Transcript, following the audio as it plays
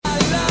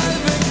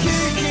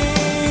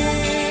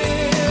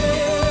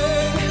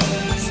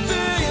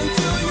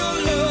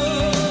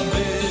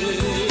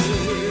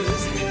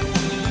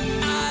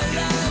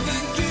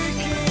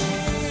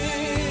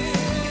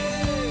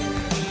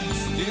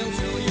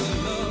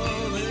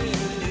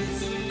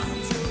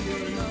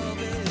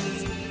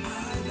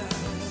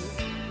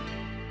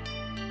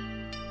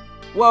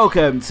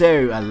Welcome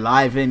to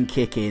Alive and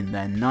Kicking, the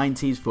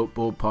 90s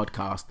football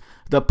podcast.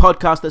 The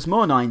podcast that's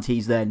more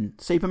 90s than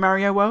Super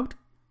Mario World,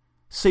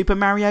 Super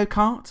Mario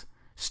Kart,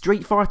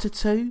 Street Fighter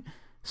 2,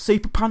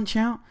 Super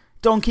Punch-Out,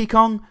 Donkey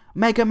Kong,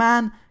 Mega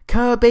Man,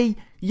 Kirby,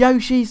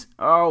 Yoshi's,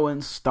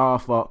 and Star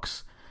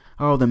Fox.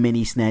 The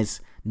mini SNES,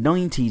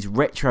 90s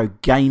retro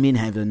gaming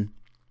heaven.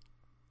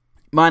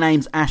 My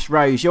name's Ash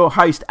Rose, your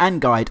host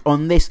and guide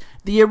on this,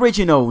 the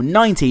original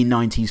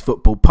 1990s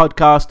football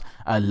podcast,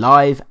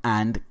 Alive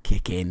and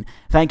Kicking.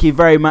 Thank you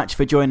very much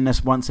for joining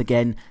us once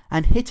again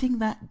and hitting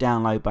that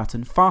download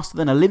button faster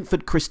than a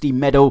Linford Christie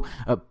medal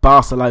at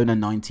Barcelona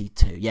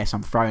 92. Yes,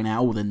 I'm throwing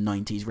out all the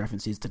 90s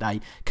references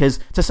today because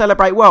to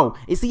celebrate, well,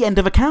 it's the end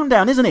of a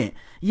countdown, isn't it?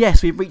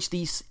 Yes, we've reached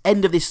the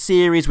end of this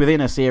series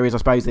within a series, I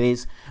suppose it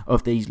is,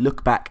 of these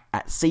look back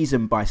at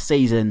season by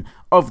season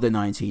of the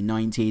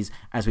 1990s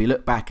as we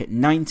look back at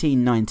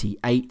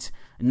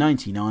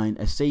 1998-99,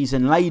 a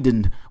season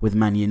laden with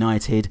Man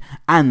United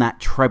and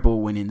that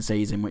treble winning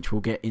season, which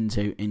we'll get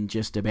into in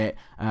just a bit.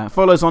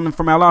 Follows on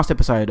from our last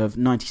episode of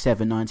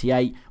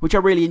 97-98, which I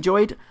really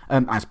enjoyed,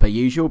 as per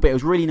usual, but it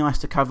was really nice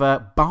to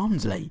cover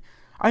Barnsley.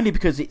 Only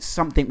because it's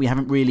something we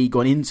haven't really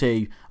gone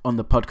into on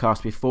the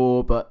podcast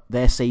before, but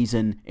their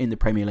season in the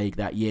Premier League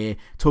that year,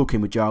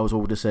 talking with Giles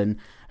Alderson,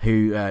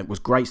 who was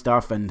great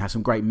stuff and has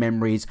some great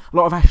memories. A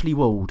lot of Ashley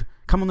Wald.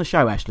 Come on the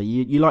show, Ashley.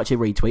 You like your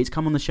retweets.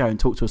 Come on the show and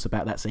talk to us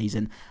about that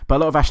season. But a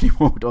lot of Ashley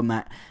Wald on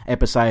that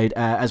episode,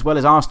 as well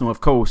as Arsenal,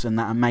 of course, and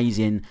that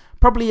amazing...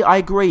 Probably, I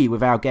agree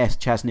with our guest,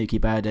 Chas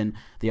Nuki-Burden,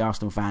 the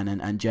Arsenal fan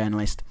and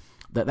journalist,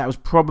 that was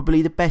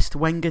probably the best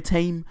Wenger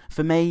team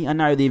for me. I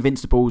know the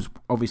Invincibles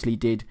obviously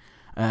did...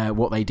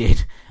 what they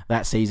did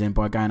that season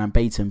by going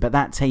unbeaten, but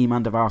that team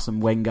under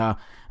Arsene Wenger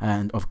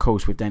and of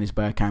course with Dennis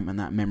Bergkamp and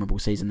that memorable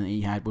season that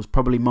he had was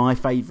probably my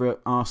favourite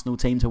Arsenal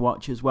team to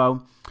watch as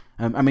well.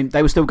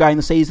 They were still going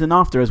the season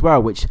after as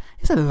well, which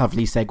is a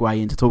lovely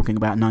segue into talking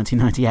about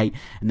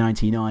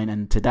 1998-99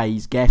 and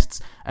today's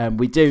guests.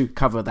 We do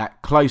cover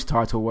that close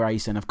title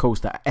race and of course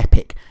that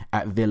epic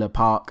at Villa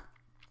Park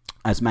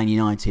as Man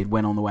United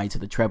went on the way to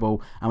the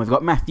treble, and we've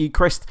got Matthew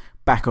Christ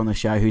back on the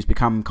show, who's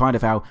become kind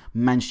of our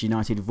Manchester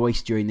United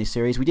voice during this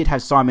series. We did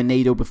have Simon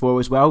Needle before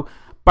as well,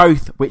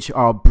 both which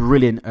are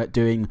brilliant at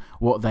doing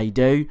what they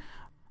do,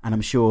 and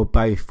I'm sure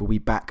both will be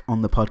back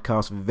on the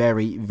podcast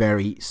very,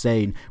 very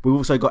soon. We've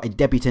also got a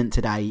debutant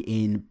today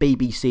in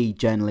BBC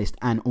journalist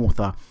and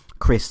author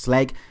Chris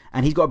Slegg,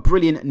 and he's got a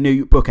brilliant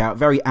new book out,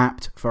 very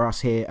apt for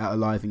us here at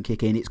Alive and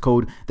Kicking. It's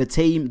called The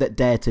Team That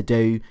Dared to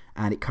Do,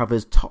 and it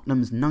covers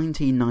Tottenham's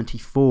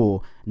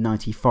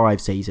 1994-95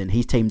 season.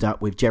 He's teamed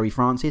up with Jerry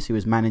Francis, who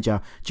was manager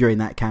during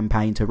that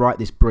campaign, to write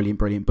this brilliant,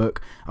 brilliant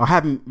book. I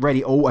haven't read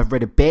it all, I've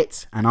read a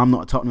bit, and I'm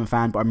not a Tottenham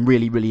fan, but I'm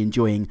really, really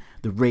enjoying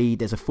the read.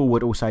 There's a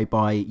foreword also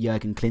by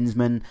Jurgen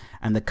Klinsmann,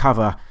 and the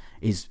cover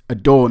is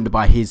adorned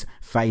by his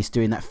face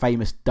doing that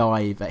famous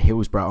dive at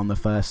Hillsborough on the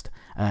first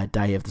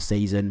day of the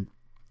season,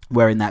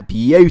 wearing that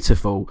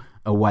beautiful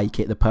away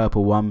kit, the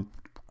purple one,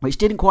 which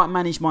didn't quite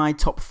manage my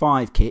top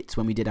 5 kits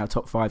when we did our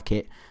top 5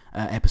 kit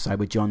episode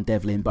with John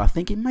Devlin, but I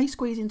think it may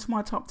squeeze into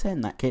my top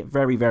 10, that kit.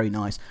 Very, very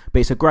nice.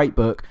 But it's a great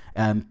book.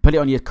 Put it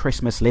on your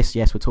Christmas list.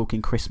 Yes, we're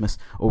talking Christmas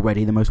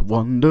already, the most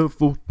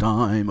wonderful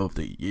time of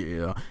the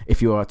year,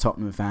 if you are a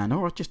Tottenham fan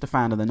or just a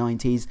fan of the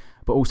 90s.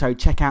 But also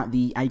check out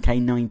the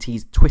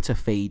AK90s Twitter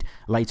feed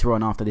later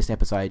on after this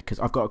episode, because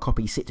I've got a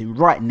copy sitting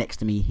right next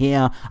to me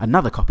here.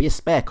 Another copy, a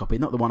spare copy,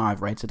 not the one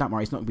I've read, so don't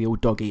worry, it's not going to be all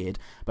dog-eared,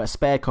 but a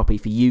spare copy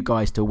for you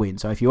guys to win.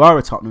 So if you are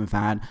a Tottenham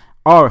fan,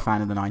 are a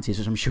fan of the 90s,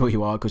 which I'm sure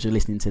you are because you're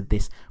listening to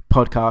this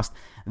podcast,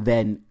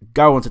 then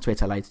go onto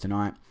Twitter later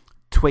tonight,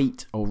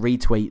 tweet or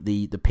retweet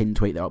the pinned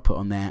tweet that I'll put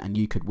on there, and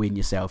you could win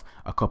yourself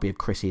a copy of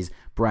Chris's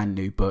brand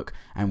new book.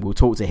 And we'll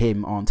talk to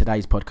him on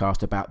today's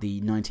podcast about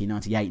the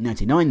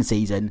 1998-99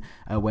 season,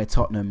 where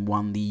Tottenham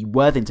won the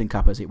Worthington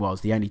Cup, as it was,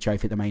 the only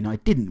trophy that Man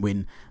United didn't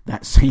win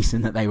that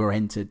season that they were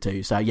entered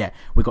to. So yeah,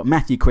 we've got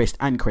Matthew Christ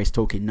and Chris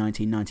talking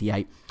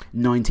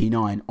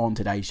 1998-99 on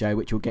today's show,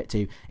 which we'll get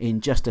to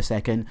in just a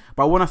second.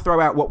 But I want to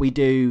throw out what we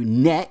do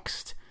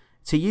next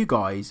to you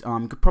guys.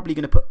 I'm probably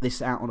going to put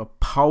this out on a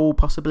poll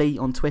possibly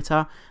on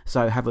Twitter,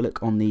 so have a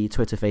look on the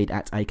Twitter feed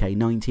at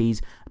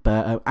AK90s.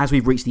 But as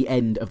we've reached the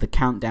end of the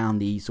countdown,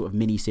 the sort of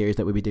mini series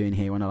that we'll be doing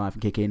here on Alive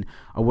and Kicking,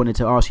 I wanted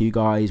to ask you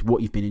guys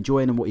what you've been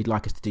enjoying and what you'd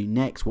like us to do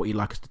next, what you'd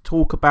like us to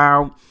talk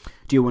about.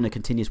 Do you want to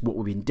continue what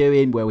we've been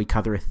doing, where we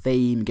cover a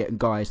theme, get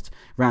guys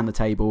round the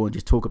table and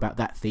just talk about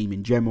that theme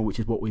in general, which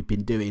is what we've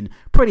been doing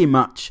pretty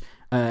much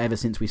ever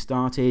since we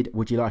started?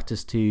 Would you like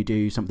us to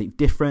do something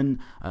different,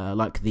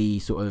 like the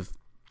sort of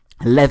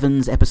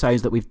 11s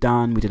episodes that we've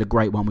done? We did a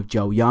great one with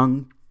Joel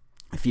Young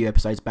a few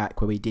episodes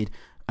back, where we did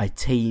a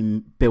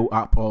team built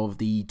up of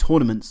the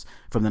tournaments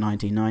from the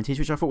 1990s,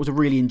 which I thought was a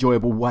really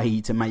enjoyable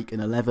way to make an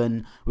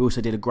 11. We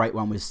also did a great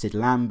one with Sid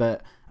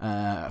Lambert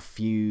a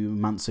few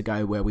months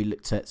ago, where we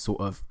looked at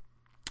sort of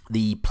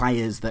the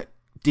players that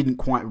didn't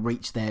quite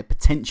reach their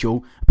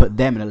potential, put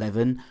them in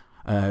 11.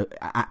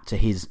 to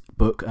his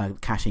book,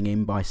 Cashing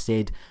In by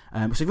Sid.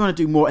 So if you want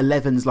to do more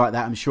 11s like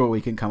that, I'm sure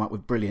we can come up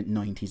with brilliant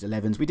 90s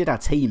 11s. We did our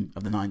team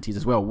of the 90s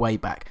as well, way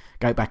back.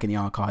 Go back in the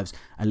archives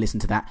and listen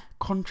to that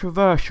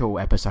controversial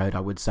episode, I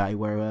would say,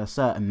 where a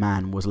certain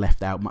man was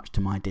left out, much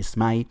to my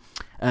dismay.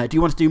 Do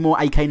you want to do more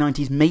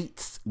AK90s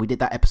meets? We did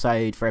that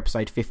episode for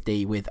episode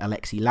 50 with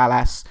Alexi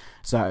Lalas.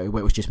 So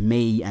where it was just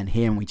me and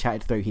him. We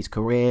chatted through his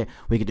career.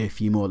 We could do a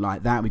few more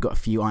like that. We got a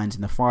few irons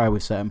in the fire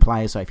with certain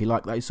players. So if you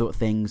like those sort of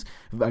things,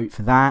 vote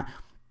for that.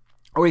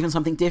 Or even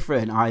something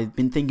different. I've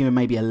been thinking of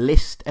maybe a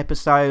list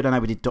episode. I know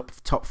we did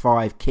top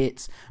 5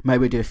 kits. Maybe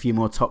we'll do a few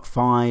more top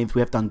 5s. We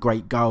have done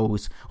great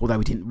goals, although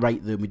we didn't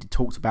rate them. We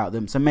talked about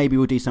them. So maybe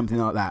we'll do something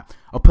like that.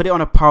 I'll put it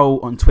on a poll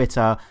on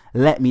Twitter.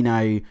 Let me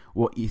know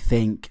what you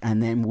think,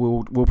 and then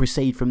we'll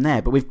proceed from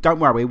there. But don't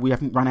worry, we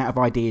haven't run out of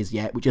ideas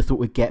yet. We just thought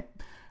we'd get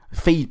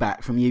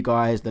feedback from you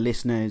guys, the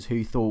listeners,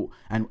 who thought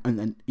and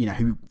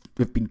who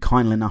have been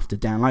kind enough to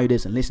download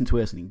us and listen to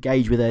us and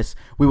engage with us.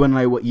 We want to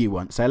know what you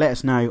want, so let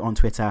us know on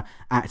Twitter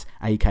at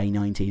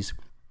AK90s,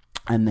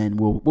 and then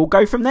we'll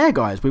go from there,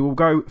 guys. We will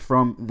go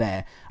from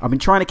there. I've been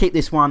trying to keep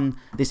this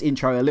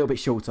intro a little bit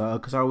shorter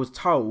because I was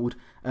told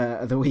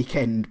the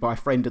weekend by a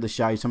friend of the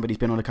show, somebody's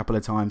been on a couple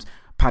of times,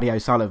 Paddy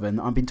O'Sullivan,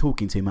 I've been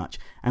talking too much,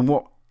 and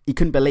what he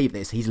couldn't believe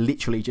this. He's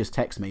literally just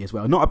texted me as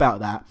well. Not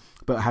about that,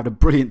 but I had a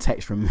brilliant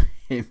text from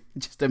him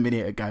just a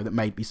minute ago that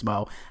made me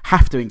smile.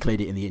 Have to include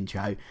it in the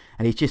intro.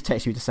 And he's just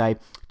texted me to say,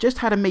 just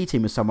had a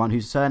meeting with someone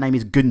whose surname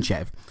is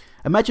Gunchev.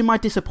 Imagine my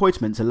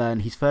disappointment to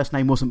learn his first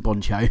name wasn't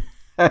Boncho.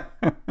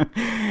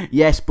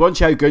 Yes,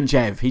 Boncho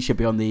Gunchev. He should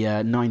be on the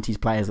 90s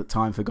players that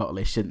time forgot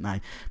list, shouldn't they?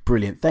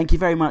 Brilliant. Thank you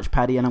very much,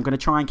 Paddy. And I'm going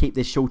to try and keep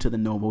this shorter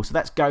than normal. So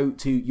let's go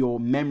to your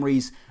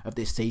memories of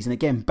this season.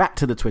 Again, back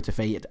to the Twitter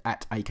feed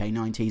at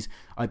AK90s.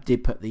 I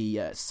did put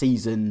the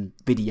season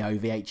video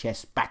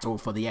VHS battle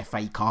for the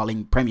FA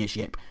Carling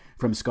Premiership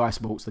from Sky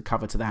Sports, the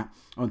cover to that,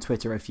 on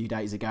Twitter a few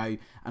days ago,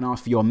 and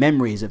asked for your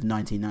memories of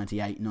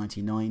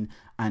 1998-99,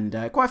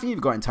 and quite a few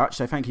have got in touch,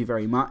 so thank you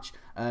very much.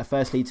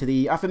 Firstly, to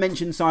the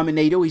aforementioned Simon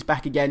Needle, he's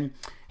back again.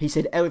 He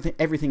said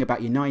everything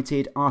about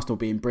United, Arsenal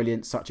being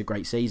brilliant, such a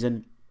great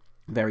season.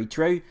 Very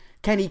true.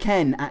 Kenny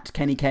Ken at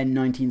Kenny Ken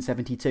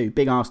 1972,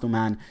 big Arsenal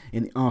man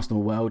in the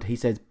Arsenal world. He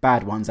says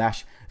bad ones,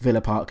 Ash.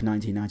 Villa Park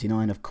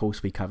 1999, of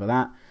course we cover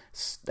that.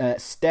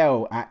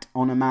 Stell at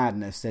Honor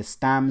Madness says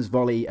Stam's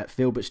volley at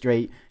Filbert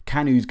Street,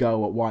 Canu's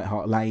goal at White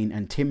Hart Lane,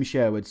 and Tim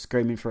Sherwood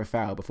screaming for a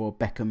foul before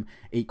Beckham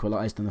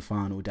equalised on the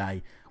final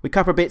day. We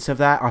cover bits of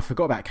that. I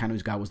forgot about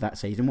Canu's goal was that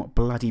season. What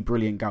bloody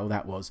brilliant goal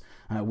that was.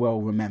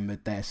 Well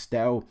remembered there,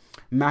 Stell.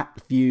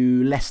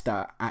 Matthew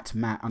Lester at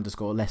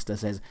Matt_Lester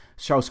says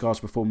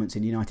Solskjaer's performance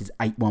in United's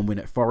 8-1 win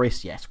at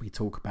Forest. Yes, we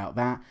talk about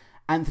that.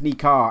 Anthony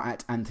Carr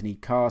at Anthony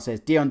Carr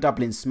says Dion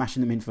Dublin smashing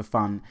them in for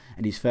fun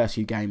in his first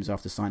few games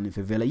after signing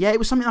for Villa. Yeah, it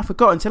was something I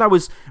forgot until I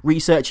was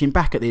researching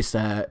back at this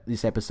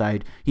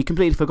episode. You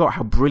completely forgot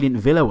how brilliant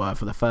Villa were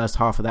for the first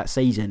half of that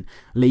season,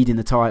 leading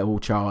the title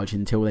charge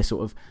until they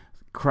sort of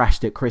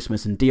crashed at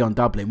Christmas. And Dion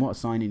Dublin, what a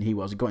signing he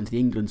was. He got into the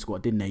England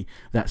squad, didn't he,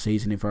 that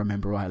season, if I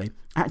remember rightly.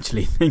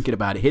 Actually, thinking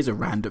about it, here's a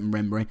random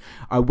memory.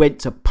 I went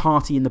to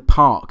Party in the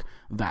Park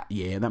that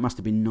year. That must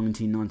have been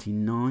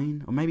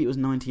 1999, or maybe it was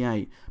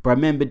 98. But I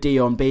remember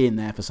Dion being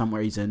there for some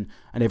reason,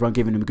 and everyone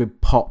giving him a good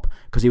pop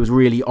because he was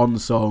really on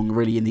song,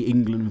 really in the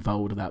England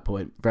fold at that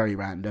point. Very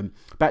random.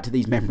 Back to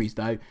these memories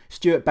though.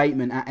 Stuart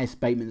Bateman at S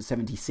Bateman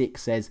 76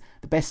 says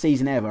the best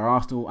season ever.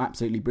 Arsenal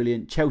absolutely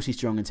brilliant. Chelsea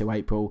strong until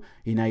April.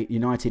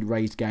 United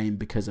raised game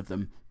because of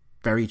them.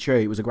 Very true.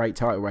 It was a great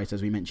title race,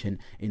 as we mentioned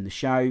in the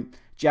show.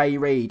 Jay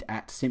Reid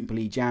at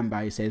Simply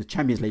Jambo says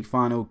Champions League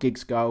final,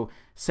 Giggs goal,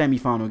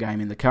 semi-final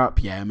game in the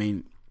Cup. Yeah, I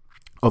mean,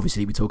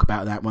 obviously we talk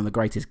about that. One of the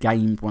greatest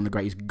games, one of the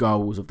greatest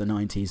goals of the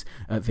 90s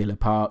at Villa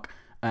Park.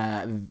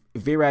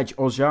 Viraj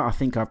Ozja, I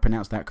think I've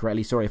pronounced that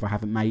correctly. Sorry if I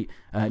haven't, mate.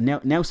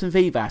 Nelson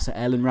Vivas at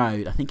Ellen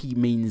Road. I think he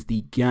means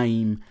the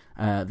game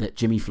that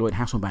Jimmy Floyd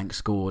Hasselbank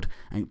scored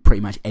and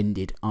pretty much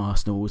ended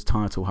Arsenal's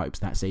title hopes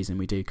that season.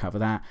 We do cover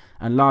that.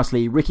 And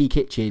lastly, Ricky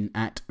Kitchen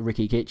at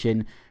Ricky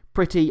Kitchen.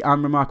 Pretty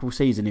unremarkable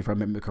season, if I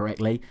remember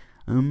correctly.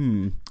 I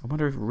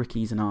wonder if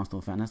Ricky's an Arsenal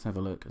fan. Let's have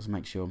a look. Let's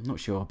make sure. I'm not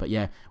sure, but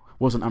yeah,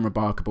 wasn't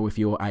unremarkable if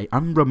you're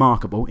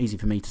easy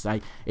for me to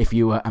say, if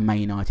you were a Man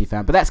United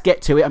fan. But let's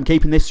get to it. I'm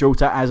keeping this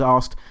shorter as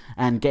asked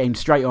and getting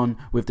straight on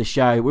with the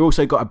show. We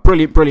also got a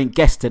brilliant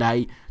guest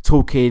today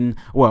talking,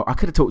 well, I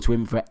could have talked to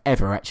him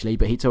forever actually,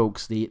 but he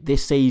talks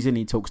this season,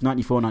 he talks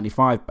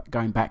 94-95,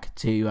 going back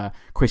to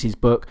Chris's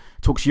book,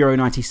 talks Euro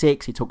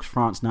 96, he talks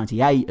France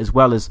 98, as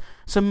well as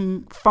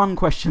some fun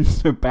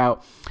questions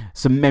about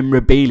some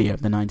memorabilia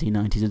of the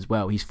 1990s as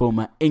well. He's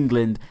former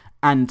England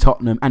and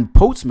Tottenham and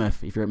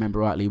Portsmouth, if you remember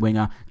rightly,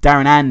 winger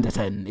Darren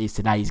Anderton is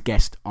today's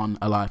guest on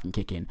Alive and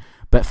Kicking.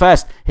 But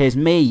first, here's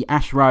me,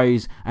 Ash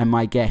Rose, and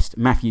my guest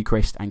Matthew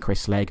Christ and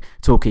Chris Legg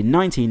talking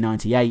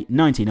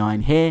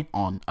 1998-99 here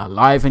on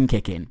Alive and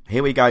Kicking.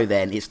 Here we go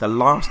then. It's the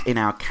last in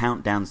our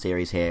countdown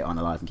series here on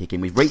Alive and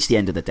Kicking. We've reached the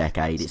end of the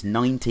decade. It's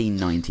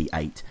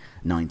 1998.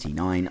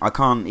 99. I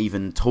can't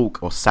even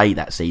talk or say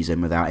that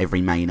season without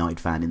every Man United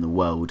fan in the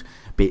world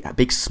a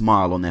big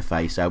smile on their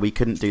face. We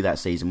couldn't do that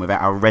season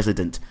without our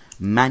resident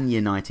Man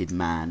United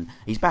man.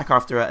 He's back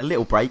after a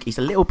little break. He's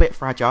a little bit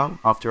fragile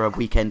after a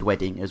weekend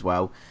wedding as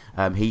well.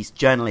 He's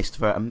journalist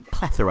for a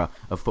plethora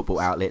of football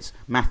outlets.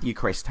 Matthew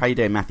Christ. How you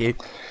doing, Matthew?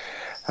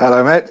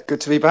 Hello, mate.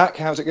 Good to be back.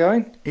 How's it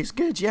going? It's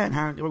good, yeah.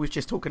 And we were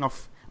just talking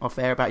off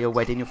air about your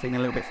wedding. You're feeling a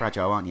little bit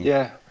fragile, aren't you?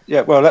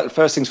 Yeah. Well,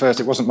 first things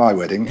first, it wasn't my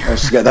wedding.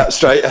 Let's get that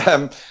straight.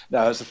 No,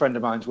 it was a friend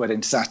of mine's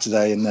wedding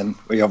Saturday, and then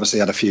we obviously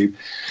had a few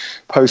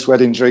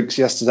post-wedding drinks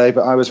yesterday.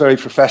 But I was very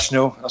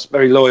professional. I was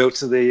very loyal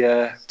to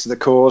the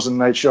cause, and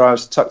made sure I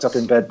was tucked up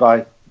in bed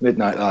by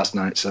midnight last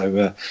night.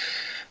 So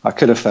I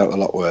could have felt a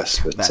lot worse.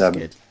 But that's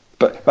good.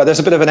 But there's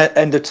a bit of an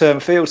end-of-term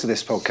feel to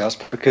this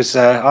podcast because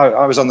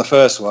I was on the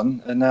first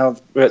one, and now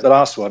we're at the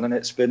last one, and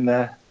it's been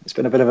a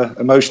bit of an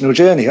emotional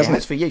journey, hasn't it?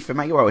 It's for you, for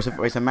me. Well,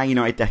 it's a Man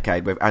United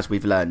decade, as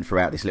we've learned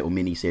throughout this little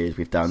mini-series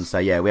we've done. So,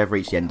 yeah, we have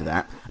reached the end of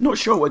that. Not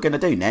sure what we're going to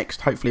do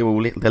next.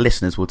 Hopefully the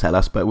listeners will tell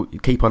us, but we'll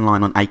keep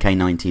online on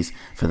AK90s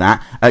for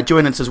that.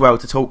 Join us as well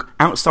to talk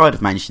outside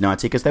of Manchester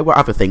United, because there were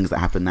other things that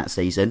happened that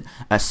season,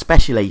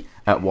 especially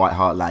at White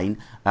Hart Lane.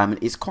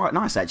 It's quite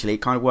nice, actually.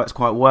 It kind of works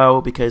quite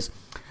well because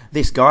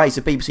this guy is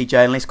a BBC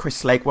journalist,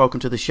 Chris Slegg. Welcome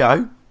to the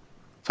show.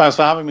 Thanks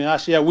for having me,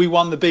 Ash. Yeah, we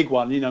won the big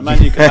one.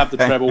 Man, you can have the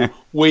treble.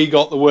 We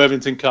got the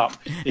Worthington Cup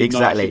in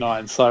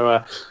 '99.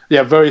 So,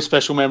 very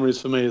special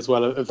memories for me as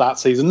well of that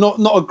season. Not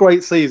a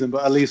great season,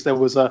 but at least there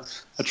was a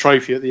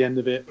trophy at the end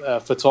of it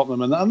for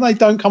Tottenham, and they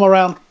don't come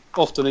around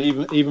often,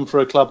 even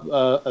for a club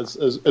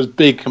as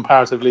big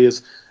comparatively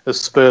as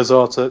Spurs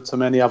are to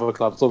many other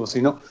clubs. Obviously,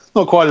 not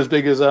quite as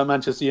big as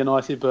Manchester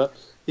United, but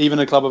even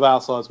a club of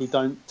our size, we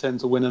don't tend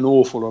to win an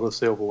awful lot of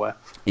silverware.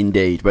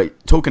 Indeed.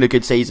 But talking of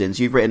good seasons,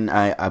 you've written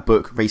a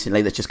book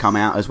recently that's just come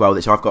out as well,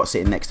 which I've got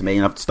sitting next to me,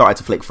 and I've started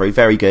to flick through.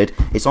 Very good.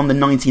 It's on the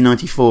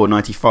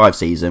 1994-95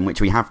 season,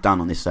 which we have done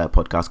on this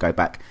podcast. Go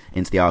back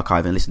into the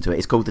archive and listen to it.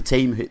 It's called The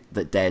Team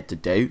That Dared to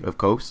Do, of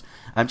course.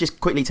 Just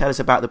quickly tell us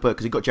about the book,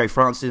 because you've got Joe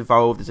Francis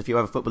involved. There's a few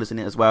other footballers in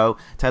it as well.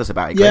 Tell us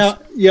about it, Chris.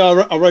 Yeah,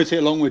 I wrote it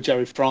along with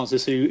Jerry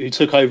Francis, who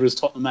took over as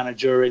Tottenham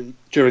manager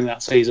during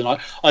that season.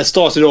 I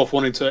started off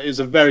wanting to. It was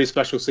a very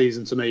special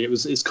season to me.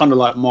 It's kind of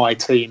like my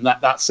team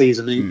that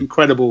season.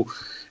 Incredible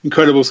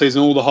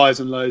season. All the highs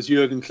and lows.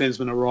 Jurgen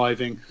Klinsmann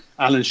arriving.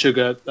 Alan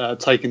Sugar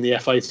taking the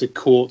FA to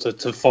court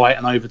to fight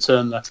and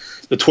overturn the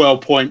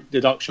 12-point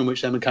deduction,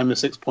 which then became a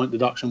 6-point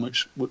deduction,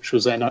 which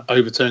was then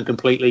overturned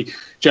completely.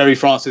 Jerry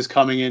Francis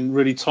coming in,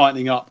 really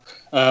tightening up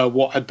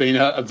what had been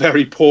a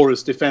very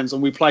porous defence,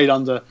 and we played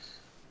under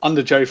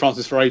Jerry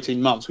Francis for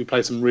 18 months. We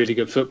played some really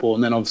good football,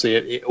 and then obviously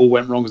it all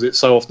went wrong, as it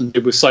so often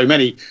did with so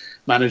many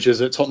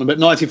managers at Tottenham. But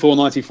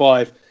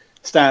 94-95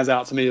 stands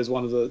out to me as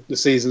one of the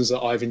seasons that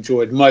I've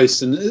enjoyed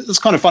most. And it's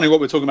kind of funny what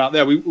we're talking about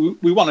there.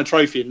 We won a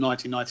trophy in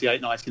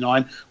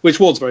 1998-99,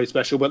 which was very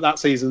special, but that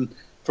season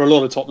for a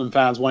lot of Tottenham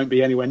fans won't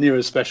be anywhere near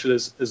as special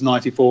as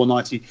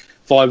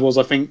 94-95 was.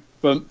 I think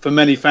for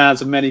many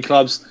fans and many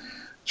clubs,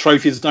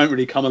 trophies don't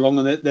really come along,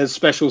 and there's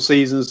special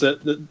seasons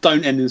that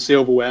don't end in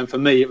silverware. And for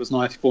me, it was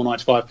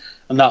 94-95,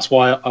 and that's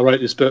why I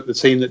wrote this book, The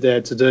Team That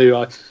Dared to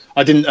Do.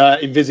 I didn't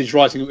envisage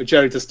writing it with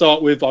Jerry to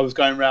start with. I was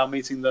going around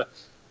meeting the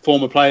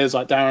former players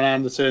like Darren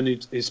Anderton,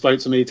 who spoke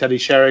to me, Teddy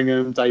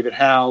Sheringham, David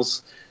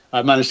Howes.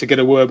 I managed to get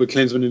a word with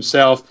Klinsmann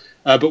himself.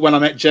 But when I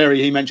met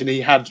Jerry, he mentioned he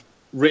had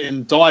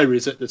written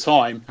diaries at the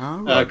time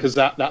because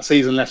that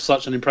season left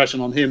such an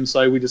impression on him.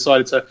 So we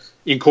decided to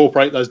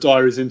incorporate those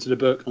diaries into the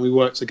book, and we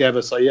worked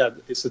together. So yeah,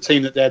 it's The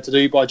Team That Dared to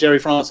Do by Jerry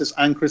Francis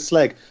and Chris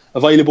Slegg,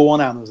 available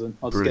on Amazon.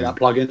 I'll just get that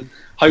plug in.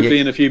 Hopefully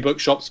in a few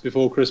bookshops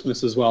before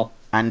Christmas as well.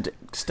 And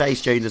stay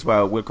tuned as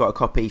well. We've got a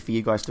copy for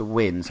you guys to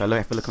win. So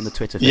have a look on the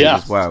Twitter feed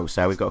as well.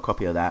 So we've got a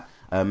copy of that.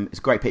 It's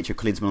a great picture of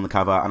Klinsmann on the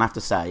cover. And I have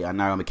to say, I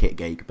know I'm a kit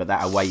geek, but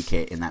that away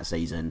kit in that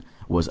season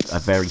was a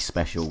very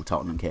special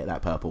Tottenham kit,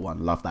 that purple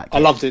one. Love that kit. I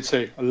loved it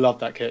too. I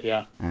loved that kit,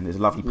 yeah. And there's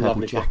a lovely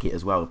purple jacket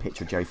as well, a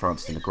picture of Joe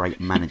Francis in a great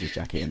manager's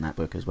jacket in that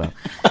book as well.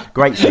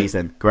 Great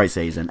season.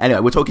 Anyway,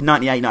 we're talking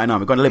 98-99.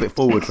 We've gone a little bit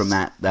forward from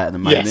that at the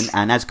moment. Yes.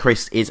 And as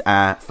Chris is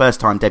our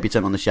first-time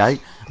debutant on the show,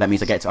 that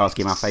means I get to ask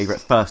him our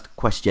favourite first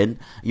question.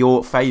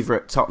 Your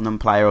favourite Tottenham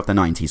player of the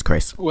 90s,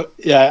 Chris? Well,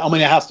 yeah, I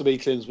mean, it has to be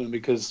Klinsmann,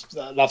 because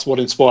that's what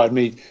inspired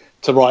me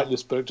to write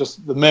this book.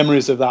 Just the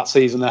memories of that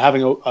season, and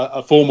having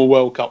a former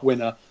World Cup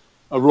winner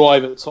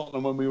arrive at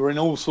Tottenham when we were in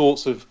all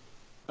sorts of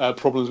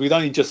problems. We'd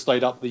only just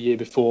stayed up the year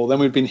before. Then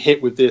we'd been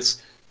hit with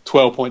this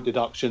 12-point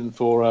deduction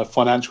for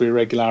financial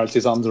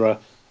irregularities under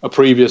a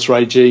previous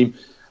regime.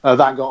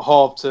 That got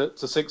halved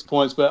to 6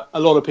 points, but a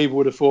lot of people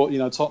would have thought,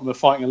 Tottenham are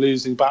fighting a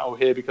losing battle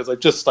here because they've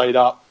just stayed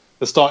up.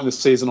 They're starting the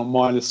season on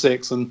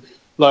 -6, and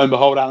lo and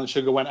behold, Alan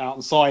Sugar went out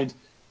and signed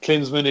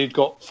Klinsmann, who'd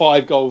got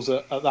 5 goals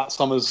at that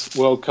summer's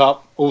World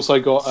Cup. Also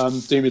got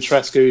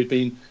Dumitrescu, who'd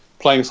been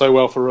playing so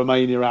well for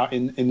Romania out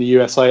in the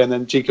USA, and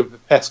then Gica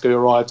Popescu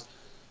arrived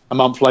a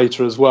month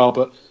later as well.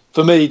 But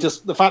for me,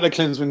 just the fact that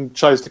Klinsmann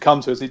chose to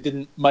come to us, it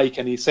didn't make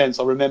any sense.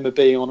 I remember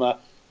being on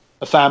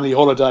a family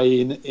holiday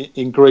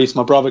in Greece.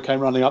 My brother came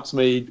running up to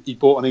me. He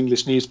bought an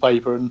English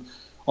newspaper, and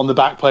on the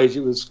back page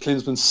it was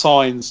Klinsmann's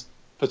signs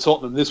for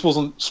Tottenham. This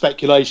wasn't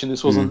speculation.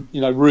 This wasn't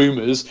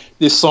rumours.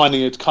 This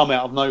signing had come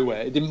out of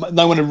nowhere.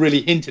 No one had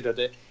really hinted at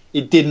it.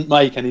 It didn't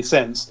make any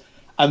sense.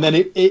 And then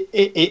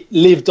it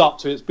lived up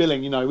to its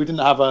billing. We didn't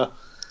have a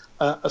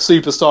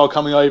superstar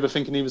coming over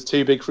thinking he was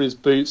too big for his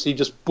boots. He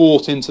just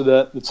bought into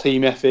the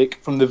team ethic.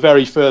 From the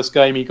very first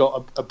game, he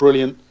got a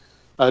brilliant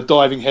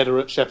diving header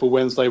at Sheffield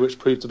Wednesday, which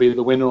proved to be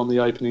the winner on the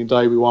opening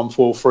day. We won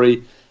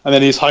 4-3. And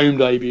then his home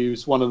debut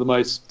is one of the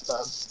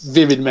most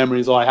vivid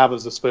memories I have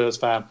as a Spurs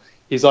fan.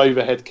 His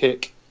overhead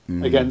kick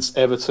against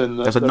Everton.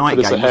 That's a night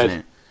game, wasn't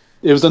it?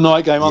 It was a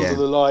night game under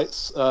the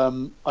lights.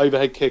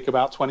 Overhead kick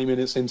about 20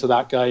 minutes into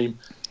that game.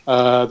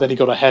 Then he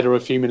got a header a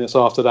few minutes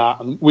after that,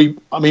 and we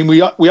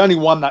only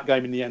won that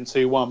game in the end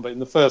 2-1. But in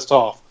the first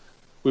half,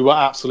 we were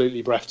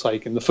absolutely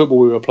breathtaking. The football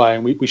we were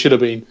playing, we should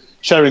have been.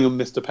 Sheringham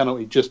missed a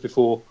penalty just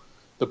before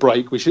the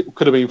break.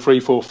 Could have been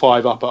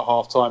 3-4-5 up at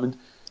half time, and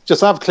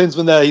just have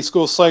Klinsmann there. He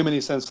scored so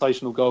many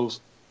sensational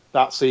goals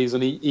that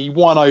season. He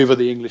won over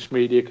the English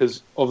media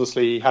because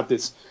obviously he had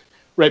this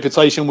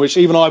reputation, which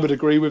even I would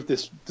agree with,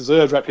 this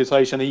deserved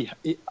reputation. He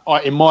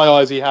in my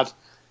eyes, he had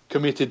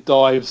committed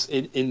dives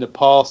in the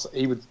past.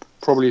 He would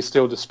probably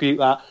still dispute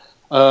that,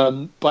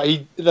 but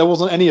there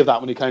wasn't any of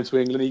that when he came to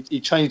England. He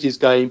changed his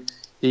game.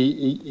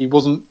 He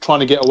wasn't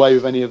trying to get away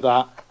with any of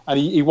that, and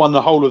he won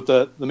the whole of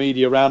the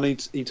media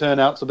round. He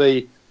turned out to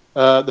be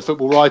the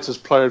Football Writers'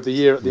 Player of the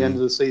Year at the end of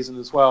the season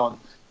as well.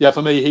 And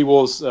for me, he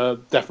was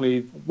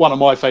definitely one of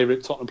my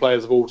favourite Tottenham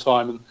players of all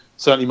time, and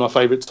certainly my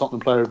favourite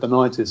Tottenham player of the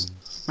 90s.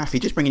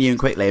 Matthew, just bringing you in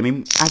quickly, I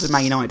mean, as a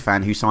Man United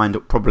fan who signed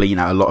probably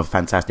a lot of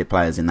fantastic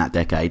players in that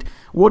decade,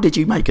 what did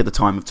you make at the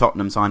time of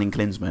Tottenham signing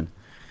Klinsmann?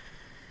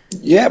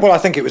 Yeah, well, I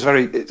think it was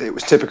it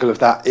was typical of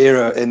that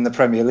era in the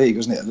Premier League,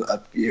 wasn't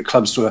it?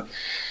 Clubs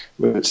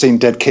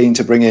seemed dead keen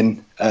to bring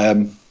in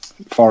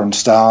foreign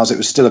stars. It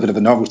was still a bit of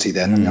a novelty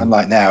then. I mean,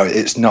 unlike now,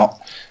 it's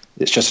not.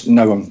 It's just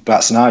no one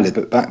bats an eyelid.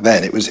 But back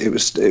then, it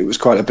was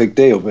quite a big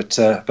deal. But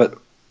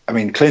I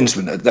mean,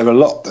 Klinsmann, there were a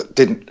lot that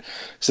didn't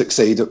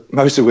succeed,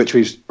 most of which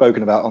we've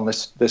spoken about on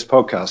this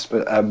podcast.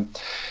 But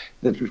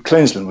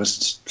Klinsmann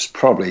was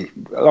probably,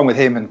 along with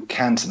him and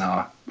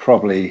Cantona,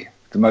 probably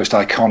the most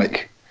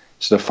iconic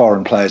sort of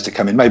foreign players to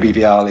come in. Maybe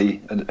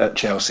Vialli at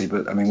Chelsea,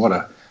 but I mean, what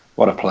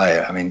a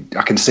player! I mean,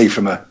 I can see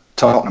from a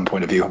Tottenham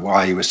point of view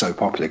why he was so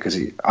popular, because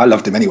I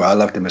loved him anyway. I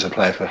loved him as a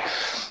player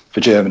for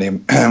Germany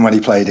and when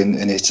he played in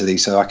Italy.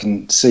 So I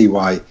can see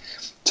why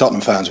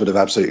Tottenham fans would have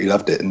absolutely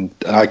loved it, and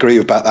I agree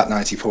about that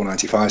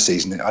 94-95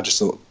 season. I just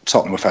thought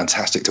Tottenham were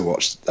fantastic to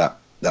watch that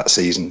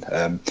season.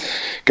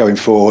 Going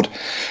forward,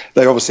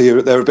 they're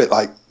a bit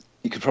like,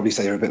 you could probably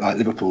say they're a bit like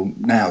Liverpool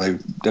now. They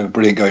were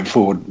brilliant going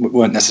forward,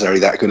 weren't necessarily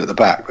that good at the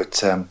back,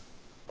 but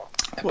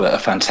a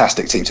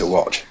fantastic team to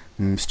watch.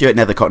 Stuart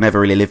Nethercott never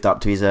really lived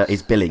up to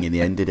his billing in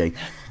the end, did he?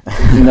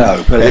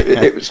 No, but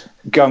it was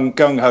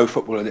gung-ho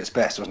football at its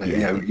best, wasn't it?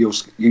 Yeah.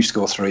 You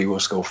score 3, we'll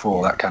score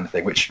 4, that kind of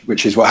thing,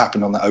 which is what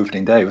happened on that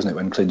opening day, wasn't it,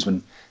 when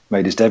Klinsmann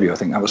made his debut? I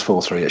think that was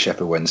 4-3 at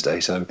Sheffield Wednesday.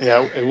 So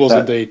yeah, it was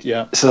indeed.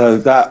 Yeah. So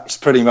that's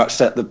pretty much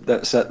set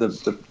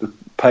the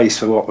pace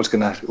for what was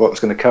going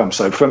to come.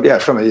 So from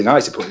a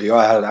United point of view,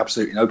 I had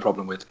absolutely no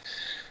problem with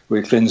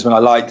Klinsmann. I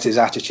liked his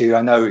attitude.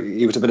 I know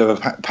he was a bit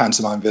of a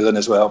pantomime villain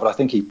as well, but I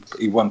think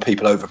he won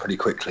people over pretty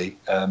quickly.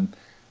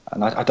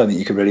 And I don't think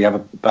you could really have a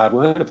bad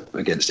word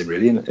against him,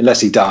 really,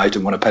 unless he dived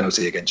and won a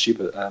penalty against you.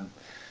 But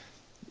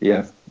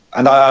yeah.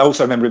 And I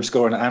also remember him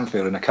scoring at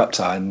Anfield in a cup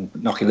tie and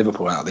knocking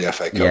Liverpool out of the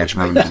FA Cup, which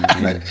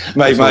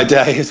made my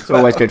day. It's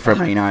always good for a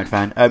Man United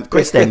fan.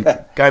 Chris, then,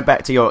 going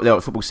back to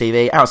your football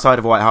CV, outside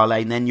of White Hart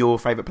Lane, then your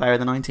favourite player of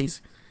the 90s?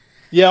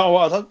 Yeah,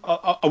 well,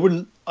 I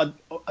wouldn't. I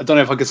don't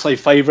know if I could say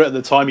favourite at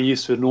the time. He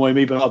used to annoy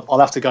me, but I'll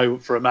have to go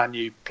for a Man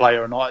U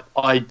player. And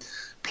I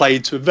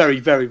played to a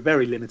very, very,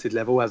 very limited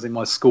level, as in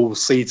my school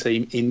C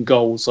team, in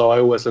goal. So I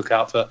always look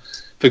out for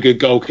good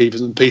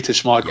goalkeepers. And Peter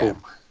Schmeichel. Yeah.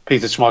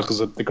 Peter Schmeichel's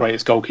the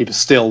greatest goalkeeper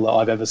still that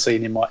I've ever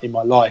seen in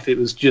my life. It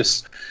was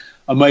just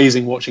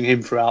amazing watching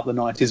him throughout the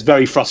 90s.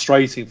 Very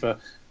frustrating for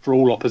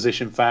all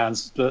opposition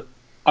fans, but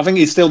I think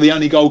he's still the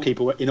only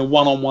goalkeeper in a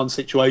one-on-one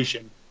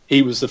situation.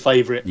 He was the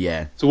favourite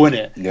to win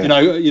it. Yeah.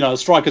 You know,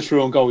 strikers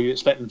through on goal, you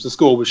expect them to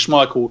score. With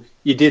Schmeichel,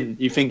 you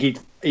didn't. You think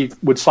he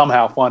would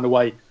somehow find a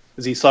way,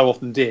 as he so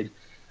often did,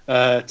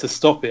 to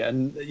stop it.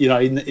 And you know,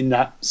 in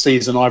that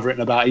season I've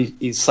written about,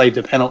 he saved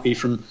a penalty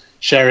from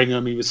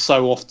Sheringham. He was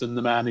so often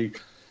the man who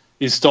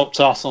stopped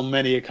us on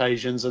many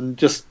occasions, and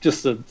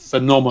just a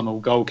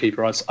phenomenal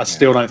goalkeeper. I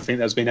still don't think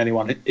there's been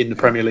anyone in the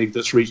Premier League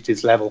that's reached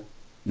his level.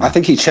 I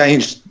think he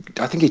changed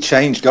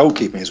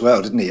goalkeeping as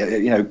well, didn't he?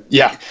 You know,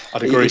 yeah,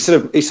 I'd agree. He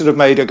sort of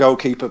made a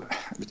goalkeeper.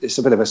 It's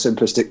a bit of a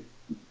simplistic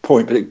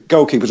point, but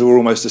goalkeepers were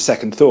almost a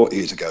second thought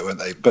years ago, weren't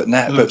they? But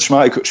now, but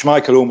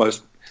Schmeichel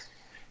almost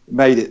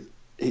made it.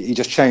 He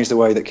just changed the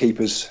way that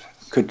keepers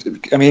could.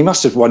 I mean, he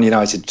must have won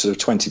United sort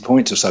of 20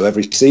 points or so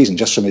every season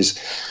just from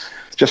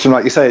just from,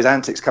 like you say, his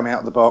antics coming out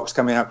of the box,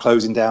 coming out,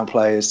 closing down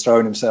players,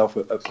 throwing himself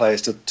at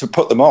players to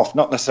put them off,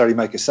 not necessarily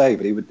make a save,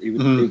 but he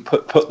would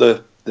put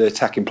the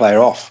attacking player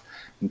off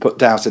and put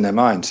doubt in their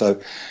mind.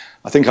 So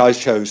I think I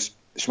chose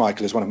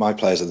Schmeichel as one of my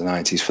players of the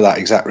 90s for that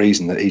exact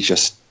reason, that he's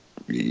just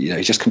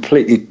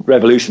completely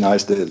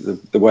revolutionised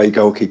the way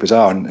goalkeepers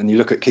are. And you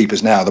look at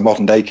keepers now, the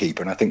modern day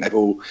keeper, and I think they've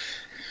all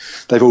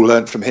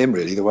learnt from him,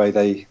 really, the way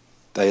they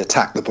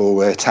attack the ball,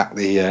 they attack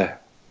the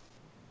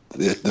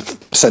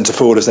centre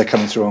forward as they're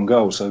coming through on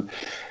goal. So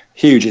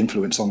huge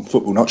influence on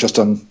football, not just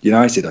on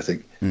United, I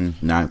think.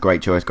 No,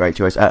 great choice.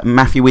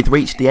 Matthew, we've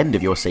reached the end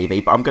of your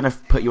CV, but I'm going to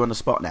put you on the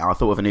spot now. I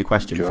thought of a new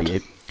question for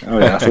you. Oh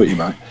yeah, I thought you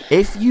might.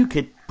 If you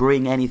could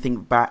bring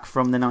anything back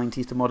from the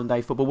 90s to modern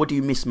day football, what do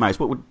you miss most?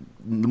 What would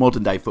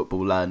modern day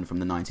football learn from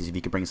the 90s if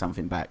you could bring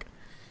something back?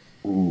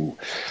 Ooh.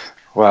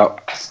 Well,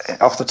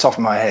 off the top of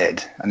my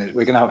head, and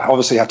we're going to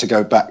obviously have to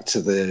go back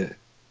to the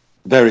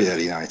very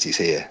early 90s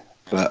here,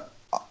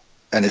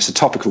 and it's a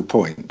topical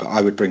point, but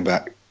I would bring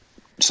back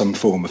some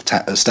form of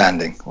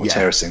standing or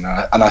terracing,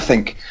 and I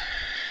think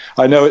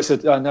I know it's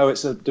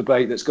a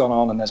debate that's gone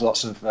on, and there's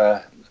lots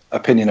of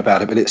opinion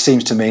about it, but it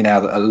seems to me now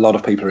that a lot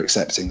of people are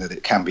accepting that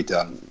it can be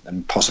done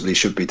and possibly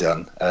should be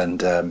done,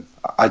 and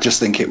I just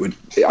think it would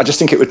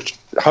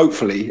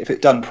hopefully, if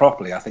it done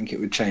properly, I think it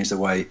would change the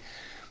way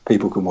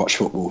people can watch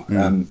football.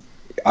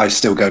 I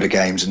still go to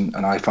games and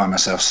I find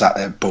myself sat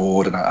there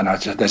bored,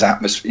 and there's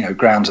atmosphere.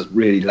 Grounds are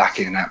really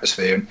lacking in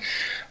atmosphere,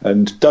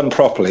 and done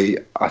properly,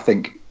 I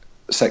think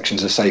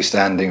sections of safe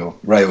standing or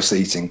rail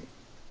seating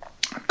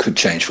could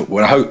change football.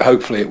 And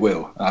hopefully it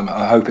will.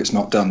 I hope it's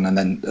not done and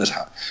then as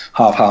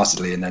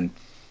half-heartedly, and then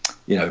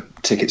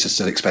tickets are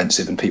still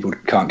expensive and people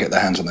can't get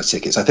their hands on the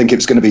tickets. I think if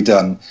it's going to be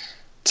done,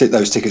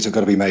 those tickets have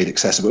got to be made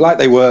accessible, like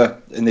they were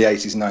in the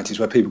 80s and 90s,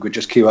 where people could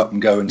just queue up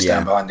and go and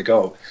stand behind the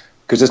goal.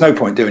 Because there's no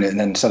point doing it and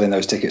then selling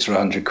those tickets for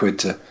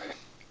 £100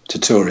 to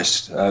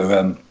tourists.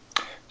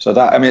 So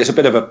that, I mean, it's a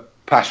bit of a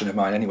passion of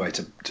mine anyway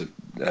to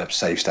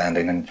safe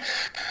standing, and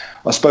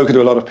I've spoken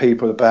to a lot of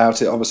people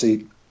about it.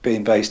 Obviously,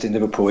 being based in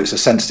Liverpool, it's a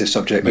sensitive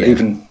subject, but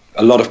even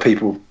a lot of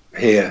people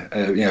here,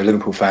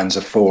 Liverpool fans,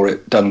 are for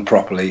it done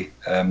properly.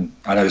 I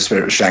know the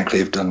Spirit of Shankly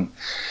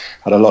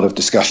had a lot of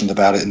discussions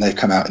about it, and they've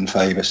come out in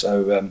favour.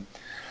 So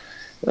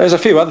there's a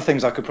few other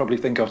things I could probably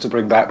think of to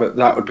bring back, but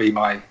that would be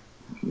my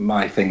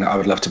thing that I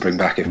would love to bring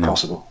back if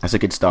possible. That's a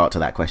good start to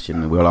that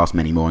question. We'll ask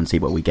many more and see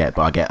what we get,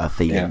 but I get a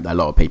feeling a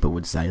lot of people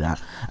would say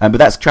that. But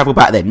that's travel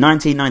back then,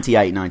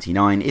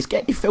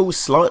 1998-99. It feels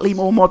slightly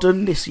more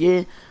modern this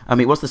year. I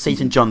mean, it was the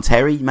season John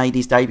Terry made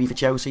his debut for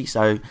Chelsea,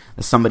 so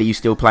there's somebody who's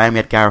still playing. We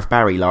had Gareth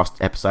Barry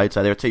last episode,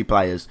 so there are two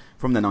players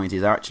from the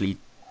 90s that are actually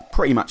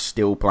pretty much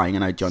still playing. I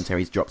know John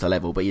Terry's dropped a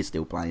level, but he's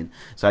still playing.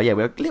 So yeah,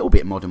 we're a little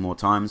bit modern more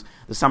times.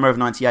 The summer of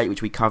 98,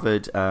 which we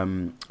covered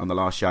on the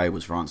last show,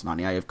 was France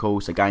 98, of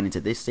course. So going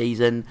into this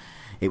season,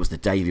 it was the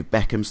David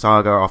Beckham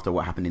saga after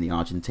what happened in the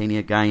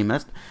Argentina game.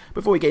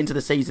 Before we get into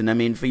the season, I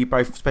mean, for you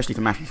both, especially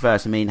for Matthew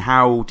first, I mean,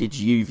 how did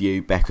you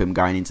view Beckham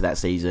going into that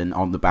season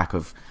off the back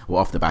of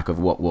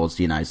what was,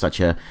 such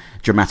a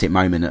dramatic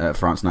moment at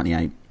France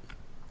 98?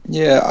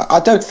 Yeah,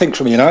 I don't think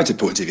from a United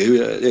point of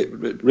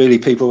view, really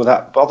people were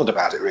that bothered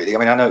about it, really. I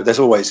mean, I know there's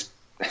always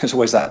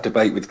that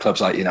debate with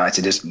clubs like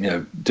United, is,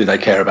 do they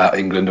care about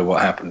England or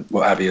what happened,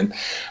 what have you?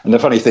 And the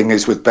funny thing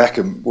is with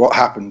Beckham, what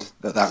happened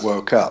at that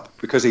World Cup,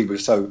 because he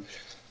was so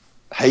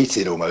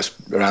hated almost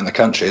around the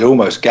country, it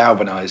almost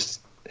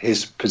galvanised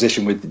his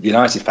position with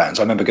United fans.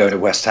 I remember going to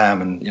West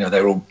Ham and,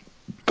 they were all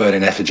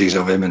burning effigies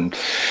of him and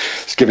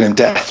giving him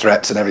death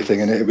threats and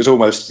everything. And it was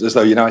almost as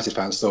though United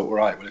fans thought,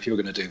 right, well, if you're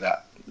going to do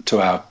that to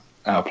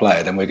our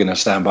player, then we're going to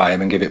stand by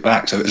him and give it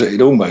back. So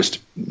it almost,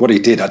 what he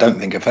did, I don't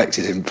think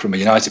affected him from a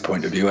United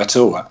point of view at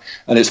all.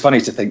 And it's funny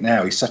to think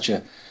now he's such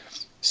a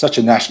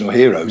national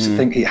hero, to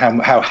think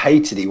how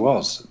hated he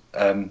was,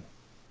 at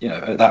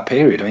that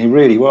period. I mean, he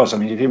really was. I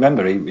mean, if you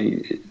remember,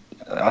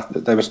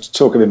 there was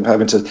talk of him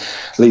having to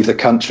leave the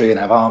country and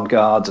have armed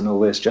guards and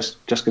all this just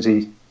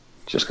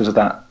because of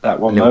that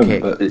one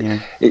moment.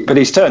 But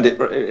he's turned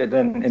it.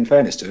 Then, in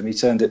fairness to him, he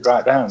turned it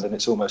right round, and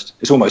it's almost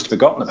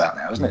forgotten about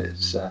now, isn't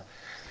it?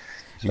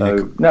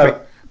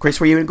 No. Chris,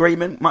 were you in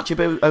agreement? Much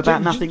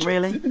about nothing,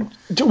 really?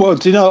 Well,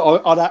 do you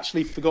know, I'd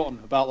actually forgotten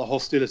about the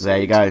hostility. There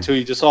you go. Until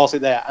you just asked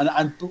it there.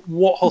 And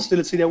what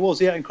hostility there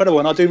was. Yeah, incredible.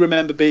 And I do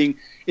remember being,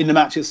 in the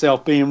match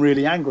itself, being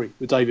really angry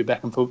with David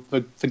Beckham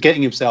for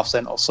getting himself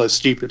sent off so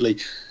stupidly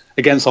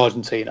against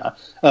Argentina.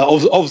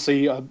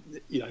 Obviously,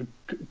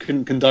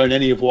 couldn't condone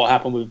any of what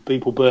happened with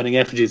people burning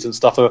effigies and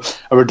stuff, a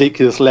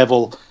ridiculous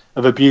level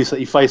of abuse that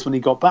he faced when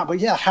he got back. But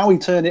yeah, how he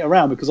turned it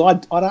around, because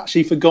I'd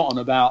actually forgotten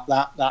about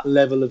that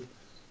level of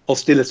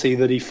hostility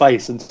that he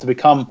faced, and to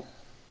become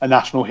a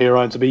national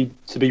hero and to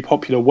be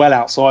popular well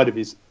outside of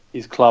his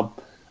club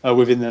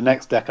within the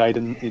next decade,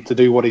 and to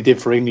do what he did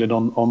for England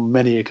on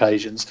many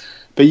occasions.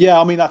 But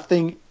yeah, I mean, I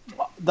think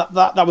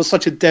that was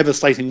such a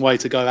devastating way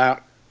to go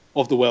out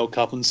of the World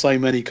Cup, and so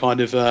many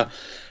kind of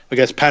I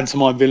guess,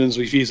 pantomime villains.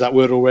 We've used that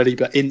word already,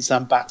 but Ince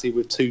and Batty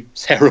with 2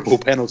 terrible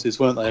penalties,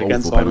 weren't they,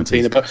 against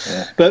Argentina? But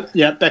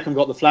Beckham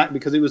got the flack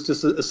because it was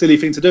just a silly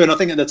thing to do. And I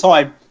think at the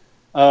time,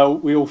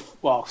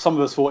 some of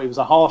us thought it was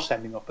a harsh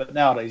sending off, but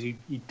nowadays you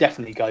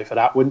definitely go for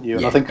that, wouldn't you?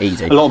 And I think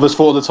easy. A lot of us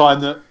thought at the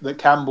time that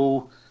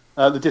Campbell,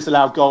 the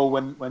disallowed goal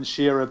when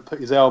Shearer put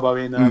his elbow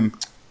in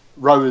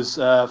Rower's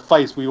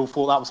face, we all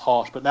thought that was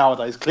harsh. But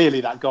nowadays,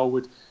 clearly that goal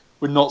would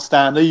not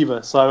stand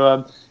either.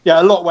 So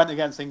a lot went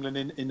against England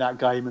in that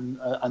game,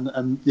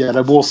 and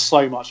there was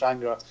so much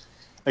anger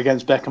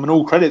against Beckham, and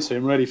all credit to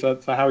him really for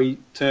how he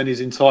turned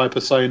his entire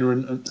persona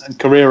and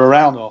career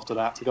around after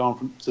that to go on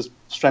from just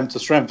strength to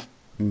strength.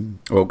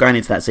 Well, going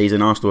into that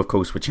season, Arsenal, of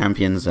course, were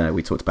champions.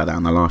 We talked about that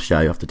on the last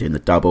show after doing the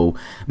double.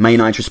 Man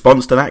United's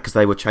response to that, because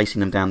they were chasing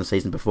them down the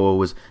season before,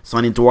 was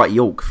signing Dwight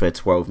York for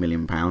 £12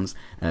 million,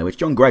 which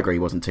John Gregory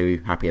wasn't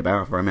too happy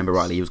about. If I remember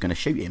rightly, he was going to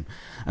shoot him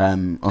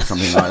or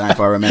something like that. If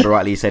I remember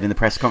rightly, he said in the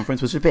press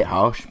conference, which was a bit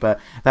harsh, but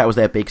that was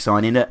their big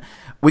signing.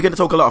 We're going to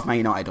talk a lot of Man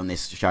United on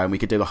this show, and we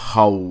could do a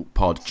whole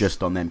pod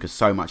just on them because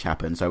so much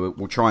happened. So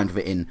we'll try and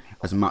fit in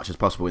as much as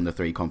possible in the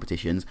 3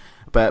 competitions.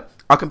 But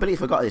I completely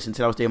forgot this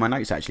until I was doing my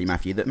notes, actually,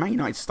 Matthew, that Man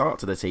United's start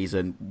to the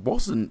season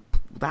wasn't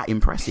that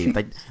impressive.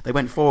 They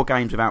went 4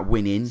 games without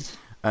winning.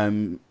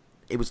 They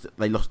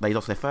lost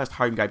their first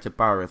home game to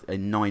Borough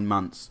in 9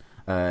 months.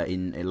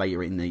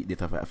 Later in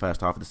the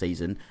first half of the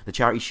season, the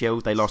Charity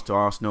Shield they lost to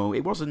Arsenal.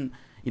 It wasn't,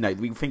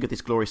 we think of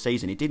this glorious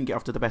season. It didn't get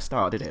off to the best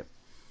start, did it?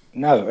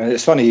 No, and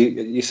it's funny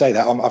you say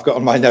that. I've got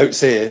on my notes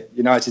here,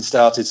 United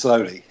started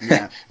slowly.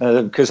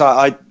 Because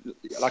I,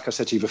 like I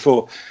said to you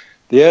before,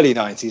 the early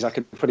 90s, I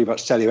could pretty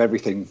much tell you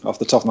everything off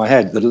the top of my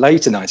head. The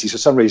later 90s, for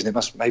some reason, it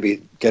must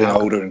maybe getting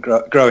older and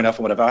growing up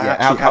and whatever.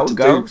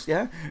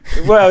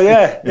 Well,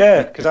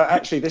 yeah. Because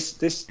actually,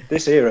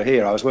 this era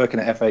here, I was working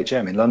at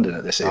FHM in London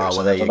at this era. Oh,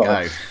 well, there you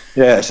go.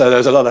 So there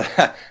was a lot of...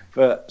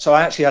 So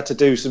I actually had to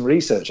do some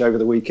research over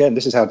the weekend.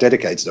 This is how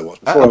dedicated I was.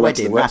 Before I went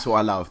to the wedding, that's what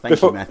I love.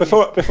 Thank you, Matthew.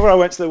 Before I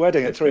went to the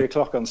wedding at 3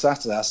 o'clock on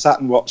Saturday, I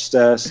sat and watched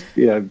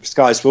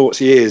Sky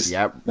Sports Years,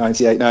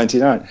 98,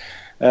 99.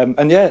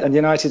 And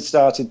United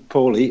started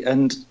poorly.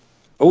 And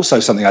also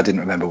something I didn't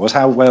remember was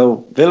how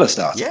well Villa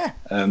started. Yeah.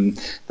 I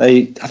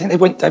think they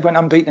went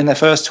unbeaten in their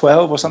first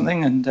 12 or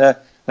something, and I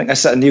think they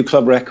set a new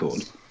club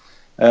record.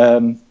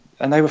 And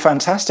they were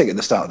fantastic at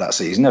the start of that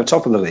season. They were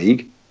top of the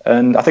league,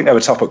 and I think they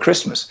were top at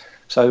Christmas.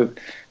 So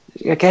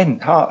again,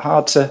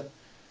 hard to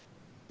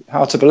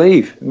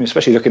believe. I mean,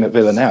 especially looking at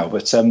Villa now.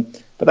 But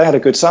they had a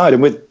good side,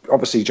 and with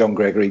obviously John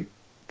Gregory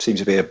seems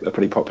to be a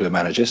pretty popular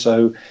manager.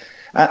 So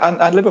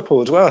and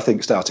Liverpool as well, I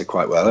think, started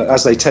quite well,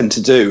 as they tend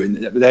to do. And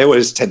they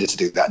always tended to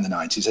do that in the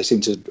 90s. They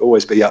seem to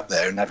always be up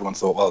there, and everyone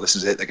thought, well, this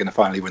is it. They're going to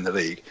finally win the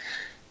league,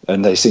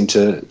 and they seem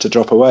to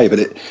drop away.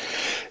 But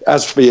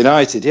as for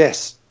United,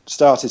 yes,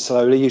 started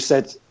slowly. You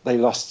said they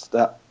lost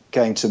that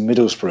game to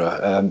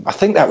Middlesbrough. I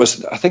think that was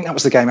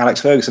the game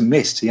Alex Ferguson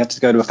missed. He had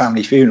to go to a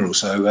family funeral,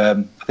 so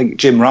I think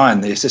Jim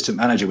Ryan, the assistant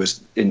manager, was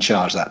in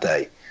charge that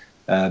day.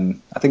 I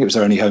think it was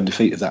their only home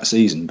defeat of that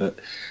season. But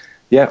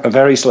a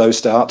very slow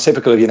start,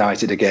 typical of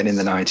United again in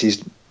the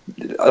 90s.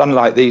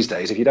 Unlike these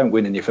days, if you don't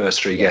win in your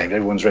first 3 games,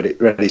 everyone's ready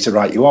to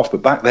write you off.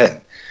 But back then,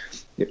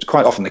 it was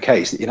quite often the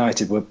case that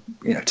United were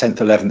 10th,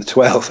 11th,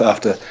 12th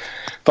after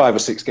 5 or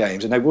 6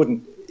 games, and they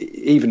wouldn't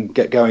even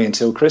get going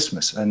until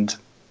Christmas. And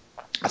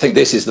I think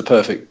this is the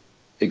perfect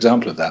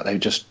example of that. They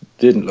just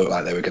didn't look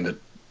like they were going to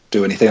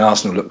do anything.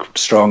 Arsenal looked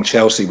strong.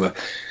 Chelsea were...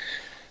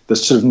 The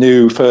sort of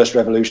new first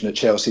revolution at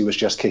Chelsea was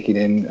just kicking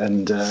in,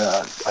 and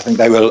I think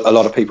they were a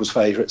lot of people's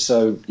favourites.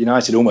 So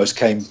United almost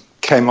came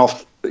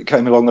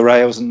along the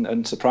rails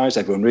and surprised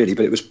everyone, really.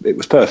 But it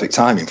was perfect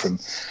timing from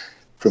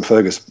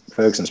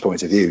Ferguson's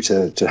point of view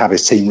to have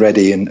his team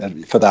ready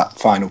and for that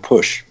final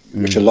push,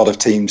 which a lot of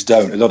teams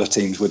don't. A lot of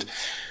teams would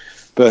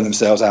burn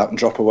themselves out and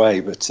drop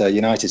away, but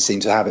United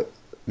seemed to have it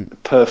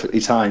perfectly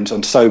timed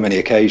on so many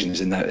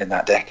occasions in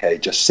that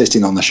decade, just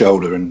sitting on the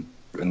shoulder and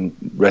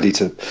ready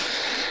to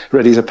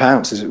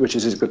pounce, which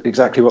is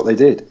exactly what they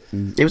did.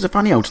 It was a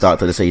funny old start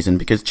to the season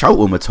because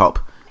Charlton were top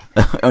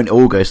in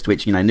August,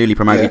 which newly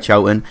promoted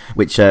Charlton,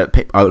 which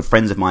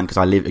friends of mine, because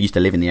I used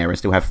to live in the area,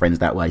 still have friends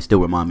that way,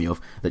 still remind me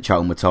of that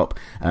Charlton were top.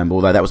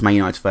 Although that was Man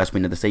United's first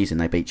win of the season,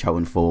 they beat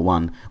Charlton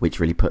 4-1, which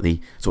really put the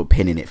sort of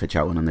pin in it for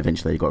Charlton, and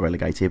eventually they got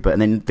relegated. But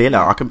and then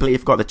Villa, I completely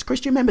forgot that. Chris,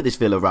 do you remember this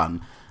Villa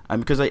run?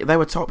 Because they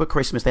were top at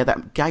Christmas. They had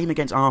that game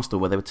against Arsenal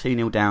where they were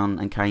 2-0 down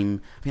and I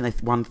think they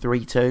won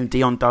 3-2.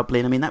 Dion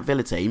Dublin. I mean, that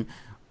Villa team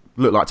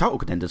looked like title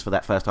contenders for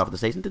that first half of the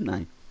season, didn't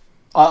they?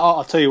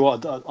 I'll tell you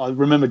what. I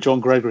remember John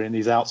Gregory and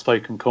his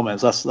outspoken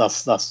comments.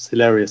 That's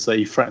hilarious that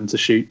he threatened to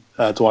shoot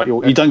Dwight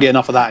York. You don't get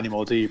enough of that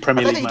anymore, do you?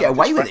 Premier League. You get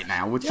away with it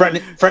now, would you?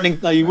 Threatening?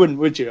 No, you wouldn't,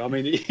 would you? I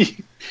mean,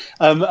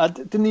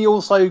 didn't he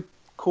also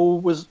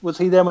call? Was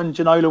he there when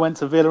Ginola went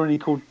to Villa and he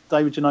called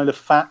David Ginola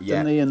fat?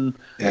 Didn't he? And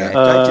if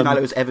Ginola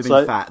has ever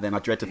been fat, then I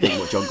dread to think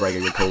what John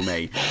Gregory would call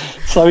me.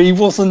 So he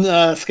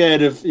wasn't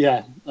scared of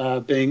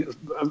being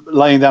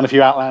laying down a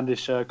few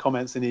outlandish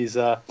comments in his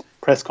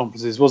press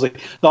conferences, was it?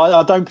 No,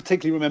 I don't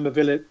particularly remember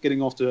Villa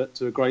getting off to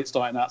a great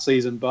start in that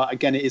season, but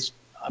again, it is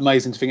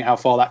amazing to think how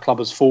far that club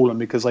has fallen,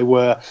 because they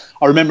were,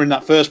 I remember in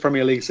that first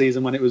Premier League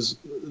season when it was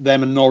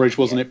them and Norwich,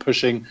 wasn't it,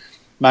 pushing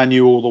Man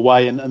U all the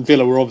way, and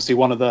Villa were obviously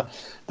one of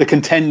the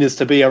contenders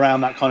to be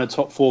around that kind of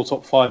top 4,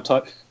 top 5,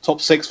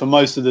 top 6 for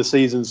most of the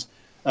seasons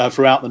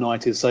throughout the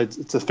 90s. So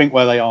to think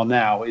where they are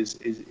now is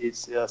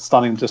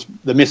stunning. Just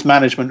the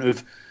mismanagement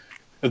of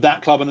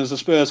that club, and as a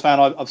Spurs fan,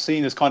 I've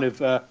seen us kind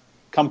of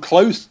come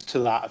close to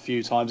that a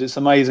few times. It's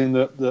amazing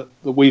that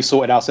we've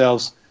sorted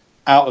ourselves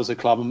out as a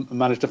club and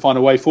managed to find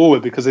a way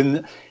forward, because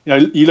you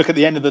look at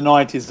the end of the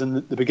 90s and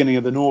the beginning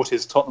of the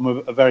noughties, Tottenham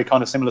were a very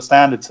kind of similar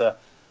standard to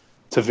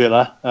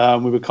Villa.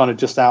 We were kind of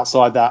just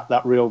outside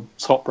that real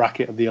top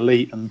bracket of the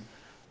elite, and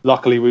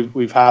luckily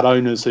we've had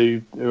owners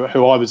who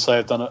I would say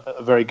have done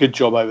a very good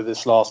job over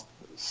this last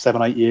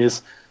 7-8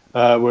 years,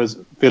 whereas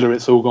Villa,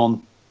 it's all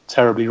gone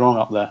terribly wrong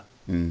up there.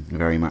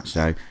 Very much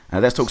so.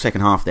 Let's talk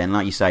second half then.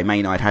 Like you say, Man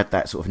United had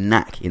that sort of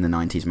knack in the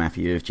 90s,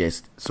 Matthew, of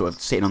just sort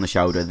of sitting on the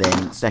shoulder.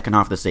 Then second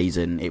half of the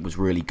season, it was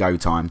really go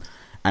time.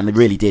 And they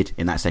really did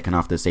in that second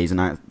half of the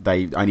season.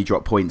 They only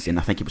dropped points in,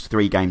 I think it was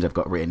 3 games I've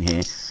got written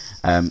here.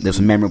 There's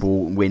some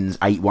memorable wins,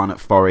 8-1 at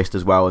Forest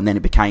as well. And then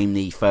it became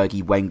the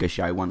Fergie Wenger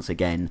show once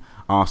again.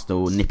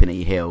 Arsenal nipping at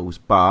your heels.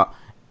 But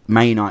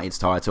Man United's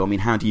title, I mean,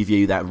 how do you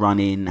view that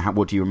run-in?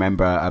 What do you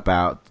remember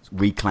about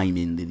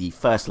reclaiming the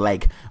first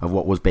leg of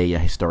what was be a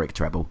historic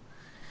treble?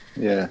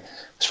 Yeah,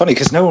 it's funny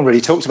because no one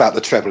really talked about the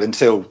treble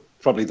until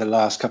probably the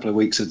last couple of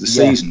weeks of the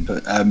season.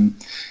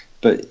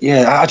 But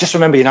yeah, I just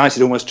remember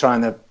United almost trying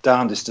their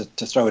darndest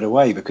to throw it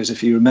away, because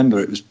if you remember,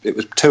 it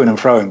was to and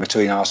fro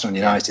between Arsenal and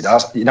United.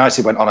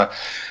 United went on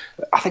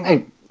I think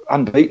they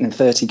unbeaten in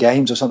 30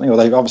 games or something, or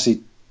they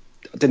obviously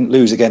didn't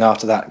lose again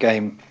after that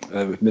game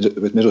with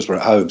Middlesbrough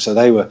at home. So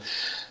they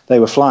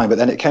were flying. But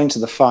then it came to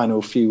the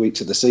final few weeks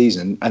of the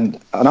season,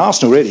 and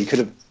Arsenal really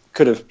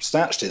could have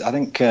snatched it. I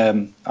think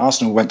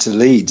Arsenal went to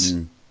Leeds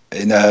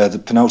in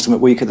the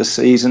penultimate week of the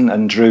season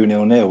and drew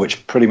 0-0,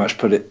 which pretty much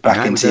put it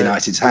back into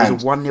United's hands. It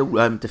was a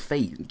 1-0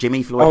 defeat.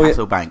 Jimmy Floyd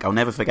Hasselbank. I'll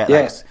never forget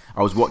that.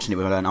 I was watching it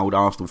with an old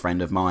Arsenal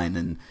friend of mine,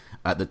 and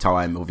at the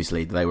time,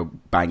 obviously, they were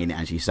banging it,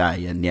 as you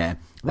say, and yeah,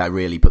 that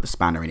really put the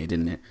spanner in it,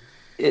 didn't it?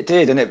 It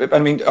did,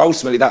 and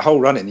ultimately that whole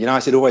run-in,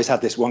 United always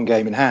had this one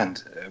game in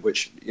hand,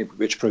 which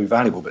proved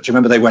valuable. But do you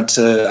remember they went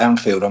to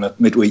Anfield on a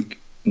midweek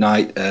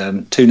night,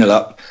 2-0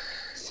 up,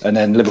 and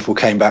then Liverpool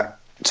came back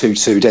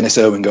 2-2. Dennis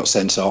Irwin got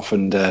sent off,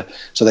 and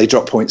so they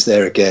dropped points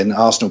there again.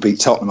 Arsenal beat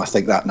Tottenham, I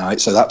think, that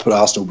night, so that put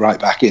Arsenal right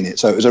back in it.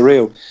 So it was a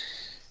real.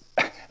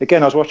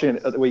 Again, I was watching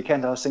it at the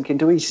weekend. I was thinking,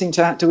 do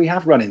we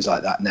have run-ins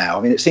like that now?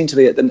 I mean, it seemed to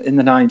be in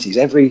the 90s,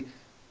 every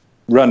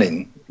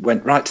run-in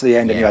went right to the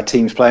end, and you had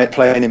teams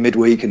playing in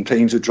midweek, and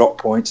teams would drop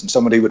points, and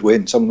somebody would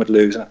win, someone would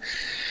lose.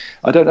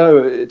 I don't know.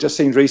 It just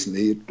seems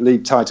recently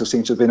league title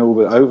seems to have been all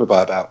but over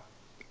by about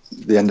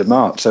the end of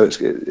March. So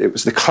it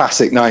was the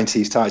classic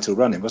 90s title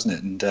running, wasn't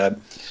it?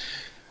 And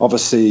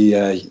obviously,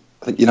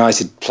 I think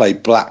United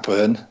played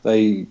Blackburn.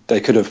 They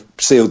could have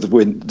sealed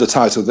the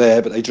title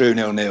there, but they drew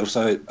 0-0.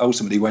 So it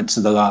ultimately went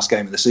to the last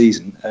game of the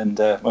season. And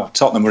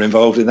Tottenham were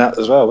involved in that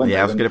as well, weren't they?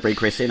 I was going to bring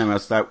Chris in.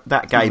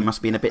 That game must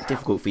have been a bit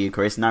difficult for you,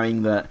 Chris,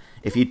 knowing that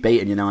if you'd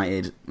beaten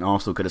United,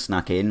 Arsenal could have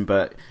snuck in.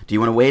 But do you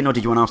want to win, or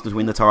did you want Arsenal to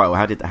win the title?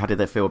 How did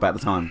they feel about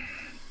the time?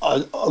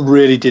 I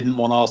really didn't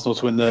want Arsenal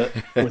to win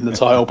the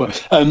title,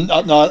 but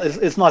no,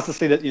 it's nice to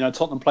see that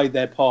Tottenham played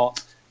their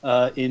part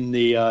in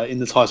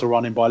the title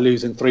running by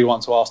losing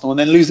 3-1 to Arsenal and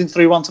then losing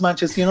 3-1 to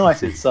Manchester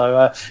United.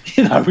 So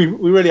we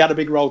really had a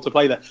big role to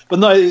play there. But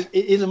no, it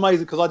is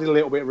amazing, because I did a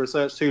little bit of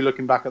research too,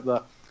 looking back at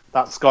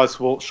that Sky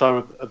Sports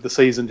show of the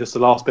season, just the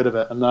last bit of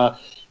it, and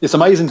it's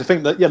amazing to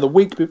think that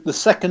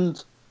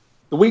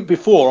the week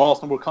before,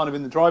 Arsenal were kind of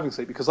in the driving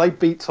seat, because they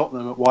beat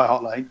Tottenham at White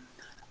Hart Lane.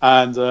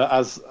 And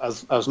as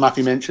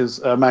Matthew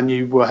mentions, Man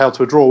U were held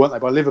to a draw, weren't they,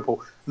 by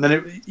Liverpool? And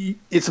then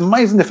it's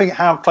amazing to think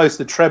how close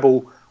the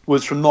treble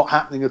was from not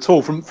happening at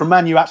all, from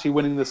Man U actually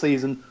winning the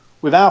season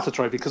without a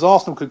trophy, because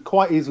Arsenal could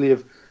quite easily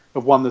have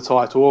won the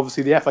title.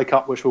 Obviously, the FA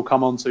Cup, which we'll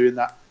come on to in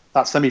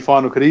that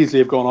semi-final, could easily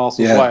have gone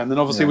Arsenal's way. And then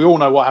obviously we all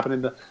know what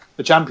happened in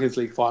the Champions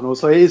League final.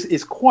 So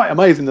it's quite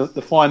amazing,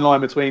 the fine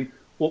line between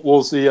what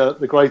was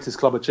the greatest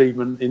club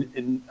achievement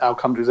in our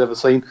country's ever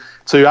seen,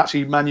 to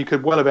actually Man U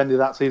could well have ended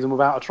that season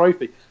without a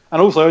trophy.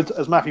 And also,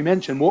 as Matthew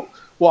mentioned, what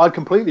I'd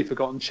completely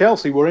forgotten,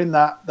 Chelsea were in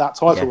that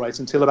title race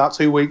until about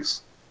 2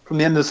 weeks from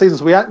the end of the season.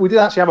 So we did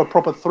actually have a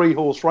proper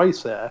 3-horse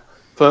race there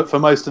for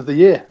most of the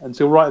year,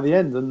 until right at the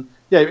end. And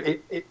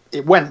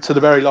it went to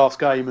the very last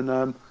game,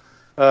 and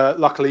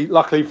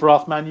luckily for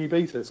us, Man U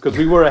beat us, because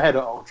we were ahead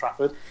at Old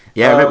Trafford.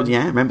 I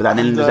remember that. And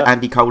then it was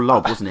Andy Cole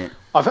lob, wasn't it?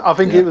 I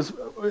think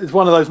it's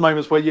one of those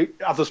moments where you,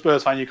 as a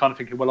Spurs fan, you're kind of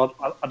thinking, well,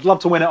 I'd love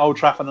to win at Old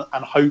Trafford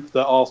and hope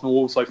that Arsenal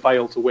also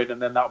fail to win, and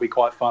then that would be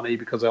quite funny,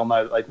 because they'll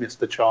know that they've missed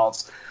the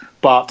chance.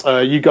 But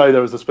you go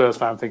there as a Spurs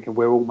fan thinking,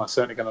 we're almost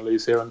certainly going to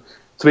lose here. And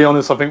to be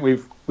honest, I think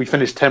we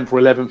finished 10th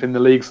or 11th in the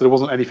league, so there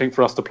wasn't anything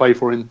for us to play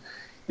for in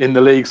in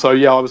the league. So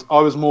yeah,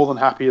 I was more than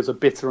happy as a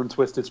bitter and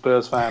twisted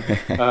Spurs fan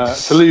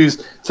to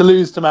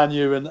lose to Man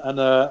U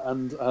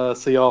and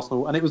see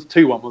Arsenal, and it was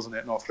 2-1, wasn't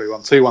it? Not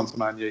 3-1, 2-1 to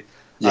Man U.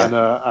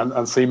 Yeah.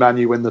 And see Man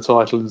U win the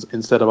title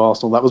instead of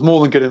Arsenal. That was more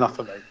than good enough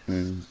for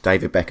me.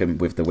 David Beckham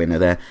with the winner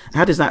there.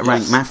 How does that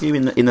rank, Matthew,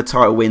 in the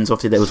title wins?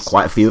 Obviously, there was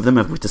quite a few of them,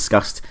 as we've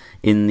discussed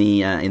in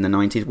the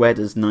 90s. Where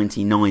does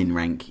 99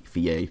 rank for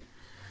you?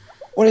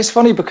 Well, it's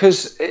funny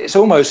because it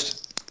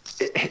almost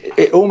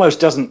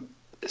doesn't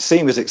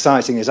seem as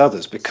exciting as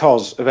others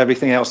because of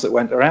everything else that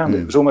went around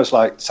it. It was almost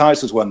like the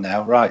title's won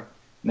now, right?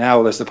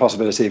 Now there's the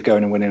possibility of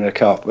going and winning a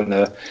cup and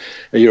a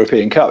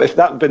European Cup. If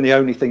that had been the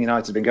only thing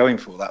United had been going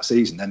for that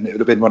season, then it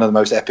would have been one of the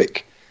most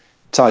epic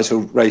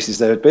title races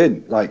there had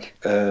been. Like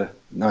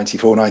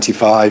 94,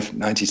 95,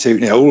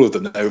 92, all of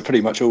them, they were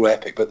pretty much all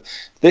epic. But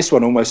this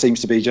one almost seems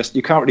to be just,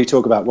 you can't really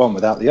talk about one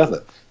without the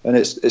other. And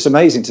it's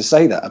amazing to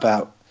say that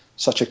about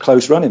such a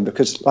close run-in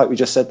because, like we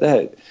just said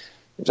there, it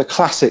was a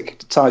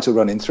classic title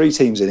run-in, 3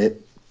 teams in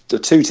it, the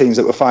 2 teams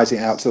that were fighting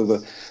out till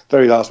the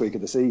very last week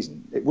of the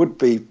season. It would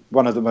be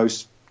one of the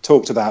most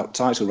talked about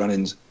title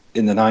run-ins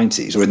in the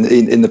 90s or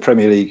in the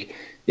Premier League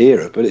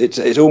era, but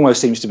it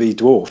almost seems to be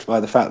dwarfed by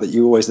the fact that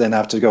you always then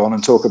have to go on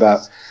and talk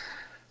about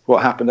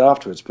what happened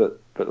afterwards. But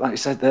like you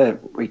said there,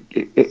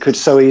 it could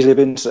so easily have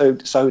been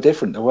so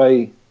different. The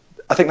way,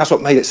 I think that's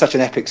what made it such an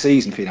epic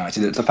season for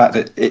United. It's the fact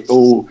that it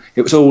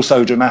was all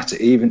so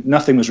dramatic. Even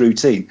nothing was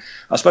routine.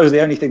 I suppose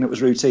the only thing that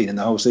was routine in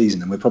the whole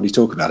season, and we'll probably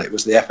talk about it,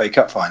 was the FA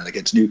Cup final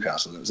against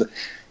Newcastle. It was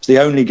the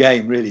only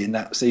game really in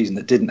that season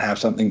that didn't have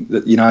something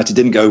that United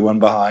didn't go one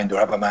behind or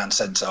have a man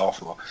sent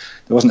off, or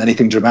there wasn't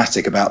anything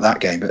dramatic about that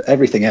game. But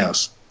everything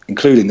else,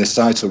 including this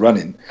title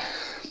run-in,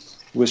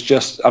 was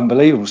just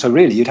unbelievable. So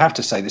really, you'd have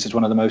to say this is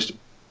one of the most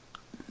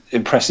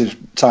impressive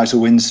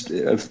title wins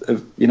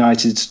of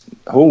United's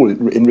haul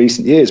in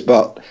recent years,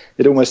 but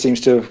it almost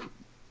seems to have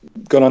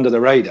gone under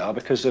the radar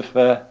because of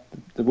the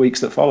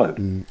weeks that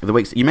followed. The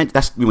weeks you meant,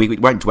 we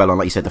won't dwell on.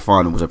 Like you said, the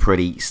final was a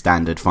pretty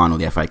standard final,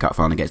 the FA Cup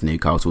final against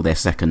Newcastle, their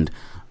second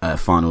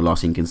final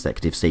loss in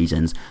consecutive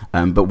seasons.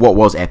 But what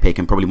was epic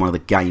and probably one of the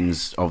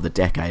games of the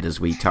decade, as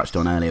we touched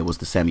on earlier, was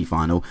the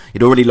semi-final.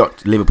 It already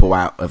locked Liverpool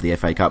out of the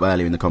FA Cup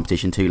earlier in the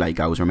competition. 2 late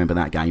goals. Remember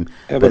that game?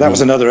 Yeah, but that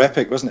was another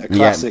epic, wasn't it? A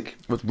classic. Yeah,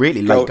 it was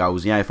really late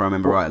goals. Yeah, if I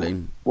remember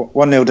rightly.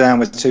 1-0 down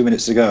with 2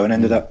 minutes to go and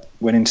ended up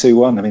winning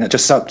 2-1. I mean, that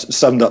just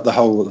summed up the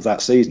whole of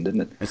that season,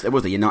 didn't it? It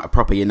was a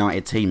proper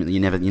United team. You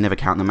never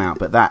count them out.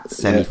 But that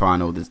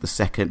semi-final, the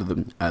second,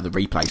 the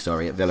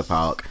replay, at Villa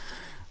Park.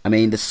 I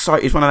mean, it's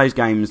one of those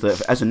games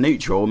that, as a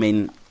neutral, I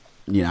mean,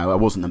 I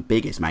wasn't the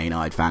biggest Man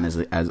United fan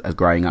as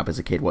growing up as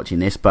a kid watching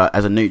this, but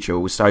as a neutral,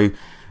 it was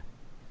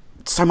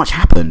so much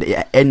happened.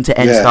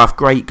 End-to-end stuff,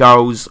 great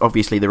goals.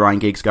 Obviously, the Ryan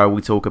Giggs goal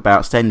we talk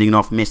about, sending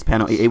off, missed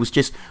penalty. It was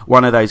just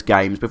one of those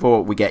games.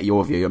 Before we get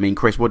your view, I mean,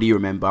 Chris, what do you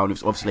remember?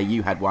 Obviously,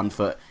 you had one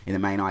foot in the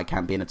Man United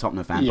camp being a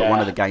Tottenham fan, but one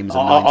of the games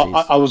of the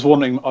 90s. I was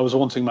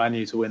wanting Man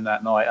U to win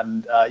that night,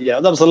 and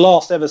that was the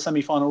last ever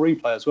semi-final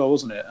replay as well,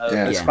 wasn't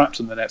it?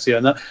 Scrapped in the next year,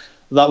 and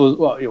that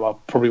was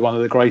probably one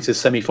of the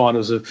greatest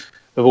semi-finals of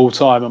all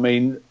time. I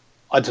mean,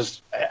 I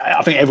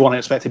think everyone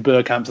expected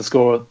Bergkamp to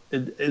score.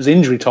 It was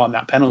injury time,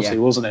 that penalty,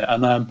 wasn't it?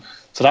 And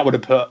so that would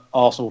have put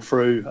Arsenal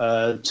through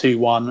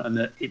 2-1,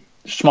 and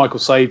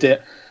Schmeichel saved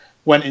it.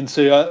 Went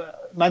into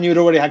Man U had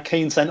already had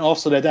Keane sent off,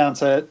 so they're down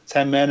to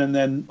 10 men, and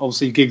then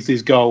obviously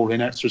Giggs' goal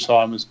in extra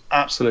time was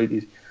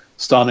absolutely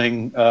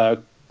stunning.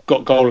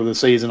 Got goal of the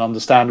season,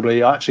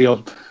 understandably. Actually,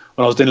 when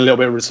I was doing a little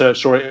bit of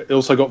research for it, it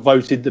also got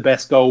voted the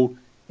best goal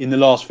in the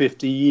last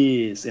 50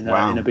 years in a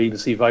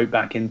BBC vote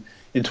back in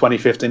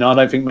 2015. I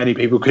don't think many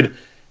people could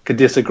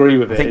disagree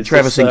with it. I think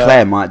Trevor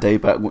Sinclair might do,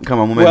 but come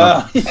on, we'll move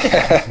on.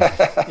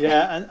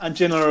 And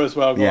Ginola as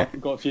well.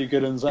 Got a few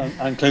good ones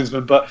and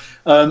Klinsmann. But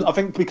I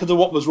think because of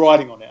what was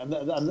riding on it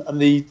and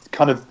the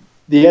kind of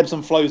the ebbs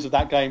and flows of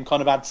that game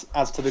kind of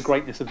adds to the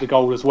greatness of the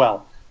goal as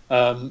well,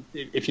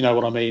 if you know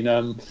what I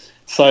mean.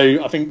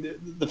 So I think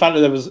the fact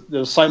that there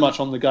was so much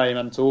on the game,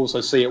 and to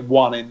also see it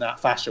won in that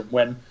fashion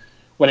when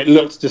it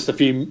looked just a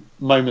few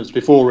moments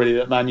before really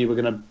that Man U were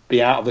going to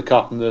be out of the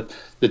cup and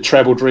the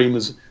treble dream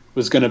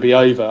was going to be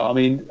over. I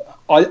mean,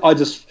 I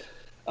just,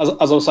 as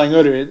I was saying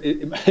earlier,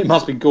 it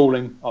must be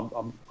galling.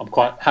 I'm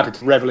quite happy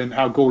to revel in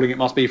how galling it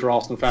must be for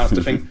Arsenal fans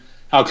to think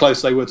how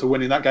close they were to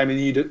winning that game, and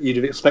you'd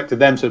have expected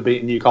them to have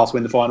beaten Newcastle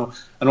in the final,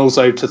 and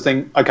also to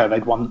think, okay,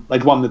 they'd won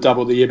the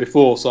double the year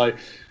before, so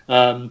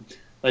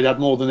they'd had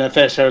more than their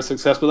fair share of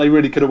success, but they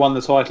really could have won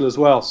the title as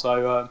well.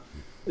 So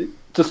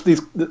just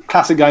these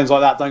classic games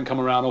like that don't come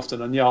around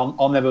often, and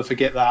I'll never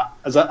forget that.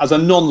 As a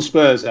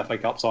non-Spurs FA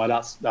Cup side,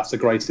 that's the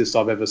greatest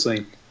I've ever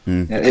seen.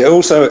 Yeah, it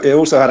also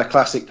had a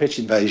classic pitch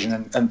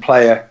invasion and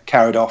player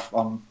carried off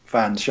on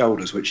fans'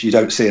 shoulders, which you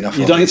don't see enough.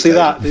 You don't see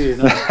that, do you?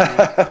 No.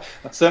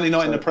 Certainly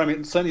not in the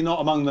Premier. Certainly not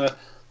among the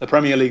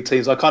Premier League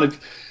teams. I kind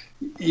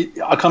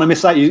of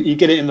miss that. You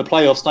get it in the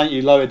playoffs, don't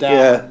you? Lower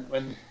down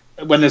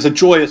when there's a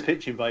joyous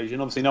pitch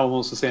invasion. Obviously, no one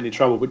wants to see any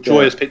trouble, but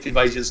joyous pitch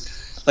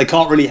invasions, they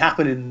can't really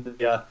happen in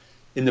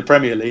in the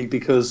Premier League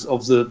because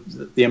of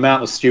the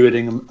amount of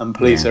stewarding and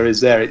police there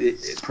is there.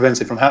 It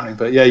prevents it from happening.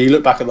 But yeah, you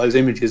look back at those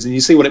images and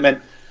you see what it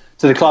meant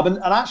to the club. And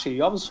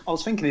actually, I was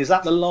thinking, is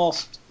that the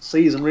last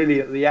season really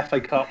that the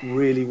FA Cup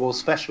really was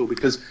special?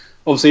 Because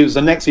obviously it was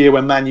the next year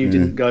when Man U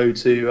didn't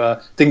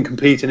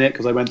compete in it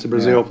because they went to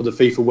Brazil for the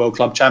FIFA World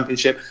Club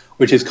Championship,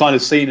 which is kind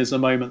of seen as the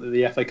moment that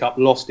the FA Cup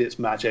lost its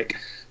magic.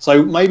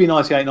 So maybe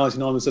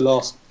 98-99 was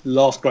the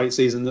last great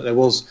season that there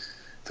was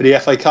for the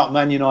FA Cup.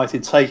 Man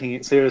United taking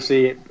it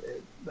seriously,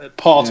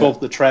 part of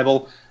the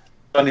treble.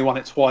 Only won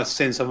it twice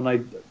since, haven't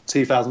they?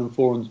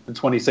 2004 and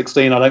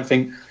 2016. I don't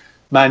think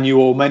Man U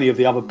or many of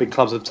the other big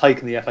clubs have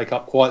taken the FA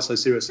Cup quite so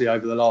seriously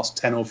over the last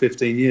 10 or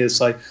 15 years.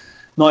 So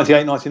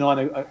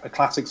 98-99, a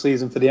classic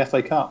season for the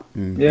FA Cup.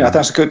 Yeah,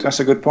 that's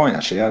a good point,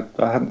 actually. I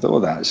hadn't thought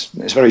of that.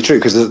 It's very true,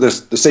 because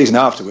the season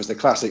after was the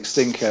classic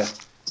stinker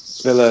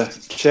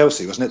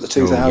Villa-Chelsea, wasn't it? The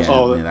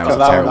 2000. That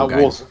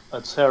was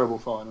a terrible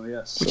final,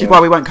 yes. Which is why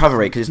we won't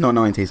cover it, because it's not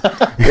 90s.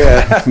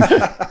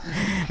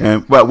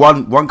 Well,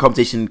 one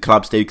competition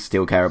clubs do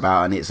still care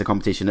about, and it's a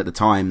competition at the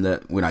time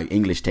that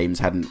English teams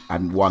hadn't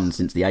won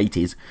since the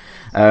 80s.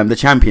 The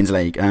Champions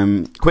League.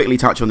 Quickly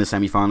touch on the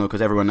semi-final,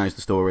 because everyone knows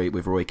the story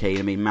with Roy Keane.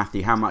 I mean,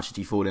 Matthew, how much did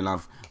you fall in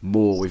love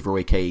more with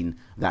Roy Keane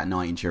that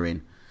night in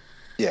Turin?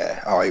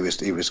 Yeah, he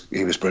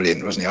was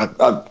brilliant, wasn't he?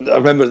 I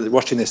remember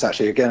watching this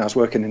actually again. I was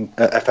working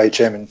at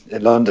FHM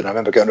in London. I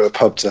remember going to a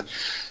pub to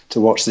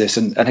watch this,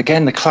 and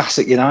again the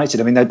classic United.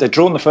 I mean, they'd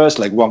drawn the first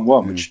leg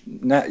 1-1, which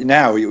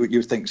now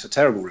you think is a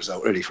terrible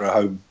result really for a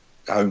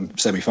home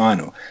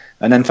semi-final,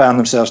 and then found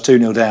themselves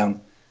 2-0 down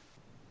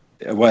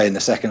away in the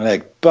second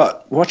leg.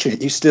 But watching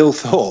it, you still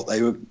thought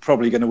they were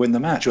probably going to win the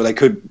match, or they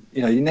could.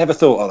 You never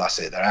thought, oh, that's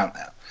it, they're out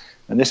now.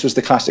 And this was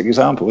the classic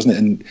example, wasn't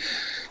it?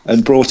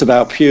 And brought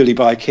about purely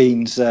by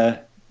Keane's,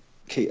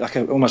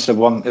 almost a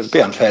one. It would be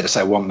unfair to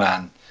say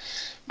one-man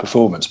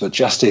performance, but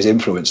just his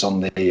influence on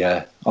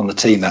the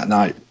team that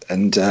night.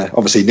 And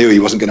obviously knew he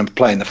wasn't going to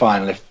play in the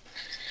final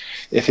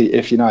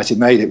if United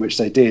made it, which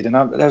they did. And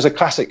there was a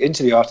classic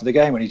interview after the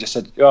game when he just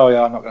said, "Oh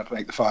yeah, I'm not going to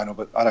make the final,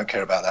 but I don't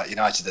care about that.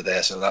 United are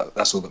there, so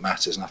that's all that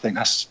matters." And I think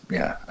that's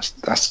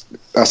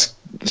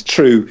the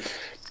true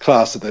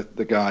class of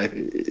the guy.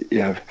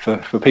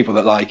 For people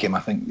that like him, I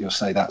think you'll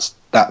say that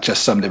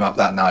just summed him up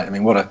that night. I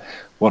mean, what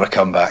a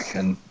comeback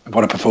and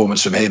what a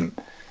performance from him.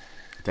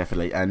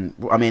 Definitely. And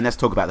I mean, let's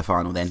talk about the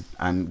final then.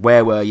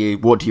 Where were you?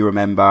 What do you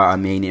remember? I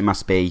mean, it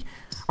must be.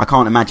 I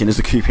can't imagine as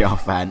a QPR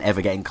fan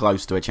ever getting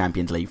close to a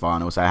Champions League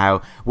final.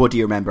 So what do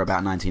you remember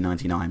about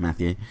 1999,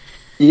 Matthew?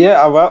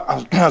 Yeah, well,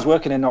 I was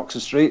working in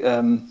Oxford Street,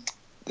 the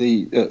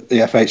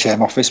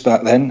FHM office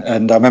back then,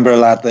 and I remember a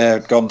lad there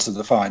had gone to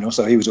the final,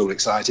 so he was all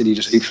excited.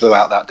 He flew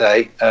out that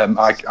day.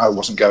 I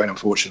wasn't going,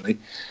 unfortunately,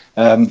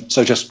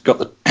 so just got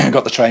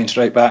the train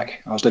straight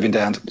back. I was living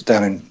down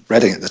in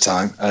Reading at the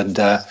time, and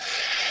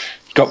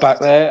got back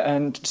there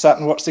and sat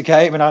and watched the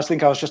game. And I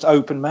think I was just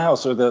open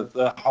mouthed through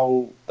the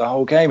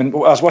whole game. And I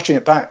was watching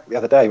it back the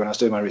other day when I was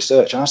doing my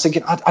research, and I was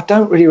thinking, I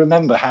don't really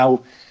remember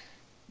how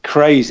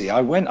crazy I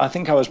went. I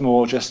think I was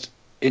more just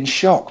in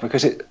shock,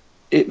 because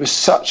it was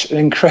such an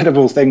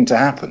incredible thing to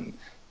happen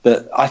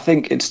that I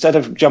think instead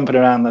of jumping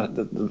around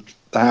the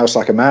house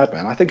like a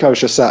madman, I think I was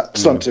just sat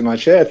slumped in my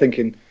chair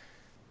thinking,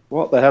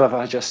 what the hell have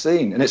I just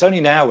seen? And it's only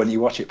now when you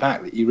watch it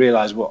back that you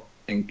realise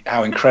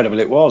how incredible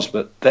it was.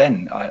 But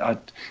then I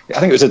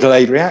think it was a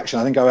delayed reaction.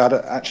 I think I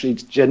actually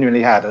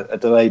genuinely had a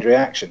delayed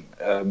reaction,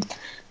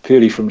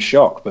 purely from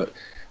shock. But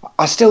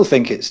I still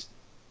think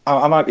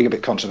I might be a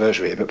bit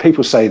controversial here, but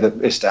people say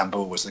that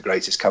Istanbul was the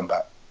greatest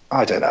comeback.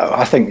 I don't know.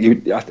 I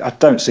think I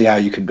don't see how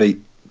you can beat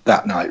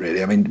that night,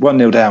 really. I mean,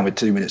 1-0 down with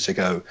 2 minutes to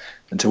go,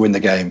 and to win the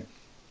game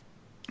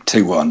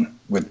 2-1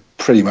 with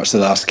pretty much the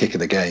last kick of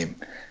the game.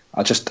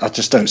 I just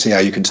don't see how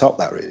you can top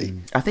that, really.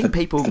 I think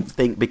people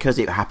think because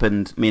it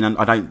happened. I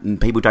mean,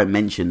 people don't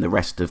mention the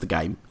rest of the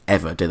game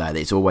ever, do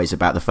they? It's always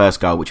about the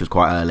first goal, which was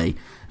quite early,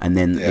 and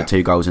then the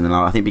 2 goals in the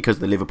last. I think because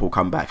the Liverpool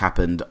comeback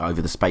happened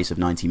over the space of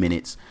 90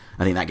 minutes,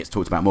 I think that gets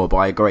talked about more. But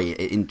I agree,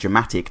 in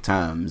dramatic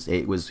terms,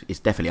 it's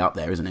definitely up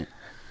there, isn't it?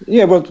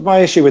 Yeah, well, my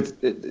issue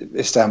with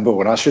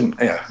Istanbul, and I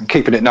shouldn't, I'm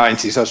keeping it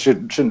 90, so I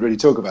shouldn't really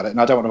talk about it,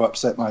 and I don't want to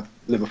upset my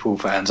Liverpool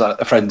friends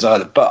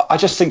either. But I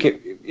just think it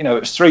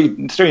was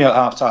 3-0 at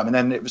half time, and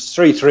then it was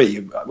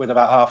 3-3 with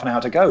about half an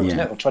hour to go,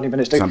 wasn't it, or 20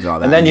 minutes to go? Something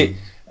like that.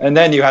 And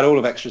then you had all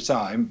of extra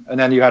time, and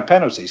then you had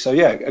penalties. So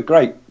yeah, a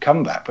great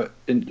comeback. But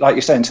like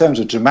you say, in terms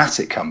of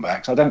dramatic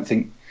comebacks, I don't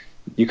think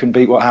you can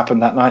beat what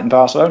happened that night in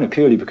Barcelona,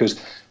 purely because,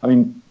 I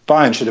mean,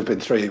 Bayern should have been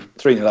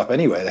 3-0 up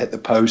anyway. They hit the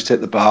post,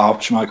 hit the bar.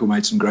 Schmeichel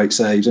made some great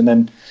saves, and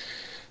then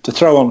to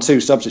throw on 2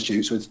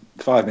 substitutes with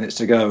 5 minutes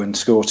to go and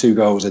score 2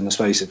 goals in the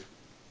space of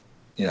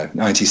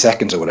 90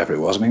 seconds or whatever it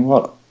was. I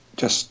mean,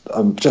 just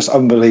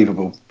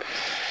unbelievable.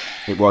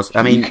 It was.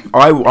 I mean,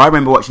 I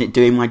remember watching it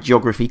doing my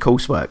geography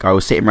coursework. I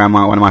was sitting around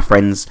one of my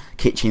friends'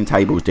 kitchen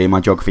tables doing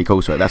my geography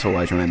coursework. That's all I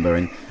always remember,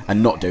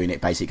 and not doing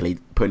it, basically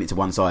putting it to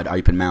one side,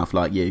 open mouth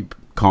like you.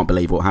 Can't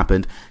believe what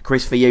happened.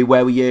 Chris, for you,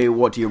 where were you?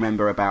 What do you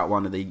remember about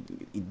one of the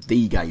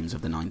games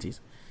of the 90s?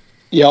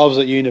 Yeah, I was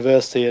at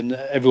university, and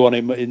everyone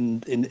in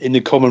the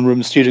common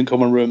room, student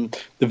common room,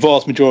 the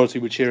vast majority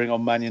were cheering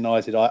on Man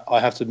United. I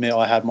have to admit,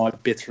 I had my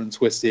bitter and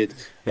twisted,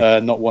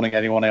 not wanting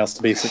anyone else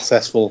to be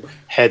successful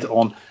head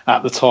on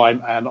at the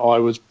time, and I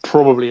was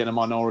probably in a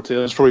minority.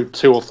 There was probably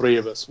 2 or 3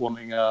 of us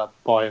wanting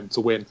Bayern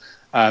to win,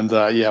 and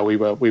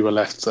we were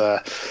left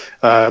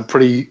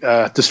pretty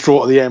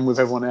distraught at the end with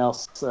everyone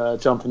else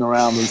jumping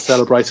around and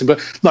celebrating. But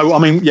no, I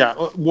mean, yeah,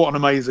 what an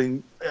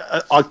amazing!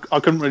 I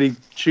couldn't really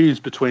choose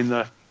between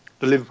the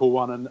Liverpool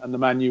one and the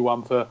Man U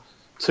one for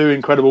 2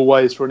 incredible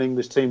ways for an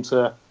English team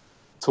to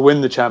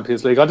win the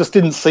Champions League. I just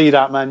didn't see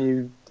that Man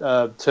U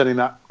turning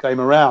that game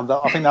around.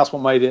 I think that's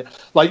what made it,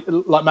 like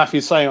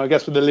Matthew's saying, I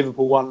guess with the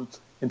Liverpool one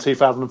in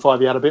 2005,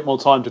 he had a bit more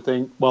time to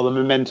think, well, the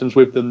momentum's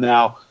with them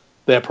now.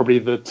 They're probably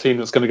the team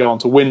that's going to go on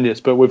to win this.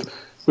 But with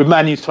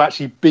Man U to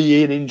actually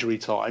be in injury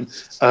time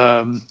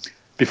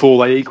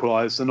before they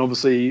equalised, and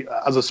obviously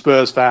as a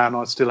Spurs fan,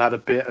 I still had a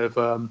bit of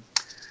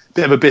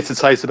a bitter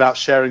taste about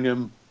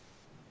Sheringham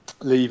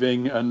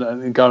leaving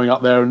and going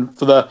up there. And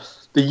for the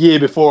year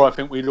before, I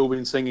think we'd all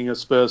been singing as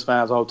Spurs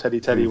fans, "Oh,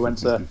 Teddy went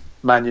to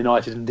Man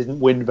United and didn't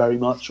win very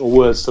much," or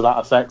words to that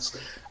effect.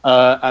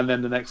 And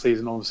then the next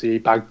season, obviously, he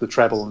bagged the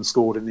treble and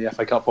scored in the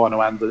FA Cup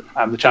final and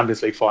the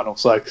Champions League final.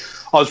 So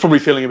I was probably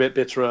feeling a bit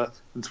bitter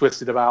and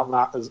twisted about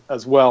that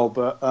as well.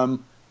 But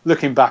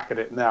looking back at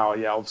it now,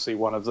 yeah, obviously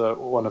one of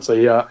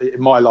the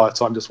in my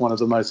lifetime, just one of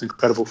the most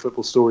incredible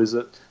football stories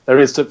that there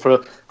is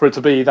for it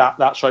to be that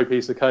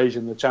showpiece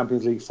occasion, the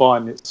Champions League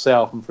final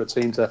itself, and for a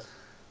team to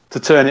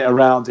turn it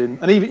around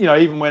and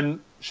even when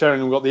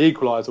Sheringham got the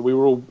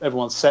equaliser,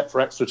 everyone set for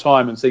extra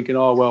time and thinking,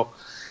 oh well,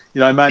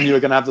 Man U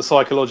are going to have the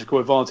psychological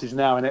advantage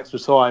now in extra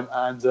time,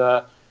 and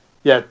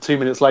 2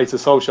 minutes later,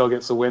 Solskjaer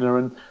gets the winner.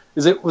 And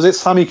was it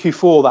Sami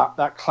Kufor,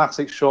 that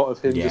classic shot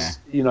of him? Yeah. Just,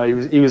 he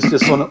was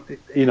just on.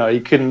 He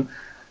couldn't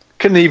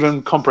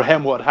even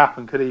comprehend what had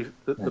happened. Could he?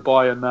 The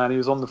Bayern man. He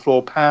was on the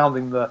floor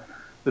pounding the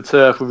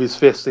turf with his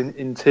fist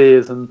in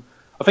tears. And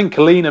I think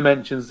Collina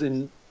mentions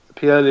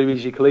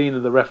Pierluigi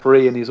Collina, the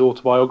referee, in his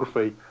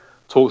autobiography,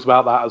 talks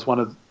about that as one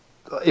of,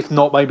 if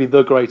not maybe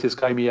the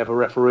greatest game he ever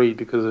refereed,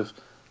 because of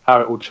how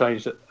it all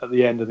changed at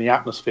the end and the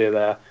atmosphere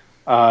there.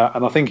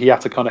 And I think he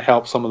had to kind of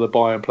help some of the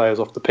Bayern players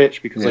off the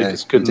pitch because they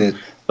just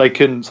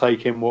couldn't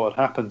take in what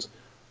had happened.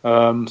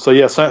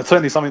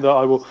 Certainly something that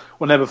I will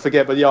never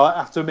forget. But yeah, I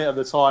have to admit, at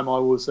the time I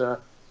was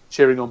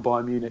cheering on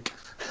Bayern Munich.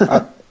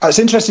 It's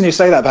interesting you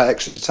say that about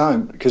extra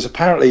time, because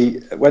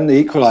apparently when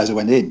the equaliser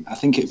went in, I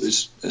think it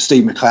was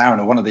Steve McLaren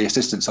or one of the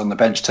assistants on the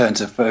bench turned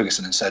to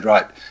Ferguson and said,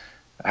 "Right,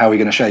 how are we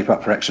going to shape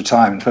up for extra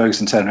time?" And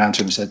Ferguson turned around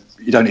to him and said,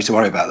 "You don't need to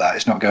worry about that.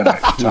 It's not going to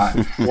extra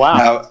time." Wow.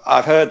 Now,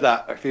 I've heard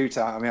that a few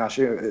times. I mean,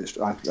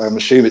 I'm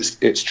assuming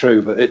it's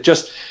true, but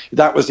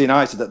that was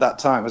United at that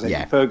time, wasn't it?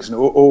 Yeah. Ferguson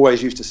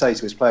always used to say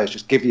to his players,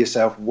 just give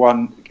yourself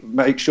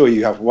make sure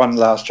you have one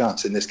last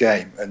chance in this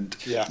game, and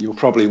you'll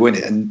probably win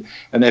it. And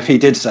if he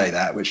did say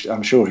that, which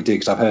I'm sure he did,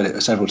 because I've heard it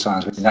several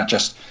times, but that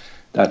just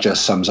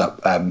sums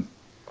up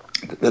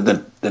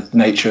the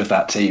nature of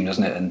that team,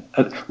 doesn't it?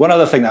 And one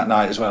other thing that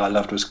night as well I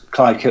loved was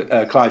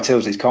Clyde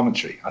Tilsley's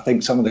commentary. I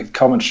think some of the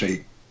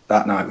commentary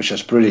that night was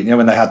just brilliant.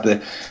 When they had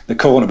the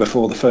corner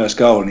before the first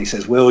goal, and he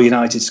says, "Will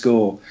United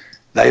score?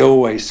 They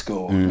always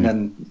score." And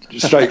then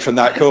straight from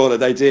that corner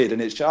they did,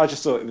 and I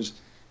just thought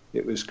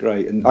it was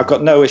great. And I've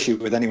got no issue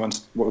with anyone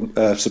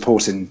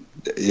supporting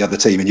the other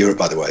team in Europe,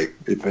 by the way.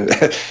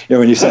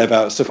 When you say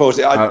about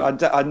supporting,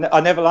 I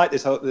never liked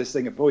this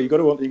thing of, you've got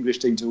to want the English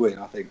team to win.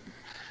 I think,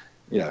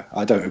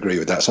 I don't agree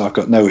with that, so I've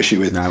got no issue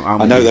with. No,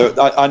 I know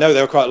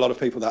there were quite a lot of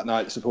people that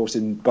night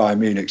supporting Bayern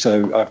Munich.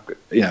 So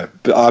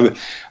but I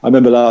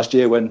remember last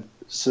year when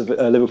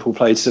Liverpool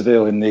played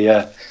Seville in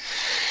the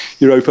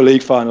Europa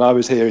League final. I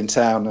was here in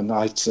town, and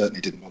I certainly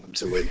didn't want them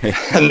to win.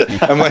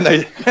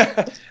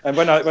 and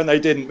when they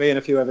didn't, me and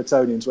a few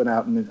Evertonians went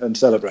out and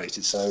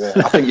celebrated. So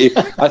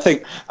I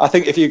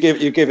think if you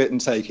give it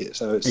and take it.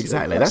 So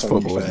exactly, that's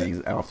football, isn't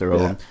it, after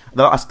all. Yeah.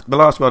 The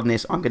last word on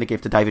this, I'm going to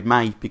give to David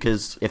May,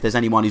 because if there's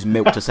anyone who's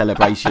milked a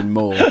celebration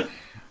more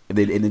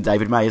than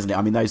David May, isn't it?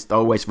 I mean, I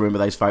always remember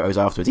those photos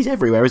afterwards. He's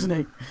everywhere, isn't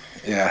he?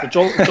 Yeah.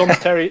 John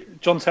Terry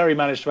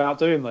managed to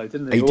outdo him, though,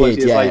 didn't he? He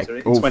did, yeah. Later,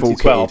 in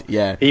 2012,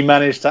 yeah. He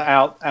managed to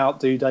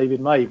outdo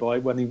David May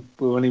when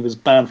he was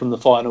banned from the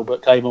final,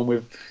 but came on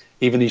with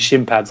even his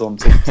shin pads on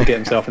to get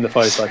himself in the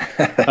photo.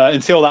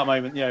 Until that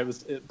moment, it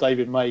was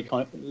David May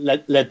kind of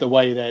led the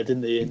way there,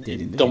 didn't he?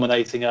 In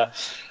dominating a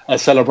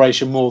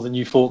celebration more than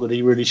you thought that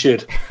he really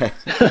should.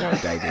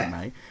 David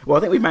May. Well,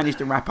 I think we managed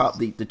to wrap up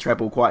the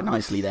treble quite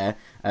nicely there.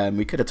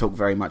 We could have talked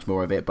very much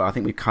more of it, but I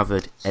think we've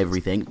covered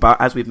everything. But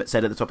as we've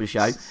said at the top of the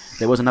show,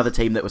 there was another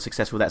team that was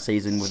successful that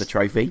season with a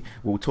trophy.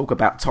 We'll talk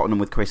about Tottenham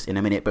with Chris in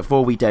a minute.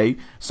 Before we do,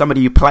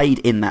 somebody who played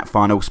in that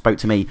final spoke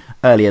to me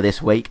earlier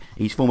this week.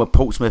 He's former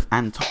Portsmouth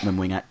and Tottenham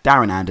winger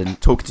Darren Anden,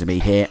 talking to me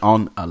here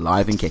on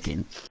Alive and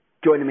Kicking.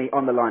 Joining me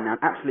on the line now,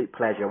 absolute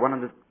pleasure. One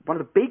of the one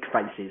of the big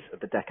faces of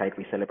the decade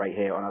we celebrate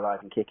here on Alive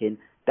and Kicking,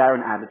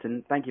 Darren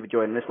Atherton. Thank you for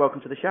joining us.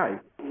 Welcome to the show.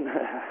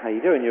 How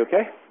you doing? You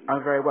okay?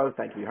 I'm very well,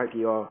 thank you. Hope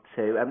you are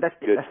too.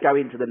 Let's go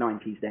into the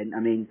 90s then. I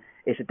mean,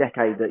 it's a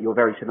decade that you're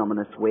very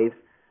synonymous with.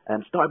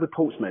 Started with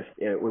Portsmouth.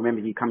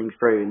 Remember you coming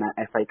through in that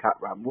FA Cup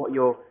run. What are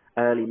your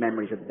early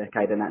memories of the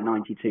decade and that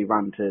 92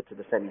 run to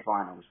the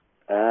semi-finals?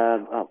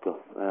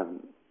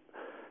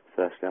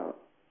 Firstly,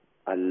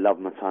 I love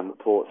my time at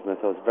Portsmouth.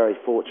 I was very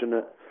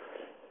fortunate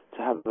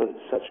to have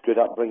such good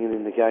upbringing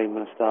in the game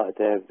when I started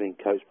there, being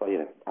coached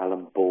by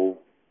Alan Ball,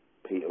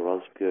 Peter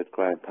Osgood,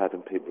 Graham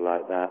Padden, people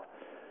like that.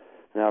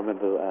 And I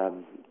remember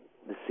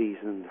the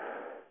season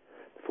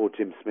before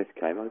Jim Smith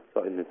came. I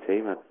got in the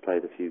team. I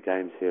played a few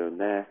games here and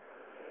there.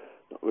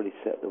 Not really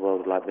set the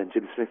world alight. Then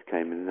Jim Smith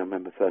came in, and I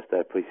remember first day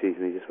of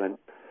pre-season, he just went,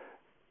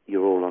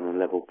 "You're all on a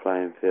level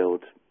playing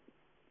field.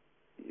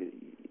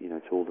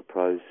 To all the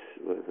pros,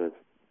 whoever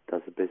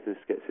does the business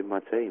gets in my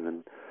team."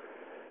 And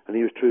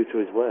he was true to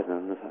his word.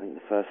 And I think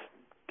the first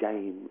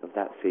game of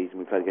that season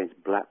we played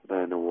against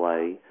Blackburn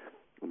away,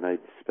 and they'd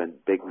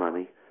spent big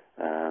money.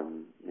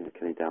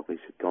 Kenny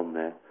Dalglish had gone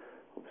there,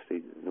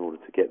 obviously, in order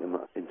to get them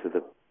into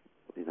the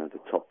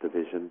top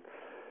division.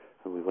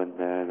 And we went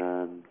there,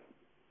 and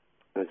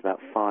there was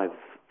about five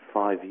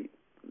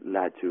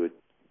lads who were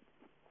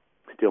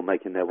still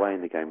making their way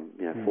in the game.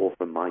 4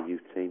 from my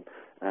youth team: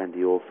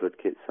 Andy Orford,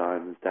 Kit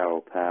Simons,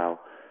 Darryl Powell.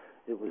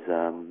 It was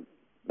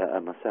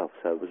myself,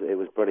 so it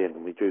was brilliant.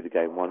 And we drew the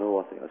game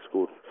 1-1. I think I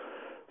scored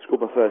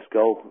my first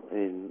goal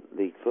in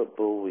league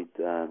football. We'd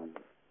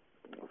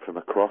from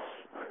a cross,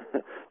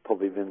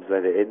 Bobby Mims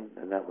led it in,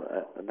 and that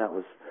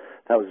was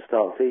the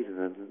start of the season.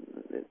 And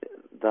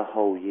the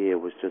whole year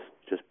was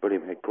just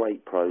brilliant. We had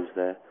great pros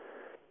there: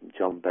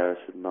 John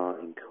Beresford,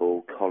 Martin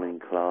Call, Colin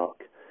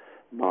Clark,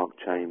 Mark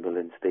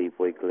Chamberlain, Steve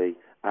Wigley,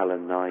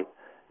 Alan Knight,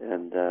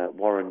 and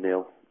Warren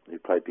Neal, who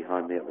played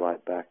behind me at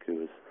right back, who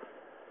was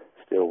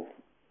still,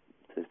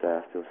 to this day,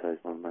 I still say is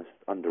one of the most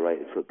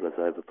underrated footballers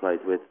I ever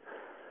played with.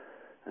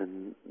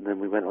 And then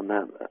we went on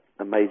that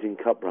amazing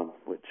cup run,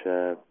 which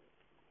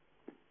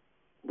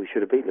we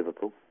should have beat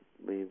Liverpool.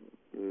 We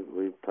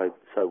played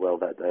so well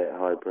that day at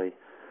Highbury.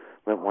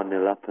 Went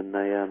 1-0 up, and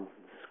they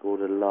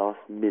scored a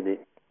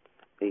last-minute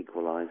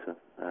equaliser.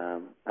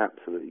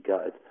 Absolutely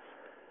gutted.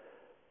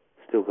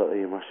 Still got the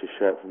Ian Rush's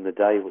shirt from the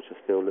day, which I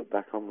still look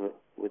back on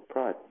with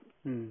pride.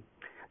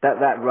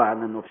 That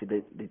run, and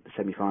obviously the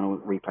semi-final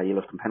replay, you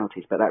lost on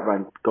penalties, but that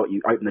run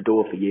opened the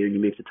door for you, and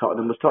you moved to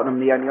Tottenham. Was Tottenham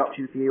the only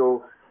option for you,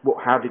 or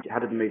what? How did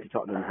the move to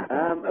Tottenham happen?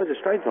 It was a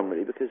strange one,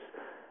 really, because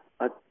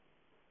I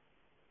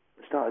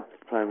started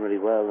playing really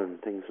well, and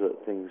things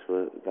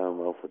were going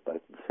well for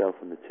both myself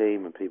and the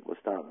team, and people were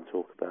starting to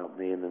talk about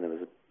me, and then there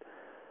was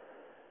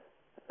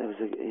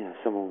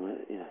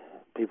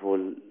people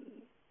were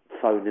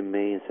phoning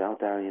me and saying, "Oh,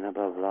 Darren, blah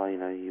blah blah,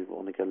 you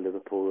want to go to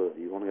Liverpool, or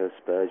you want to go to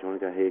Spurs, you want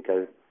to go here,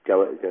 go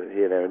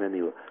here, there, and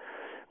anywhere."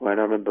 Well, and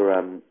I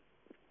remember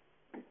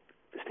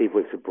Steve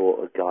Wicks had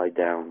brought a guy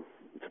down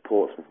to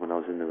Portsmouth when I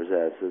was in the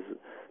reserves,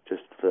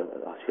 just for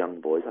us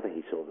young boys. I think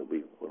he saw that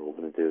we were all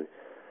going to do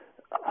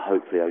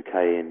hopefully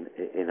okay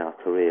in our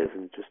careers,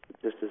 and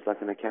just as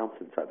like an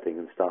accountant type thing,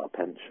 and start a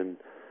pension.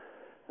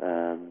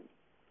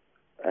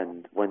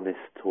 And when this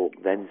talk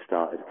then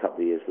started a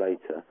couple of years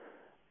later,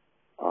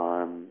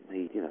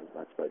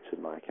 I spoke to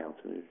my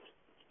accountant, who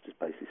just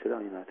basically said,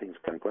 things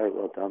are going great,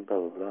 well done, blah,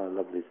 blah, blah,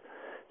 lovely to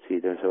see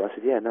you doing so. I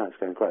said, yeah, no, it's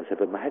going great. I said,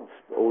 but my head's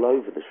all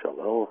over the shop.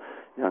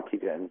 I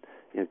keep getting,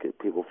 get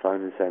people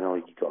phoning and saying,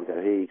 you've got to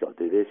go here, you've got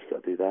to do this, you've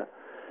got to do that.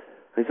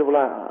 And he said, well,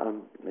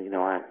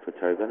 I act for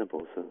Terry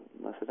Venables. And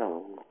I said,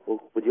 well,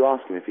 would you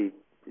ask him if he's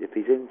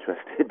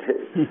interested?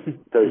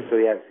 so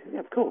he asked, yeah,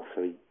 of course.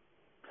 So he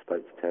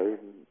spoke to Terry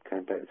and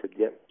came back and said,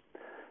 yep,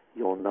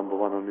 you're number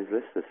one on his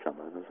list this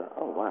summer. And I was like,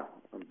 oh, wow,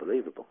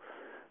 unbelievable.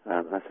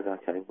 And I said,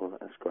 okay, well,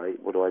 that's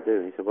great. What do I do?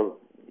 And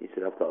he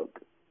said,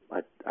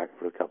 I act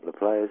for a couple of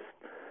players,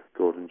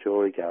 Gordon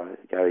Jory,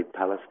 Gary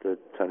Pallister,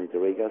 Tony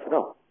DeRigo. I said,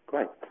 oh,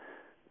 great.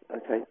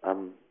 Okay,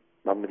 I'm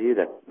with you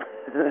then.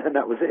 And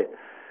that was it.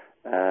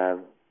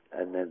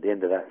 And then at the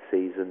end of that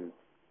season,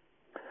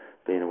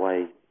 being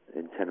away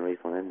in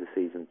Tenerife on end of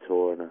season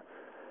tour, and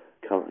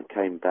I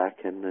came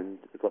back, and then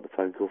I got the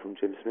phone call from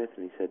Jim Smith,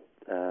 and he said,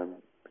 the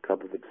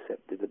club have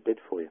accepted a bid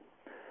for you.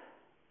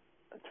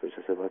 To which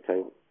I said,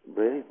 okay,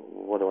 really?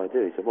 What do I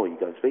do? He said, well, you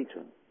go and speak to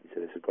him. He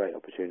said, it's a great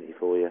opportunity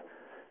for you.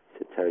 He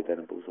said, Terry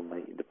Venables will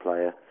make you the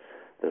player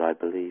that I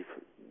believe,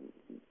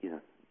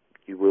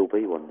 you will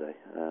be one day,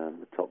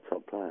 the top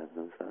player. And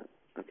I was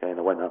like, okay, and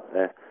I went up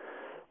there.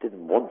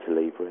 Didn't want to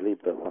leave really,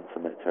 but once I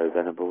met Terry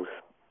Venables,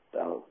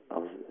 that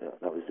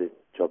was it.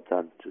 Job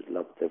done. Just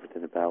loved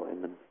everything about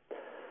him, and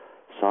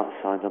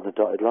signed on the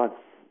dotted line.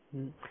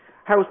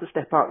 How was the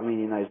step up? I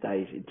mean, in those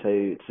days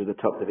to the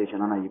top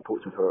division. I know you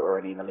Portsmouth were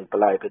already in the league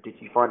below, but did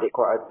you find it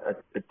quite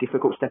a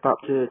difficult step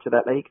up to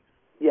that league?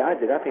 Yeah, I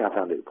did. I think I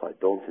found it quite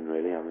daunting,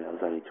 really. I mean, I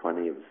was only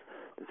 20.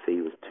 The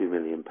fee was £2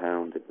 million.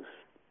 It was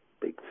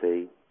a big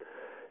fee.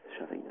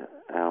 I think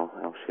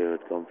Al Shearer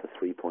had gone for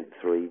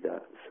 3.3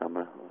 that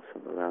summer, or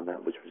something around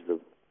that, which was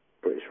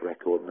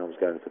record, and I was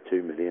going for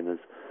 2 million as,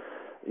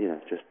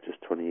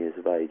 just 20 years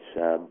of age.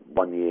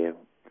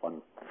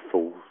 1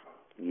 full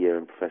year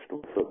in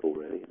professional football,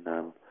 really.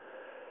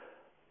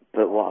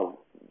 But what I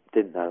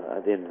didn't know,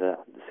 at the end of the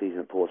season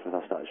at Portsmouth,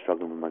 I started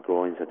struggling with my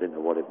groins. I didn't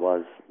know what it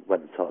was.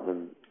 Went to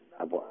Tottenham.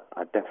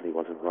 I definitely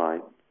wasn't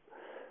right.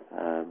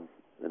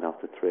 And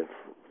after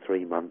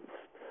 3 months,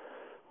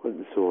 went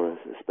and saw a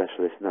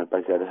specialist, and I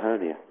basically had a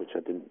hernia, which I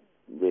didn't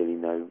really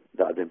know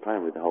that I'd been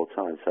playing with the whole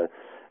time. So,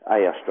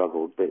 I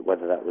struggled, but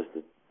whether that was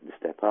the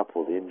step up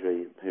or the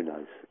injury, who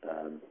knows.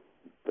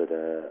 But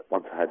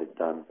once I had it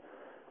done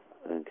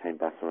and came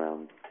back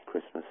around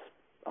Christmas,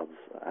 I was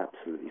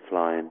absolutely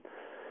flying.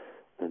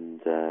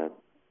 And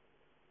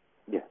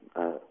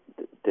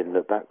didn't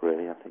look back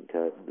really. I think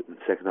the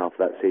second half of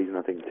that season,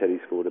 I think Teddy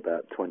scored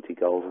about 20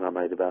 goals and I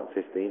made about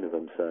 15 of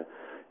them. So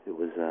it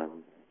was.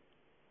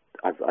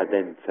 I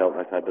then felt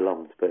like I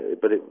belonged, but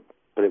it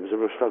was a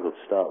real struggle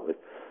to start with.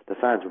 The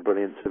fans were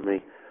brilliant to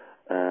me.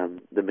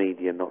 The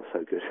media not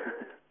so good.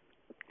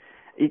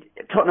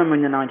 Tottenham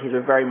in the 90s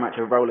were very much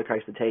a roller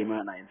coaster team,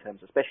 weren't they? In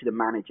terms of, especially the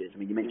managers. I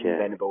mean, you mentioned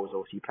Venables.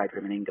 Also, you played for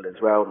him in England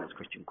as well. And there's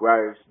Christian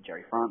Groves, and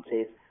Gerry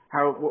Francis.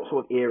 What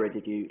sort of era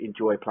did you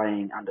enjoy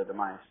playing under the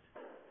most?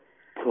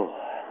 Cool.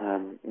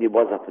 It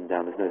was up and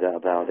down. There's no doubt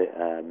about it.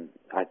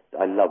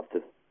 I loved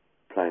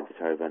playing for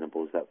Terry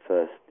Venables that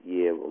first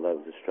year, although it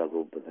was a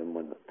struggle. But then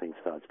when things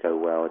started to go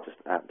well, I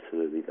just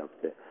absolutely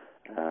loved it.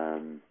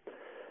 And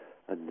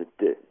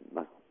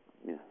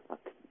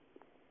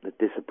the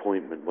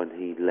disappointment when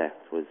he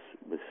left was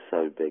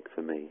so big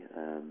for me.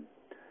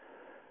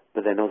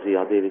 But then Ozzy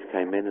Ardiles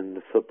came in, and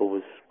the football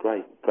was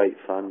great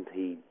fun.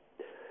 He,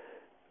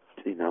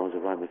 I was a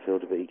right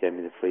midfielder, but he gave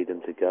me the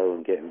freedom to go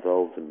and get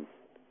involved and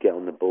get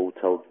on the ball.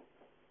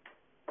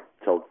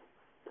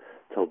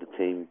 Told the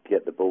team,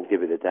 get the ball,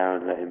 give it to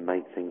Darren, let him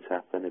make things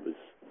happen. It was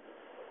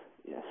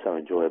so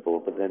enjoyable.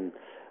 But then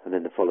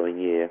the following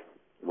year,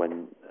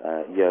 when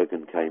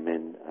Jurgen came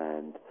in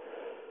and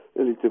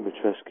Uli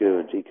Dumitrescu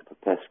and Gica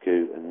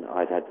Popescu, and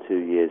I'd had 2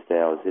 years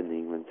there. I was in the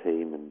England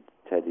team, and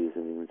Teddy was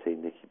in the England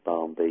team, Nicky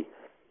Barmby.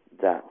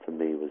 That, for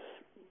me, was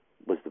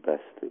the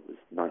best. It was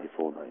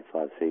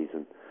 94-95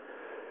 season.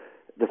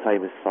 The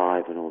famous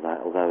 5 and all that,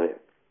 although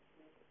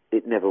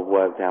it never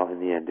worked out in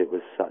the end, it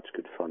was such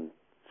good fun.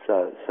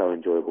 So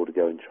enjoyable to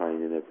go and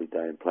train in every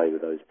day and play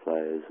with those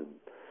players, and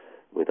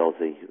with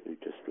Ozzy, who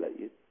just let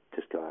you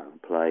just go out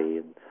and play.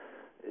 And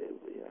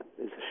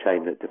it's a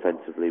shame that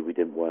defensively we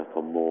didn't work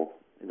on more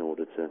in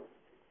order to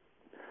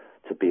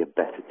be a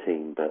better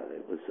team, but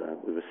it was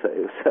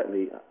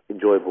certainly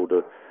enjoyable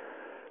to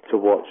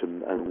watch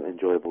and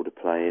enjoyable to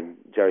play in.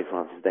 Gerry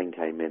Francis then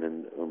came in,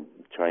 and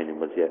training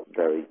was yet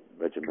very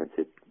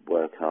regimented,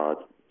 work hard,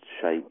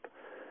 shape,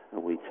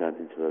 and we turned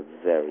into a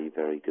very,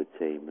 very good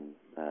team.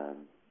 And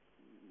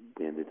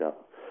we ended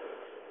up,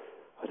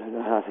 I don't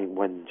know how, I think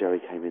when Gerry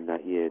came in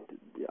that year,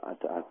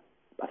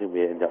 I think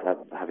we ended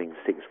up having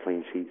 6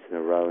 clean sheets in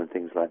a row and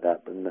things like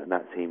that. But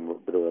that team,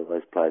 with all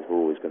those players, were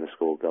always going to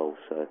score goals.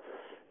 So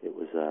it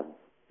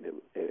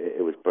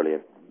was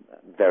brilliant.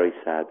 Very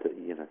sad that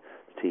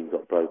the team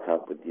got broke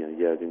up with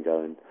Jurgen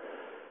going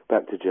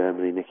back to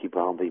Germany, Nicky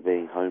Barmby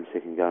being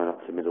homesick and going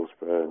up to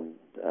Middlesbrough, and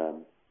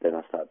then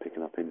I started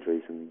picking up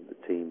injuries, and the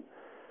team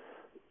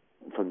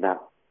from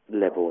that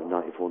level at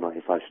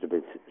 94-95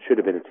 should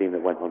have been a team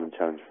that went on and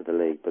challenged for the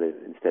league, but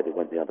instead it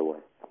went the other way.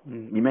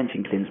 You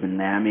mentioned Klinsmann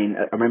there. I mean,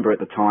 I remember at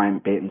the time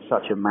being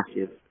such a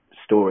massive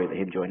story that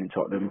him joining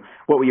Tottenham.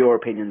 What were your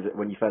opinions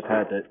when you first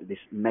heard that this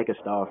mega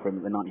star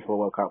from the '94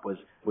 World Cup was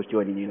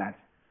joining you lads?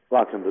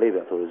 Well, I couldn't believe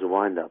it. I thought it was a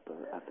wind-up.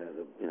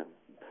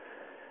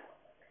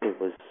 It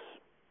was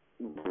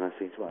when I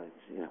see,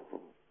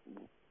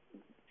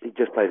 he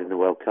just played in the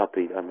World Cup.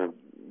 I remember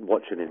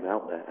watching him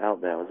out there. I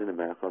was in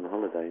America on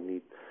holiday, and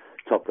he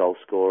top goal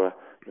scorer.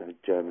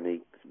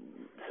 Germany,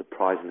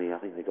 surprisingly, I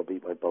think they got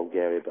beat by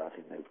Bulgaria, but I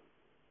think they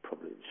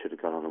probably should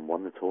have gone on and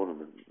won the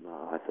tournament,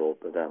 I thought.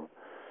 But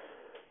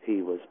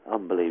he was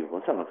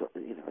unbelievable. Something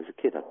as a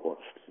kid I'd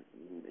watched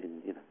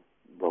in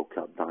World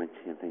Cup '90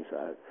 and things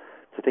like that.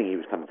 To think he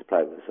was coming to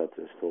play with us, I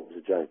just thought it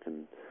was a joke.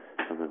 And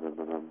I remember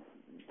my mum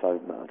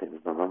I think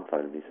it was my mum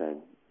phoning me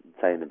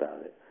saying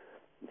about it.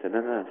 He said, no,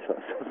 it's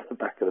on the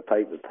back of the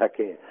paper,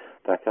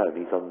 back home.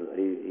 He's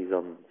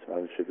on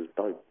Alan Sugar's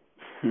boat.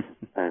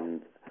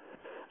 And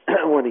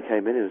when he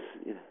came in, it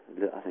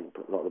was, I think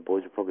a lot of the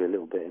boys were probably a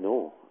little bit in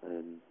awe.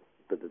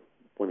 But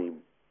when he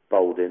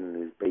bowled in and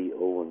his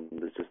Beatle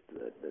and was just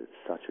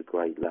such a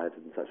great lad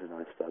and such a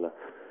nice fella,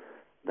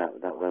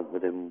 that went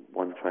within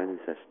one training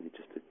session. He's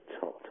just a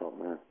top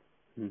man.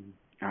 Mm-hmm.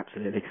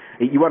 Absolutely.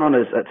 You went on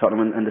at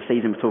Tottenham, and the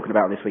season we're talking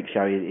about this week's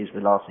show is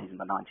the last season,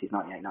 the 90s,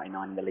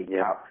 98-99 in the League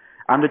Cup.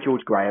 Under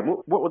George Graham,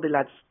 what were the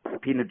lads'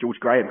 opinion of George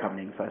Graham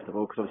coming in, first of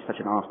all, because he was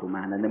such an Arsenal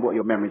man, and then what are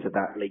your memories of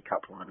that League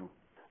Cup final?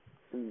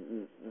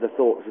 The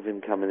thoughts of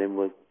him coming in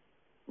were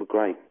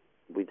great.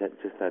 We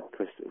just had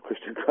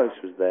Christian Groves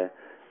was there,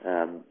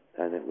 and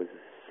it was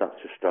such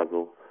a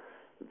struggle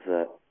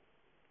that,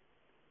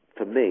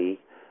 for me,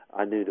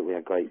 I knew that we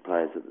had great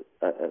players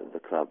at the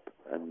club,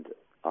 and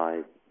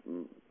I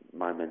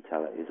my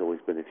mentality has always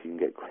been, if you can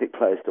get great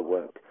players to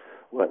work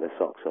their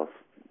socks off,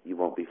 you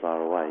won't be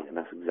far away, and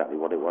that's exactly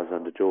what it was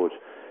under George.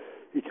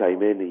 He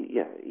came in,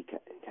 he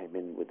came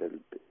in with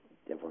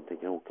everyone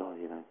thinking, oh God,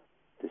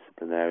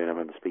 disciplinarian. I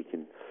remember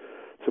speaking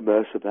to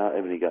Mercer about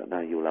him, and he go, no,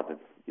 you'll love him.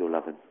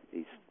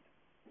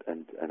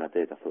 And I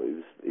did. I thought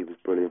he was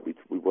brilliant.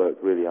 We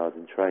worked really hard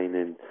in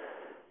training,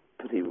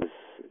 but he was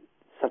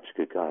such a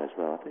good guy as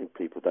well. I think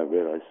people don't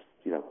realise,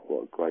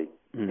 what a great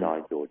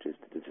guy George is,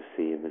 to just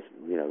see him as,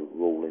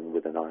 ruling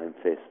with an iron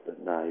fist. But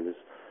no,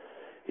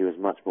 he was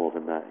much more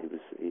than that.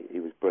 He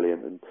was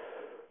brilliant, and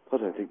I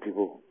don't think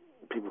people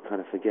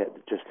kind of forget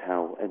just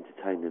how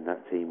entertaining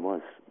that team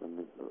was.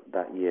 And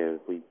that year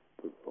we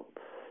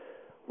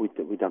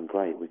done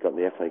great. We got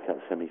the FA Cup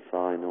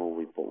semi-final.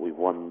 We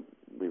won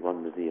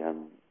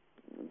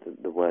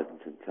the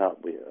Worthington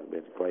Cup. We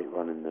had a great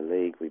run in the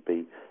league. We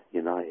beat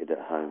United at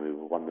home. We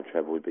won the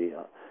treble. We beat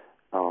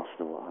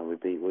Arsenal at home.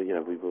 We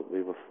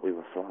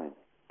were flying.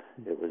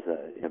 It was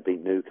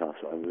beat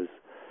Newcastle.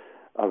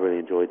 I really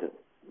enjoyed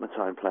my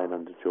time playing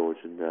under George,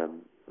 and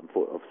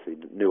obviously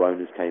new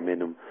owners came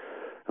in, and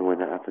when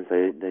that happens,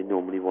 they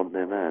normally want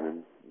their man,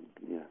 and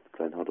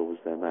Glenn Hoddle was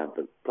their man.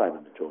 But playing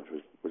under George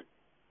was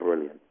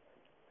brilliant.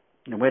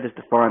 And where does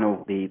the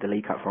final, the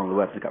League Cup final, the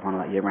Worthington Cup final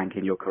that year rank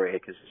in your career?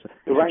 Because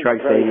it ranked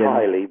very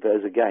highly, but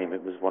as a game,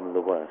 it was one of the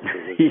worst.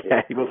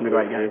 It wasn't a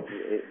great game.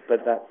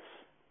 But that's,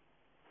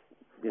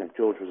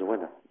 George was a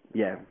winner.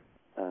 Yeah.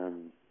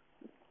 And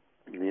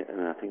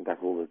I think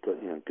back all the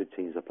good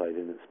teams I played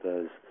in at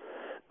Spurs,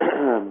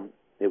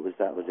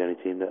 that was the only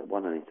team that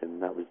won anything.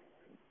 And that was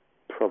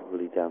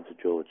probably down to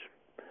George.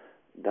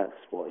 That's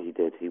what he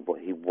did. He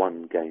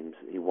won games.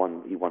 He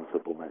won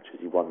football matches.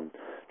 He won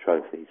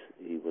trophies.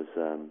 He was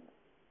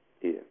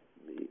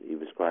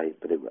great.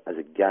 But as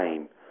a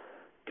game,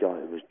 God,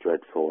 it was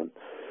dreadful. And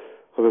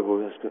I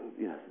remember,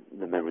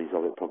 the memories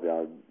of it probably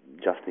are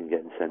Justin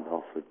getting sent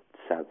off with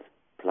sad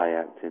play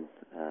acting,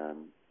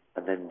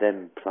 and then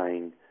them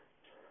playing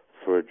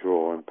for a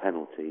draw and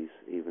penalties,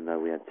 even though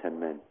we had 10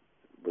 men,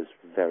 was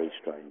very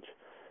strange.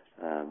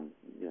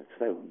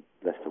 So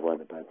Leicester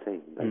weren't a bad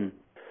team.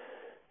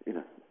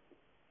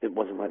 It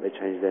wasn't like they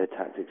changed their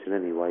tactics in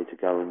any way to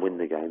go and win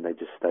the game. They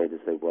just stayed as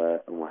they were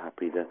and were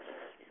happy to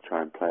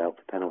try and play out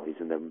the penalties.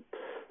 And then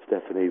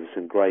Stefan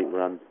Everson, great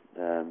run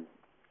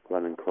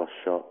and cross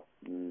shot.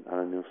 And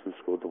Alan Nielsen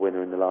scored the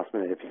winner in the last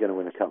minute. If you're going to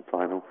win a cup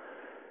final,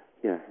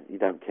 you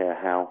don't care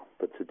how,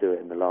 but to do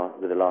it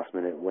with a last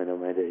minute winner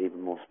made it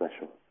even more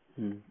special.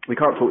 We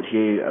can't talk to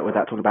you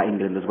without talking about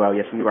England as well.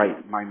 You had some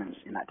great moments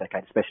in that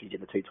decade, especially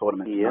in the two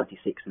tournaments,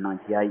 96 and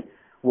 98.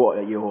 What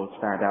are your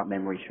standout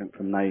memories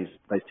from those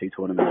two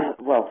tournaments?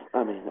 Well,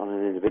 I mean, on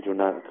an individual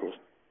note, of course,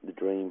 the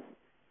dream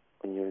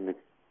when you're in the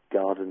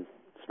garden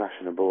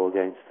smashing a ball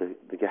against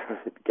the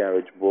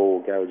garage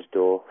wall, garage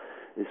door,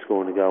 and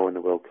scoring a goal in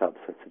the World Cup.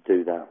 So to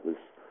do that was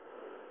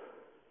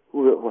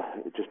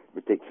just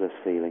ridiculous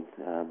feeling.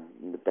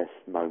 The best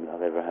moment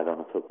I've ever had on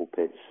a football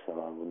pitch, so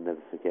I will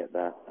never forget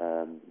that.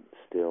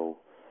 Still,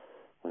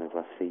 whenever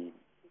I see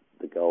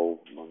the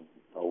goal on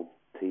old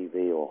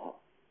TV or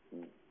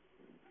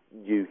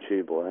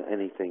YouTube or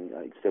anything,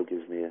 it still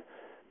gives me a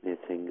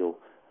tingle.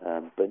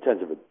 But in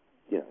terms of a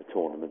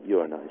tournament,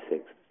 Euro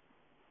 96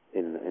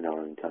 in our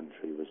own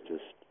country was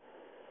just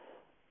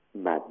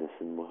madness.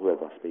 And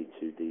whoever I speak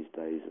to these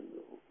days,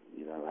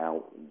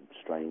 out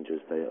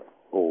strangers, they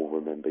all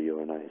remember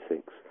Euro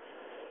 96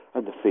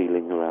 and the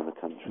feeling around the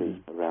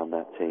country, around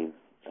that team.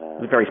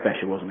 It was very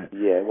special, wasn't it?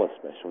 Yeah, it was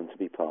special, and to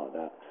be part of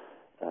that,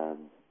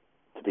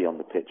 to be on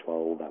the pitch while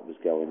all that was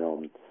going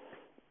on,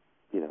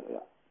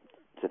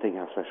 to think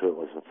how special it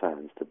was for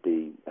fans to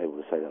be able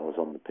to say that I was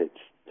on the pitch,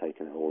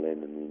 taking it all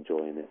in and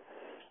enjoying it,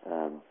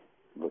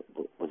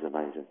 was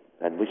amazing.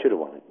 And we should have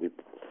won it.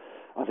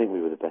 I think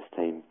we were the best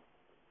team.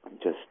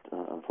 Just,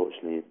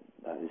 unfortunately,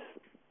 that is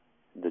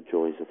the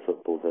joys of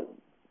football, that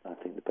I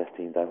think the best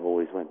team don't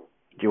always win.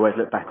 Do you always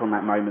look back on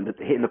that moment,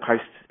 hitting the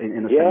post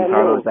in the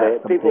semi-final? Yeah,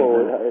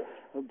 people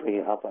bring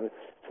it up. I mean,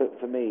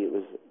 for me,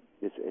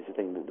 it's a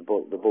thing that the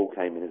ball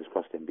came in, it was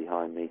crossed in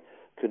behind me.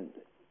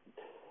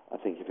 I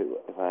think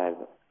if I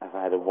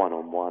had a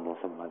one-on-one or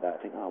something like that,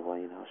 I think, I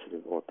should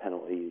have, or a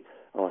penalty,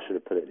 I should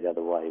have put it the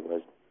other way.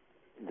 Whereas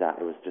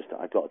it was just,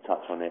 I got a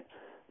touch on it,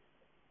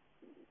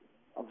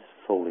 I was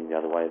falling the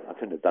other way. I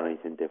couldn't have done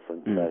anything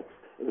different. So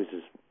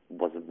it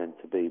wasn't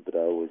meant to be. But I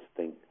always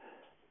think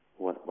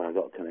when I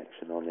got a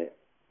connection on it,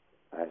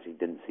 I actually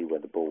didn't see where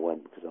the ball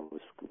went because I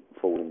was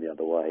falling the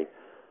other way.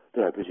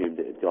 But I presumed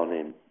it had gone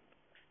in,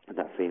 and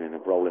that feeling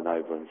of rolling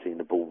over and seeing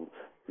the ball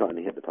not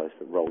only hit the post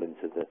but roll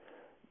into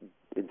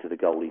the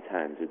goalie's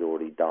hands who'd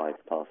already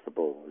dived past the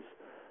ball was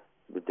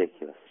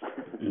ridiculous.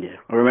 Yeah,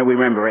 we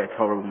remember it. It's a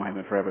horrible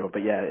moment for everyone.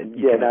 But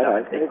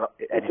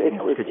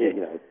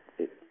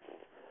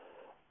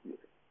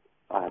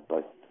I had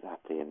both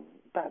happy and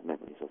bad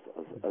memories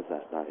of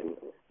that night.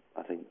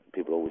 I think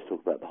people always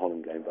talk about the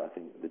Holland game, but I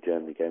think the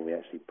Germany game we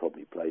actually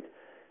probably played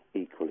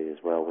equally as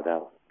well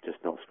without just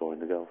not scoring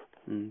the goals.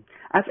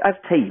 As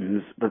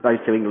teams, those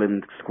two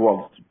England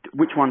squads,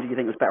 which one do you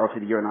think was better?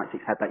 Obviously, the Euro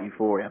 96 had that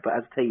euphoria, but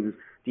as teams,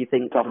 do you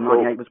think the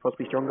 98 was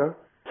possibly stronger?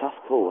 Tough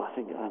call. I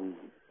think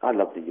I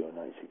love the Euro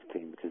 96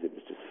 team because it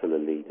was just full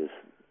of leaders,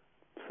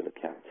 full of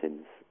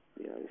captains.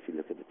 You know, if you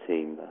look at the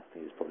team, I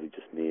think it's probably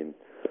just me and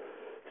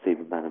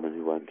Stephen Bannerman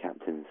who weren't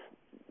captains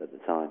at the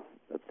time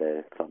of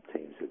their club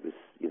teams. It was,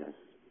 you know,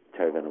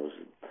 Terry Venables,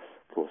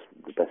 of course,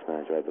 the best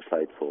manager I ever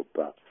played for,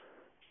 but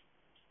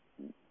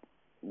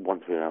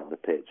once we were out on the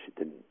pitch, it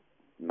didn't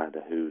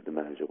matter who the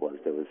manager was.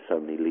 There were so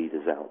many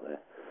leaders out there.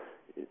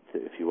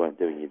 If you weren't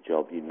doing your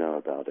job, you know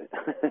about it.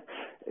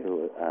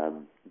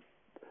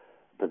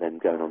 But then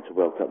going on to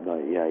World Cup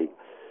 98,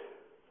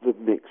 the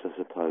mix, I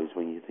suppose,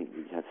 when you think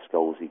you had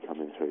Scholesy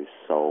coming through,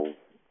 Sol,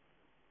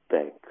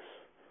 Beggs,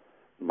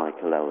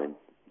 Michael Owen,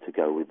 to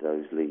go with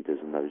those leaders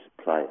and those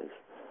players,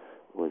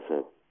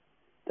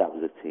 that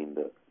was a team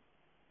that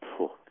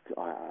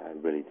I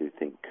really do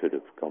think could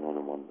have gone on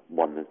and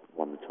won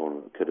the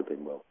tournament. Could have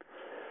been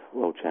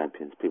world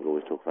champions. People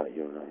always talk about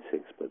Euro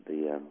 96, but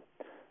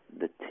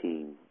the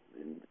team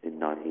in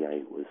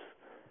 98 was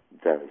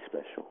very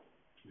special.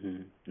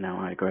 No,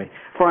 I agree.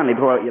 Finally,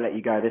 before I let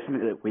you go, there's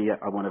something that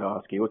I wanted to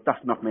ask you. I was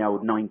dusting off my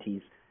old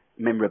 90s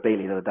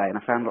memorabilia the other day, and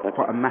I found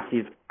quite a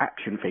massive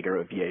action figure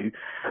of you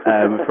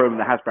from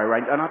the Hasbro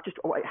range. And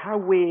how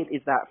weird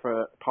is that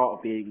for part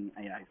of being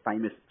a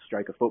famous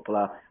stroke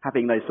footballer,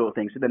 having those sort of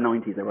things? In the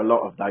 90s, there were a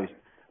lot of those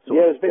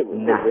sort of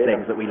naff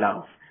things that we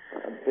love.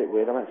 A bit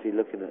weird. I'm actually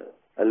looking at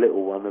a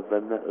little one of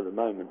them at the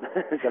moment.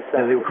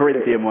 The little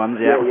Corinthian ones,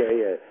 yeah.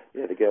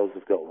 Yeah, the girls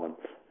have got one.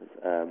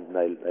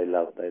 They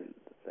love.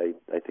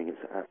 They think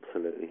it's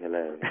absolutely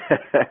hilarious.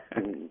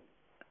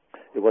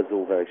 It was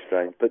all very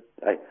strange, but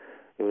hey,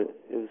 it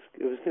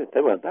was good. They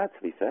weren't bad,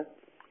 to be fair.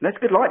 That's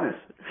good likeness.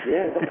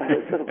 Yeah, not bad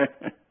at all.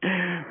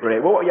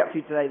 Brilliant. What are you up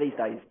to today these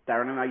days,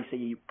 Darren? I know you see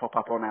you pop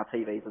up on our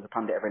TVs as a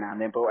pundit every now and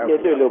then, but do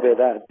a little bit of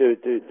that.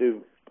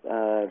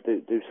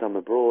 Do some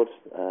abroad.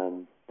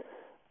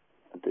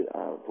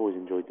 I've always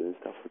enjoyed doing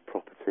stuff with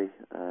property,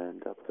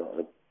 and I've got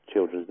a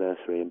children's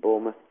nursery in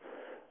Bournemouth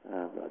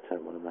that I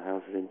turn one of my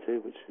houses into,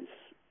 which is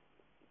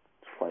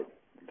quite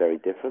very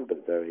different,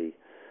 but very,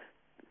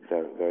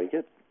 very, very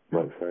good.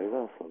 Works very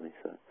well for me.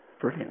 So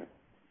brilliant.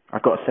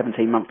 I've got a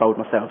 17-month-old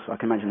myself, so I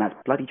can imagine that's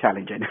bloody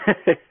challenging.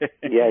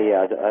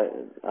 Yeah.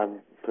 I'm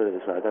put it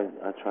this way.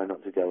 I try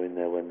not to go in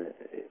there when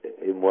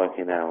in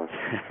working hours.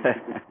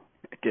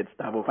 Good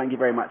stuff. Well, thank you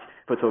very much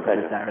for talking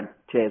to us, Darren.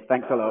 Cheers.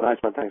 Thanks a lot. Nice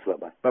one. Thanks a lot.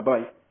 Bye.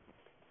 Bye-bye.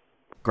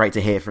 Great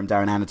to hear from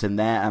Darren Anderton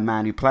there, a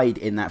man who played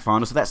in that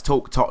final. So let's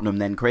talk Tottenham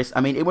then, Chris.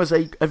 I mean, it was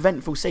an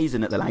eventful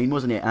season at the Lane,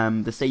 wasn't it?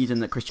 The season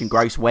that Christian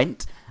Gross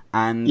went.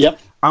 And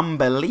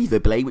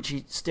unbelievably, which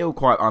is still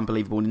quite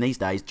unbelievable in these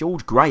days,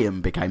 George Graham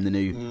became the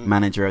new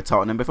manager of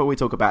Tottenham. Before we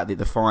talk about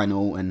the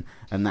final and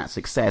that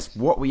success,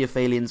 what were your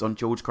feelings on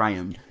George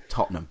Graham,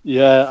 Tottenham?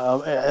 Yeah,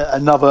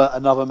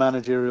 another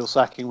managerial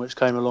sacking which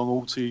came along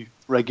all too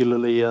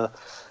regularly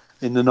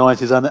in the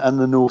 90s and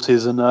the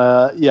noughties. And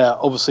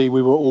obviously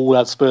we were all,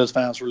 as Spurs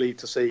fans, relieved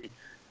to see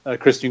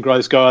Christian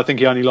Gross go. I think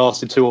he only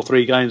lasted 2 or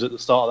 3 games at the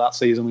start of that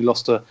season. We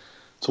lost to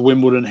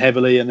Wimbledon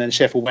heavily and then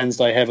Sheffield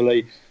Wednesday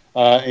heavily.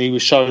 He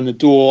was shown the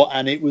door,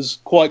 and it was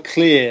quite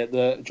clear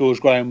that George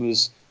Graham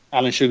was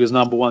Alan Sugar's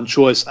number one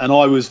choice. And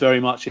I was very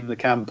much in the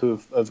camp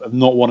of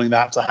not wanting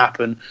that to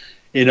happen.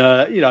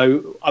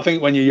 I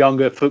think when you're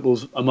younger,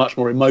 football's a much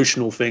more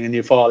emotional thing, and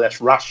you're far less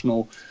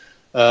rational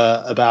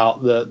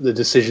about the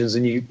decisions.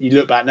 And you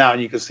look back now,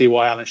 and you can see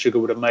why Alan Sugar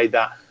would have made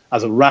that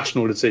as a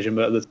rational decision.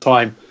 But at the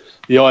time,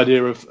 the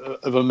idea of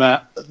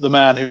the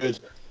man who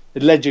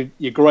had led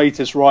your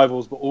greatest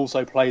rivals, but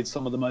also played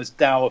some of the most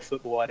dour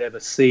football I'd ever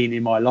seen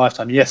in my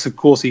lifetime. Yes, of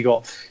course, he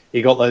got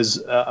those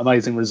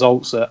amazing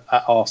results at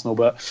Arsenal,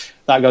 but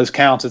that goes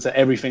counter to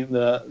everything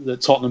that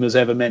Tottenham has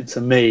ever meant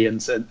to me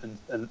and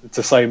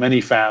to so many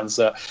fans.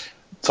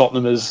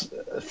 Tottenham has,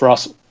 for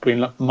us,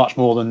 been much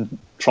more than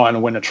trying to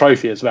win a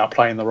trophy. It's about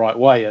playing the right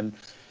way, and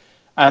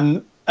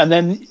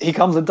then he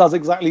comes and does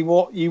exactly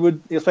what you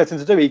would expect him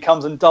to do. He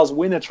comes and does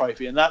win a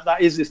trophy, and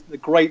that is the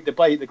great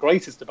debate, the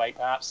greatest debate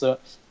perhaps that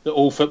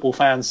all football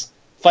fans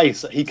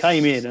face. That he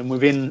came in, and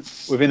within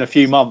a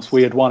few months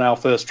we had won our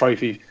first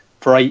trophy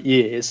for 8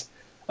 years.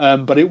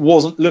 But it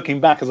wasn't, looking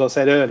back, as I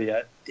said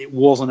earlier, it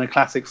wasn't a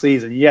classic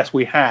season. Yes,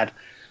 we had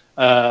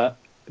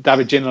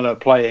David Ginola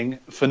playing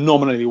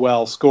phenomenally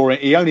well, scoring.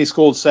 He only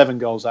scored 7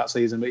 goals that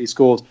season, but he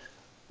scored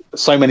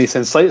so many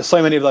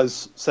of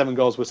those 7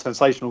 goals were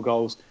sensational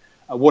goals.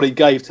 What he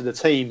gave to the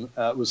team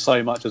was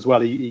so much as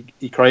well.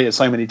 He created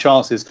so many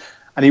chances,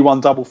 and he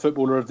won double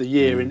Footballer of the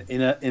Year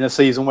in a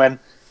season when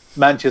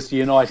Manchester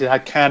United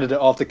had candidate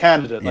after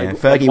candidate. Yeah,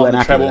 Fergie went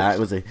happy with that,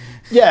 was he?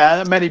 Yeah,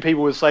 and many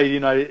people would say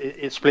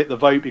it split the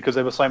vote because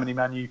there were so many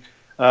Man U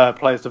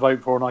players to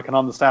vote for, and I can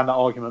understand that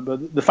argument.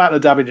 But the fact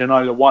that David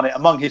Ginola won it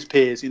among his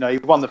peers, he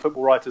won the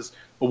Football Writers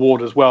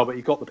Award as well, but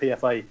he got the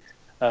PFA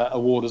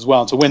award as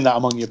well. And to win that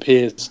among your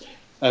peers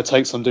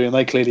takes some doing.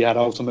 They clearly had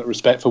ultimate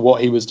respect for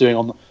what he was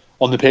doing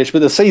on the pitch. But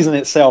the season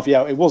itself,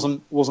 it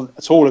wasn't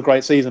at all a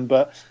great season.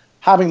 But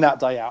having that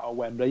day out at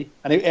Wembley,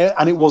 and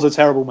it was a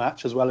terrible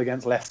match as well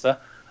against Leicester,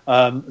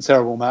 a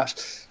terrible match.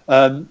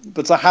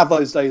 But to have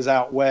those days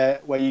out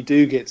where you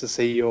do get to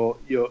see your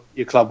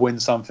club win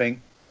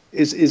something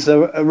is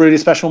a really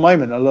special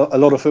moment. A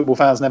lot of football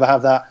fans never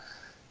have that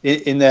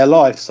in their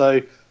life.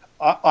 So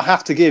I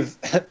have to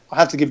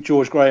give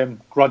George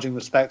Graham grudging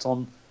respect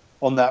on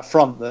that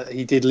front, that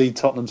he did lead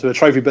Tottenham to a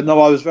trophy. But no,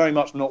 I was very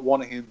much not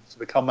wanting him to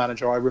become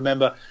manager. I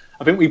remember,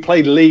 I think we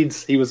played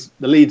Leeds. He was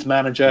the Leeds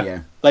manager.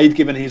 Yeah. They'd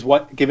given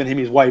him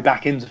his way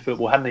back into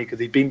football, hadn't he? Because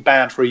he'd been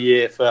banned for a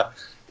year for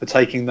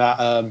taking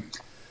that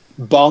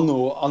bung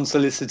or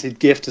unsolicited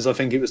gift, as I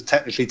think it was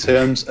technically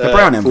termed. The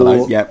brown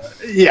envelope, yeah.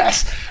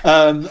 Yes.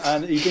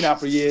 And he'd been out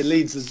for a year.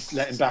 Leeds has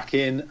let him back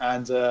in.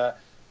 And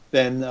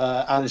then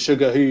Alan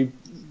Sugar, who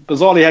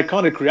bizarrely had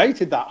kind of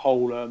created that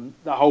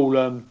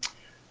whole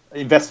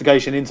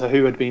investigation into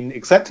who had been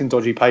accepting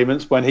dodgy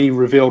payments when he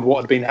revealed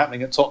what had been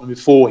happening at Tottenham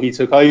before he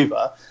took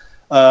over.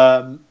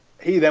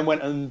 He then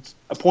went and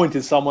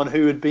appointed someone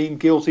who had been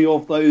guilty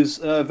of those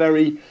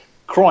very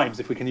crimes,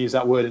 if we can use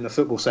that word in a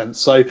football sense.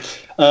 So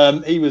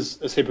he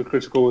was as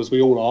hypocritical as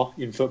we all are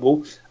in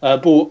football.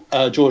 Brought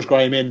George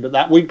Graham in, but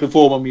that week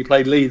before when we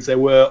played Leeds, there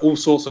were all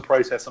sorts of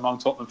protests among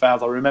Tottenham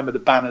fans. I remember the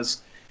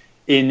banners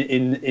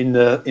in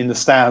the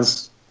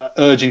stands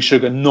urging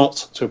Sugar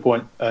not to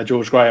appoint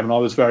George Graham, and I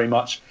was very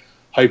much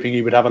hoping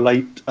he would have a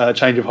late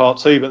change of heart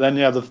too. But then,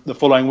 the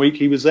following week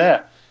he was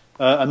there.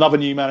 Another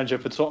new manager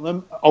for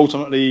Tottenham.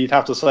 Ultimately, you'd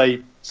have to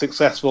say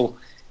successful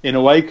in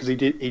a way, because he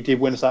did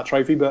win us that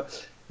trophy.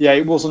 But yeah,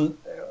 it wasn't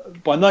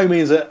by no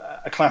means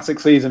a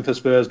classic season for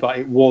Spurs, but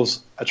it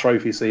was a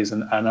trophy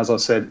season. And as I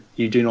said,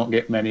 you do not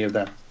get many of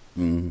them.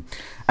 Mm.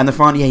 And the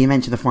final, you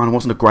mentioned the final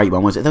wasn't a great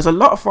one, was it? There's a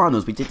lot of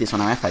finals. We did this on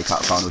our FA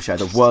Cup final show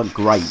that weren't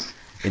great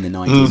in the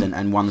 90s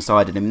and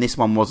one-sided. I mean, this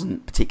one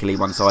wasn't particularly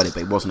one-sided,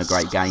 but it wasn't a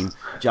great game.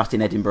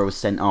 Justin Edinburgh was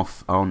sent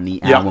off on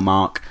the hour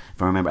mark,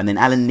 if I remember. And then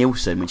Alan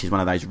Nilsson, which is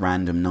one of those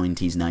random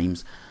 90s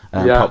names,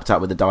 popped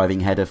up with a diving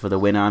header for the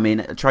winner. I mean,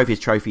 a trophy is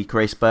trophy,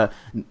 Chris, but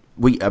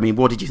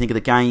what did you think of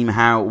the game?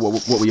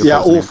 What were your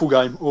thoughts?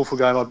 Awful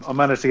game. I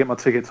managed to get my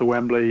ticket to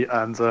Wembley,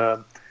 and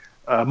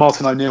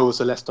Martin O'Neill was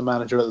the Leicester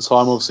manager at the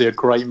time, obviously a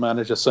great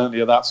manager,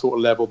 certainly at that sort of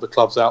level. The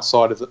clubs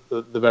outside of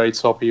the very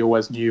top, he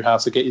always knew how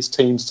to get his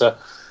teams to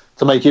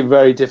make it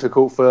very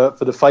difficult for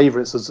the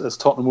favourites, as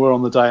Tottenham were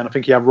on the day. And I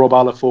think he had Rob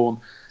Alaphorn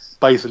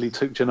basically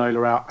took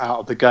Ginola out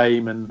of the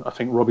game, and I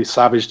think Robbie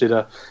Savage did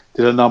a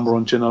number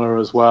on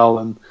Ginola as well.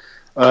 And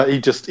he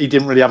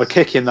didn't really have a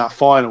kick in that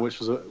final,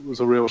 which was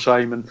a real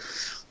shame. And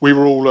we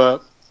were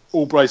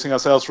all bracing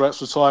ourselves for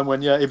extra time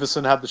when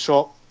Iversen had the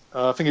shot.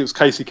 I think it was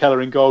Casey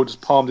Keller in goal,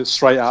 just palmed it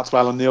straight out to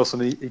Alan Nilsson.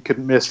 He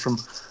couldn't miss from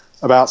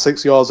about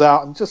 6 yards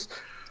out, and just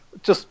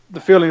the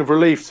feeling of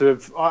relief to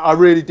have. I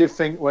really did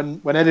think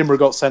when Edinburgh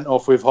got sent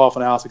off with half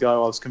an hour to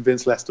go, I was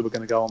convinced Leicester were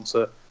going to go on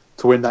to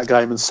win that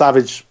game. And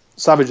Savage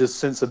has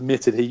since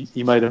admitted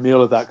he made a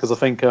meal of that, because I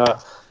think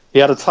he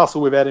had a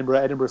tussle with Edinburgh.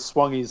 Edinburgh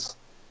swung his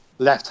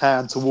left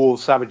hand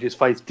towards Savage's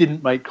face,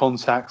 didn't make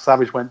contact.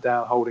 Savage went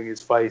down holding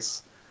his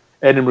face.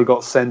 Edinburgh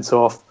got sent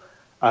off,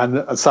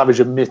 and Savage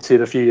admitted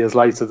a few years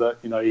later that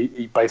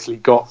he basically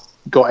got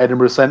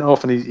Edinburgh sent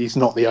off, and he's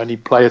not the only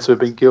player to have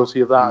been guilty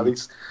of that.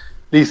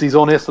 At least he's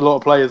honest. A lot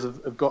of players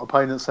have got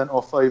opponents sent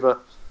off over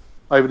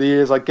the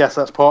years. I guess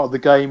that's part of the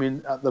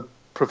game at the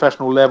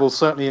professional level,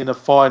 certainly in a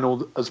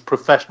final as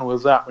professional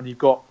as that, when you've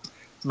got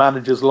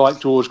managers like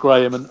George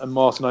Graham and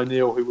Martin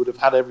O'Neill, who would have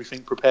had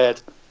everything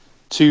prepared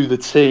to the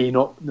T,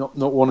 not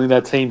wanting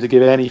their team to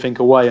give anything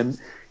away. And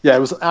it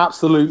was an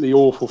absolutely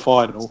awful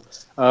final.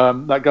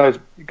 That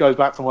goes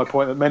back to my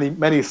point that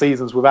many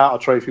seasons without a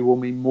trophy will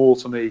mean more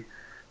to me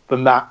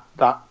than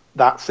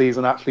that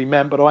season actually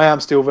meant. But I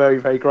am still very,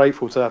 very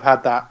grateful to have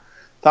had that.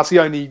 That's the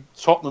only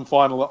Tottenham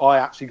final that I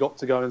actually got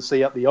to go and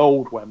see at the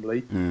old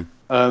Wembley.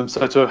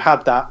 So to have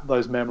had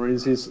those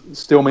memories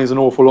still means an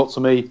awful lot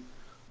to me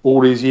all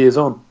these years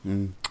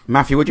on.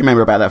 Matthew, what do you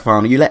remember about that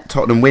final? You let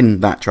Tottenham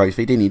win that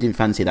trophy, didn't you? You didn't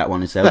fancy that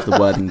one yourself, the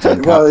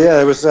Worthington Cup. Well,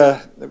 yeah,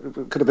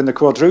 it could have been the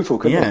quadruple,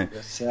 couldn't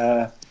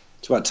it?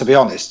 But, to be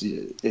honest,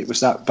 it was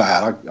that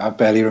bad. I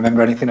barely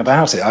remember anything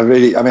about it. I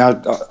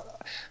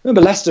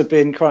remember Leicester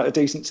being quite a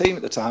decent team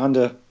at the time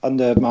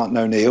under Martin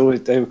O'Neill.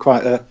 They were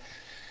quite a.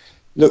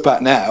 Look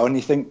back now and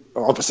you think,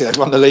 obviously they've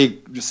won the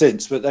league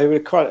since, but they were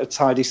quite a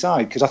tidy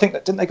side, because I think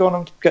didn't they go on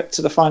and get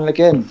to the final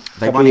again?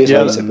 They won it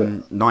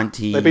in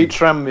 90. They beat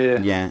Tranmere.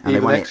 And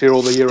they won next year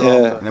or the year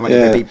after. And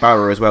they beat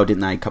Borough as well,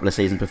 didn't they? A couple of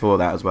seasons before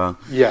that as well.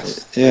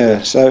 Yes.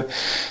 Yeah. So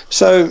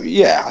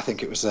I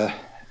think it was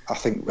I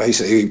think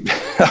basically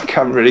I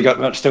haven't really got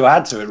much to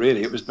add to it.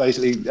 Really, it was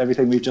basically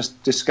everything we've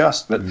just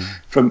discussed. But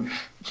from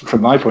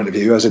my point of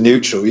view as a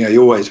neutral,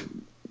 you always,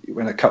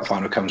 when a cup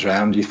final comes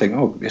around, you think,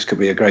 oh, this could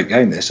be a great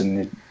game, this,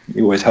 and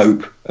you always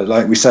hope.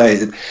 Like we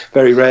say,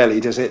 very rarely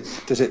does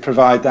it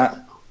provide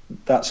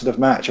that sort of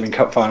match. I mean,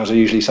 cup finals are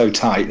usually so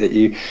tight that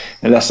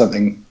unless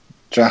something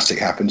drastic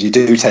happens, you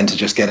do tend to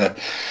just get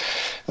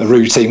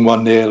routine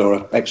 1-0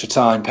 or extra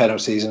time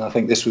penalties, and I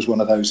think this was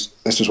one of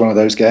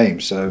those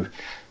games. So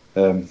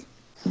from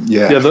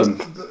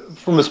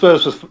the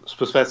Spurs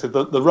perspective,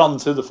 the run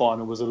to the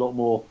final was a lot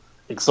more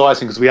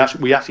exciting because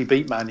we actually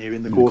beat Man U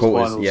in the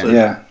quarterfinals.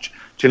 Yeah.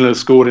 Ginola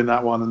scored in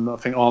that one, and I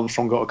think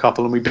Armstrong got a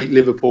couple, and we beat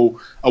Liverpool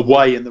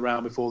away in the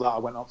round before that. I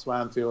went up to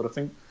Anfield. I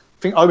think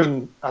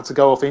Owen had to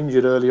go off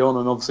injured early on,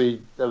 and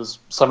obviously there was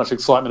so much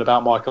excitement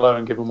about Michael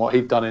Owen given what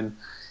he'd done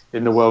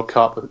in the World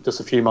Cup just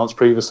a few months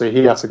previously.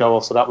 He had to go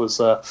off, so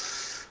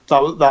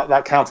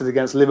that counted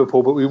against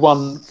Liverpool. But we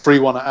won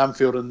 3-1 at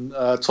Anfield, and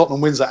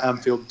Tottenham wins at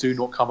Anfield do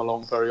not come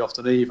along very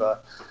often either.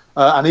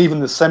 And even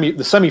the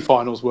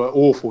semi-finals were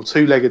awful.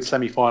 2-legged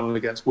semi-final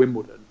against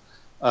Wimbledon.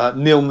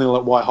 0-0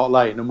 at White Hart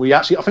Lane, and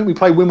I think we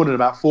played Wimbledon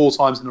about 4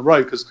 times in a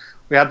row because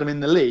we had them in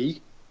the league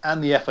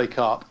and the FA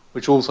Cup,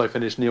 which also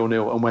finished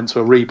 0-0 and went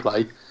to a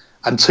replay,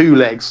 and 2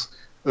 legs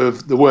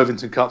of the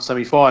Worthington Cup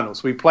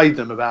semi-finals. We played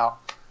them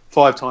about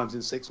 5 times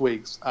in 6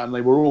 weeks, and they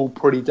were all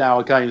pretty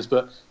dour games.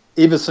 But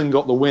Iverson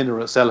got the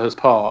winner at Selhurst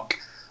Park.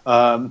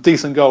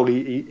 Decent goal.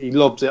 He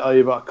lobbed it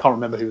over. I can't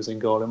remember who was in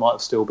goal. It might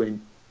have still been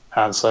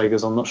Hans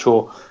Sagers. I'm not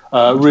sure.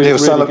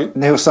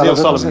 Neil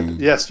Sullivan.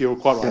 Yes, you're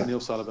quite right. Yeah. Neil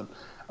Sullivan.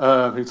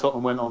 Who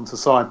Tottenham went on to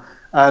sign.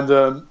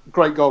 And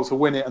great goal to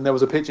win it. And there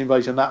was a pitch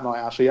invasion that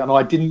night, actually. And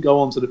I didn't go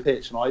onto the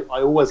pitch. And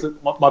I always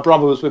looked, my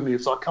brother was with me. He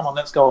was like, come on,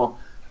 let's go on.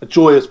 A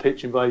joyous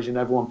pitch invasion.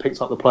 Everyone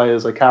picked up the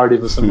players. They carried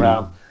Iverson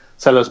round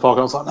Selhurst Park. And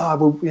I was like,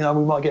 no,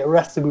 we might get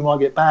arrested. We might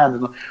get banned.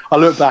 And I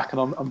look back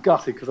and I'm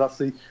gutted because that's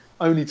the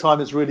only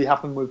time it's really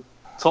happened with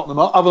Tottenham.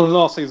 Other than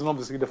last season,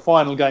 obviously, the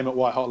final game at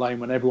White Hart Lane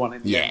when everyone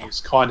in the end was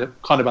kind of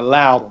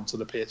allowed onto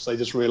the pitch. They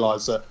just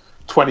realised that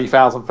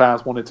 20,000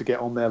 fans wanted to get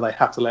on there. They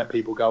had to let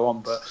people go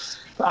on. But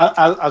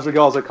as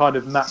regards a kind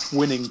of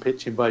match-winning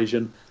pitch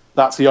invasion,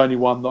 that's the only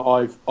one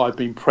that I've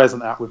been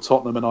present at with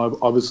Tottenham, and I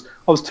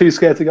was too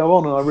scared to go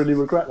on, and I really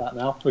regret that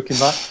now, looking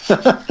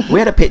back. We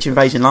had a pitch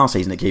invasion last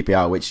season at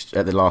QPR, which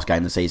at the last game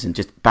of the season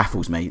just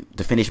baffles me.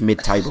 To finish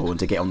mid-table and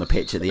to get on the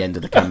pitch at the end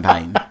of the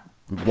campaign.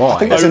 Why? I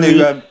think that's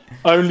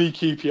only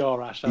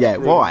QPR, Ash. Yeah,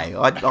 really. Why?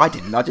 I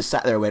didn't. I just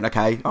sat there and went,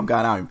 okay, I'm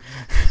going home.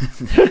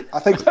 I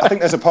think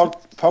there's a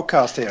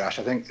podcast here, Ash.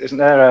 I think, isn't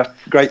there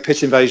great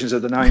pitch invasions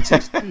of the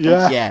 90s?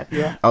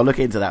 Yeah. I'll look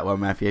into that one,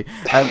 Matthew.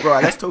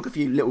 Right, let's talk a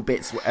few little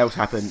bits what else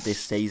happened this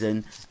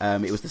season.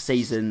 It was the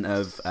season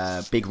of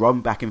Big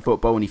Ron back in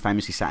football, and he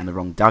famously sat in the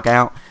wrong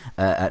dugout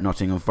at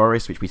Nottingham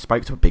Forest, which we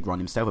spoke to Big Ron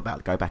himself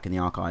about. Go back in the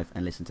archive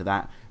and listen to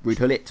that. Ruud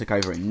Gullit took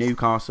over at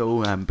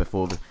Newcastle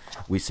before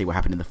we see what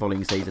happened in the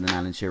following season, and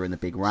Alan Shearer in the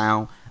big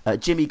row.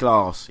 Jimmy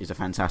Glass is a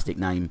fantastic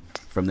name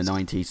from the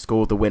 90s.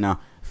 Scored the winner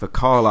for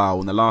Carlisle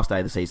on the last day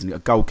of the season. A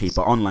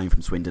goalkeeper on loan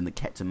from Swindon that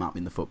kept him up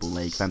in the Football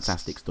League.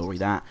 Fantastic story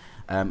that.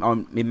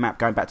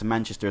 Going back to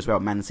Manchester as well,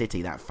 Man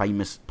City, that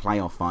famous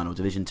playoff final,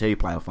 Division 2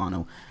 playoff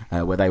final,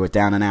 where they were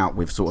down and out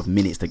with sort of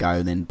minutes to go,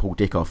 and then Paul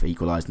Dickoff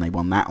equalised and they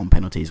won that on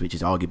penalties, which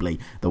is arguably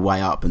the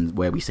way up and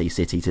where we see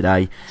City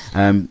today.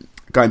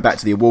 Going back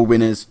to the award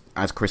winners,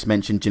 as Chris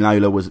mentioned,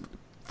 Ginola was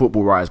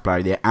Football Writers Player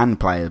of the Year and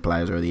Players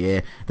of the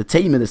Year. The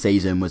team of the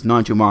season was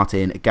Nigel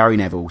Martin, Gary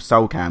Neville,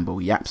 Sol Campbell,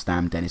 Jaap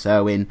Stam, Dennis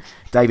Irwin,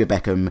 David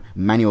Beckham,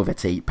 Manuel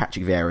Petit,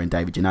 Patrick Vieira and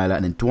David Ginola,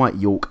 and then Dwight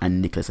York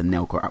and Nicholas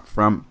Anelka up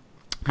front.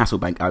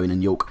 Hasselbank, Owen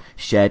and York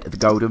shared the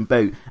Golden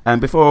Boot.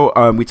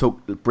 Before we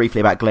talk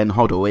briefly about Glenn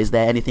Hoddle, is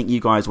there anything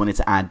you guys wanted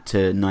to add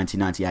to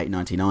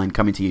 1998-99?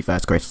 Coming to you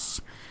first, Chris.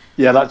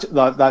 Yeah,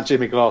 that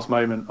Jimmy Glass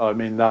moment, I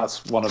mean,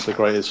 that's one of the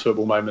greatest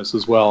football moments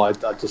as well. I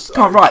just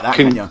can't write that,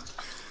 can you?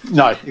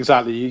 No,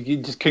 exactly. You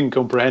just couldn't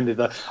comprehend it.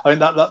 I mean,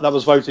 that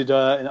was voted.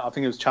 I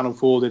think it was Channel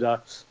 4 did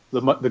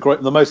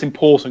the most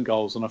important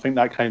goals, and I think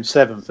that came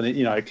 7th. And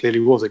it clearly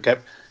was. It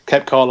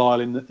kept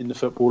Carlisle in the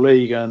Football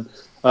League, and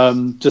I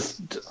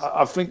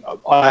think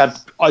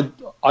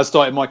I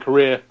started my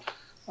career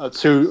a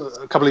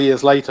couple of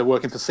years later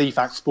working for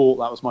CFAX Sport.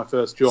 That was my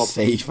first job.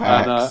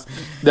 CFAX.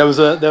 And there was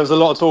a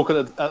lot of talk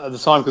at the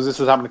time because this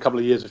has happened a couple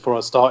of years before I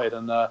started,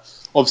 and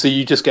obviously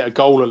you just get a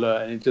goal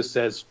alert and it just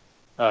says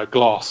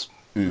Glass.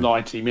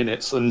 90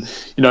 minutes, and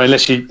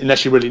unless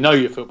you really know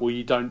your football,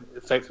 you don't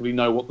effectively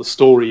know what the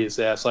story is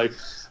there. So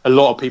a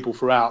lot of people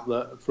throughout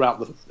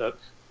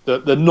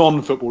the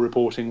non-football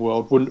reporting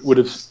world would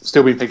have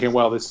still been thinking,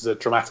 well, this is a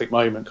dramatic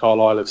moment.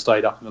 Carlisle have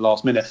stayed up in the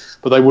last minute,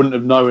 but they wouldn't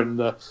have known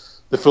the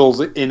fulls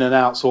in and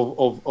outs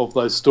of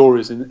those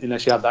stories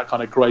unless you had that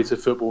kind of greater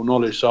football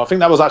knowledge. So I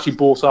think that was actually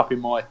brought up in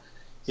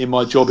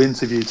my job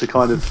interview to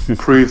kind of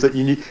prove that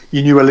you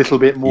knew a little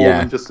bit more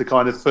than just the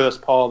kind of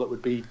first par that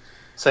would be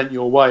sent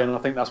your way, and I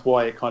think that's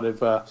why it kind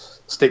of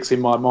sticks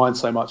in my mind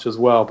so much as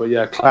well. But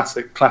yeah,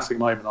 classic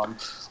moment.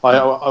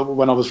 I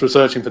when I was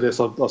researching for this,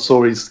 I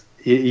saw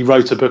he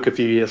wrote a book a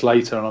few years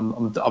later,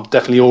 and I've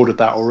definitely ordered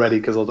that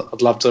already because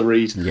I'd love to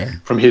read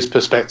from his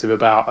perspective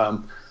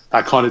about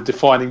that kind of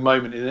defining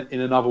moment in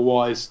an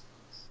otherwise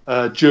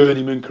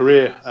journeyman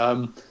career.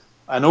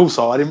 And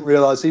also, I didn't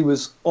realise he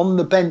was on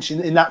the bench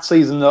in that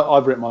season that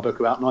I've written my book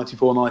about,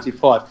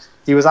 94-95.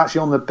 He was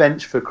actually on the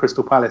bench for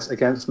Crystal Palace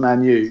against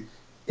Man U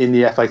in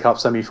the FA Cup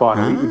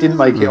semi-final. He didn't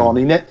make it on.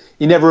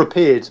 He never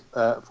appeared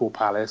for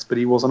Palace, but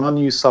he was an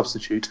unused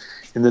substitute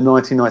in the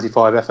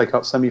 1995 FA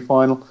Cup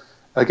semi-final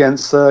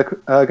against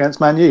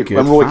Man U,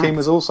 when Roy Keane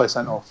was also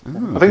sent off.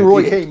 I think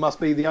Roy Keane must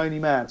be the only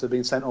man to have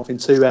been sent off in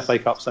 2 FA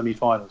Cup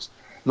semi-finals,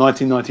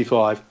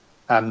 1995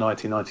 and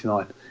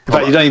 1999. In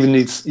fact,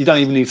 you don't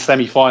even need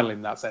semi-final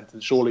in that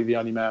sentence. Surely the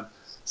only man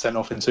sent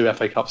off in 2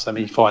 FA Cup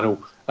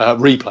semi-final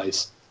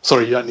replays.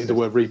 Sorry, you don't need the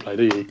word replay,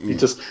 do you? You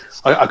just,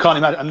 I can't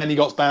imagine. And then he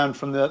got banned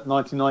from the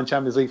 99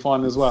 Champions League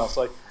final as well.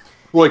 So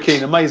Roy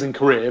Keane, amazing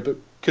career, but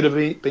could have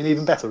been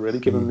even better, really,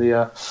 given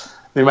the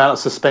amount of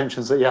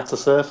suspensions that he had to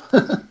serve.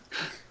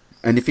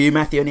 And if you,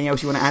 Matthew, anything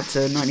else you want to add to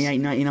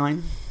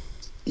 98-99?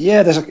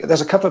 Yeah,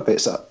 there's a couple of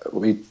bits that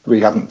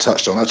we haven't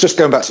touched on. I was just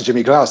going back to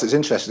Jimmy Glass. It's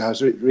interesting. I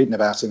was reading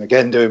about him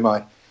again, doing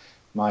my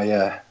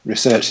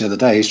research the other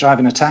day. He's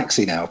driving a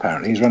taxi now.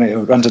 Apparently, he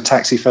runs a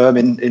taxi firm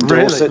in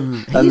Dorset.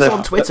 He's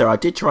on Twitter. I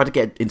did try to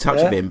get in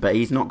touch with him, but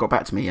he's not got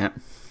back to me yet.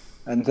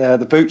 And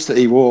the boots that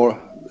he wore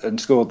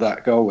and scored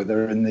that goal with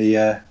are in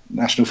the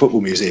National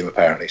Football Museum,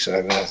 apparently.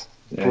 So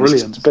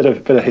brilliant. It's a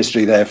bit of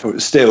history there for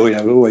still.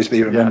 Will always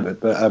be remembered.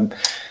 Yeah.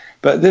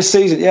 But this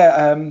season,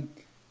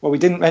 well, we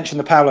didn't mention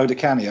the Paolo Di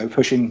Canio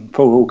pushing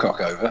Paul Alcock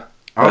over.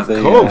 Of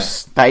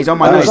course, that is on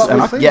my list.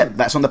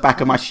 That's on the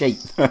back of my sheet.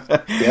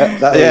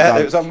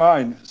 It was on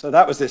mine. So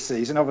that was this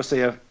season.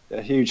 Obviously,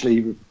 a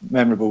hugely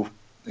memorable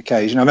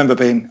occasion. I remember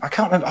I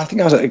can't remember. I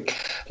think I was at a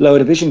lower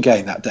division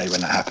game that day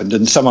when that happened,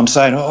 and someone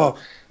saying, "Oh,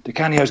 Di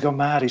Canio's gone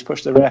mad. He's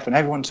pushed the ref," and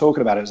everyone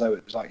talking about it as though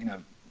it was like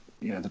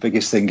the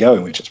biggest thing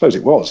going, which I suppose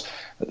it was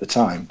at the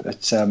time.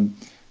 But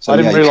I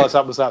didn't realise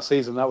that was that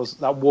season. That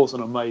was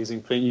an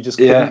amazing thing. You just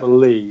couldn't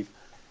believe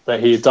that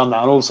he had done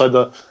that, and also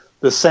the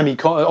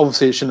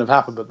obviously it shouldn't have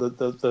happened, but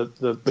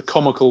the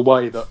comical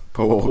way that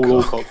Paul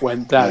Alcock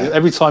went down. Yeah.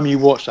 Every time you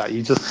watch that,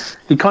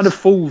 he kind of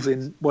falls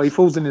in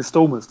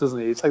installments, doesn't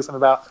he? It takes him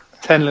about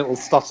 10 little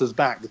stutters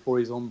back before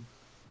he's on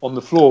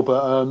the floor.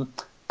 But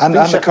and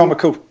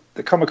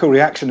the comical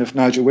reaction of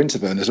Nigel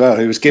Winterburn as well,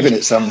 who was giving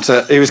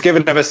he was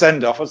giving him a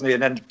send off, wasn't he?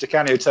 And then Di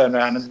Canio turned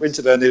around and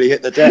Winterburn nearly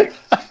hit the deck.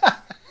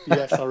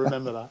 Yes, I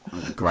remember that. It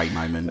was a great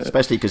moment,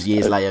 especially because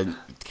years later,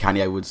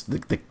 Canio was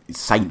the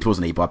saint,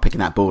 wasn't he, by picking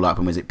that ball up?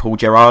 And was it Paul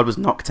Gerrard was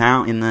knocked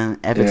out in the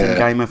Everton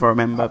game, if I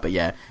remember? But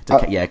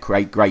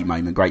great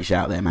moment, great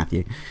shout there,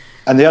 Matthew.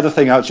 And the other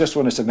thing I just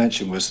wanted to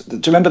mention was, do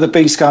you remember the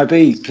B Sky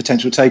B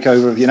potential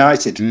takeover of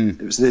United?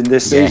 It was in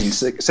this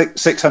season,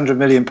 £600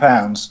 million.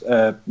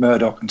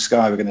 Murdoch and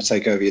Sky were going to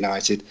take over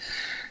United.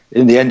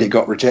 In the end, it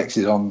got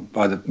rejected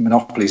by the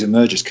Monopolies and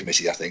Mergers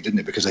Committee, I think, didn't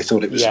it? Because they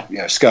thought it was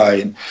Sky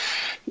and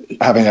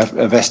having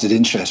a vested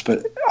interest.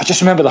 But I just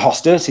remember the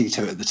hostility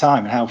to it at the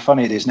time, and how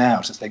funny it is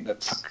now to think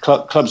that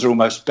clubs are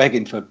almost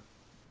begging for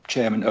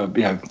chairman or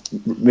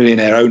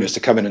millionaire owners to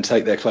come in and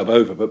take their club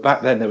over. But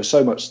back then, there was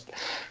so much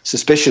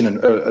suspicion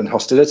and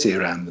hostility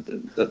around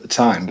at the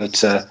time.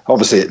 But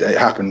obviously, it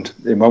happened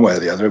in one way or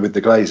the other with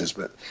the Glazers.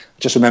 But I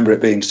just remember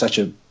it being such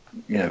a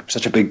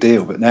big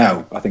deal. But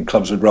now I think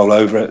clubs would roll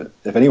over it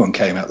if anyone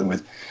came at them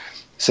with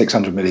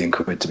 600 million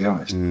quid, to be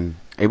honest.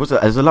 There was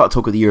a lot of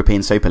talk of the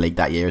European Super League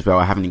that year as well.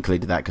 I haven't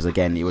included that because,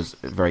 again, it was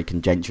very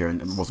conjecture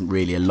and there wasn't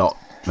really a lot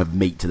of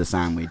meat to the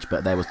sandwich,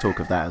 but there was talk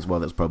of that as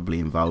well that's probably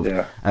involved.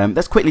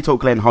 Let's quickly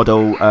talk Glenn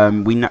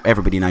Hoddle.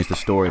 Everybody knows the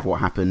story of what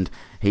happened.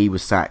 He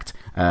was sacked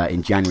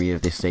in January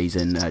of this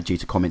season due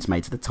to comments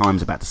made to the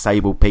Times about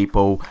disabled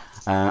people.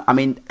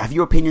 Have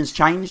your opinions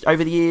changed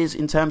over the years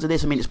in terms of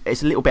this? I mean,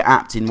 it's a little bit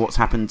apt in what's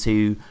happened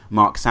to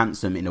Mark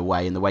Sansom in a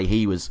way, in the way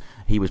he was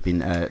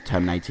been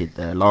terminated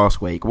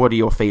last week. What are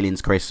your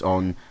feelings, Chris,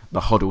 on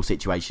the Hoddle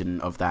situation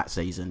of that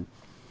season?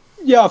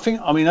 Yeah,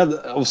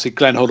 obviously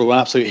Glenn Hoddle, an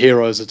absolute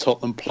hero as a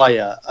Tottenham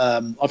player.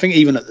 I think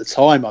even at the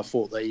time, I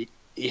thought that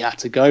he had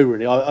to go.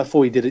 Really, I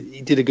thought he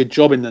did a good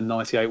job in the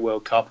 '98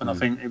 World Cup, and I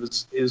think it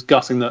was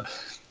gutting that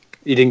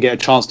he didn't get a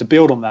chance to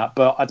build on that.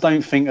 But I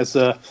don't think as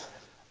the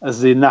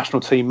national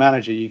team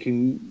manager, you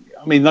can.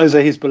 I mean, those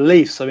are his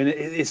beliefs. I mean,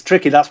 it's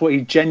tricky. That's what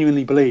he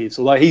genuinely believes.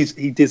 Although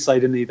he did say,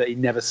 didn't he, that he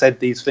never said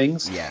these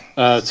things to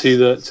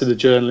the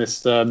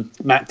journalist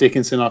Matt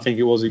Dickinson, I think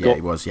it was, who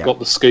got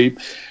the scoop.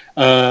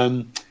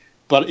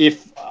 But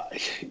if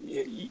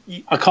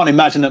I can't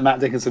imagine that Matt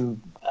Dickinson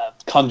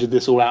conjured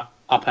this all up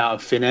out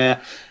of thin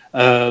air.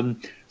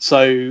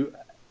 So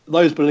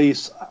those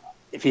beliefs,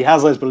 if he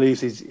has those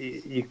beliefs,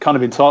 you're kind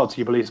of entitled to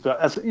your beliefs. But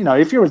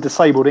if you're a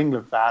disabled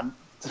England fan,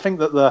 to think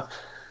that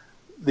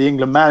the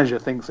England manager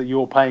thinks that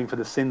you're paying for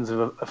the sins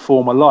of a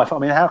former life, I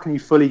mean, how can you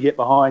fully get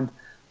behind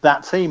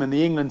that team? And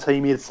the England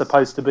team is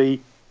supposed to be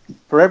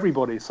for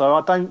everybody. So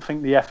I don't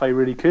think the FA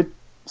really could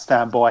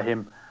stand by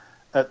him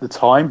at the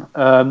time.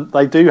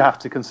 They do have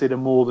to consider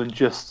more than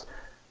just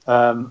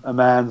a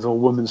man's or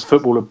woman's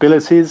football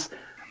abilities.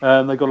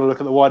 They've got to look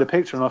at the wider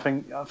picture, and I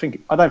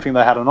don't think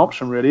they had an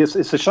option really. It's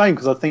a shame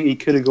because I think he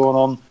could have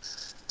gone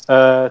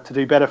on to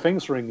do better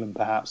things for England,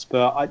 perhaps.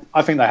 But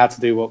I think they had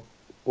to do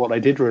what they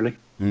did really.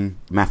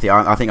 Matthew,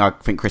 I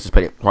think Chris has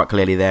put it quite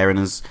clearly there, and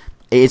as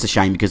it is a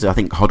shame because I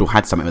think Hoddle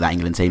had something with that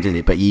England team, didn't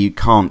it? But you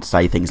can't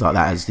say things like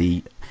that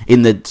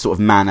in the sort of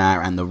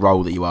manner and the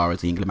role that you are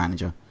as the England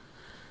manager.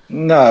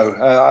 No,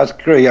 I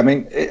agree. I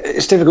mean,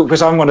 it's difficult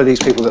because I'm one of these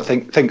people that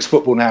thinks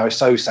football now is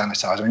so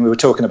sanitised. I mean, we were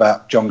talking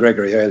about John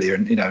Gregory earlier,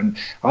 and and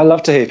I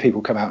love to hear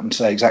people come out and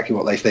say exactly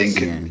what they think.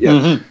 Yeah. And,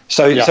 mm-hmm.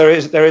 So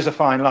there is a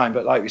fine line,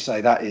 but like we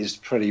say, that is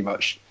pretty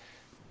much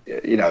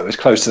as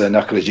close to the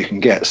knuckle as you can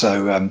get.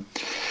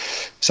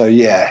 So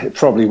yeah, it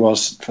probably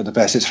was for the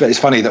best. It's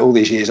funny that all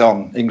these years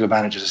on, England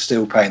managers are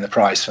still paying the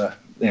price for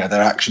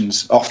their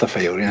actions off the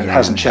field. It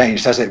hasn't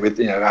changed, has it? With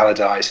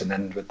Allardyce and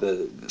then with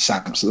the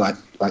Samps, like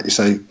you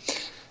say,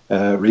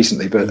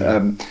 recently. But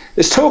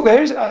there's talk.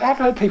 I've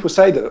heard people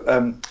say that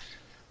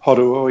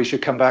Hoddle, he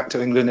should come back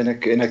to England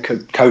in a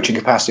coaching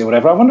capacity or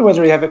whatever. I wonder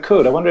whether he ever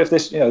could. I wonder if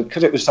this,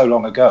 because it was so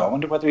long ago. I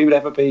wonder whether it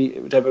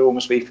would ever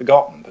almost be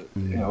forgotten.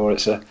 But or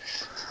it's a.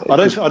 I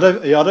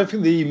don't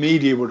think the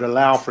media would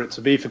allow for it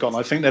to be forgotten.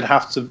 I think they'd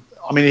have to.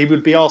 I mean, he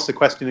would be asked the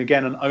question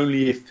again, and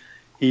only if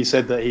he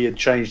said that he had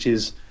changed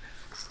his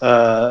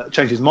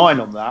mind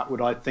on that,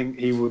 would I think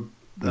he would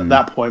at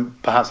that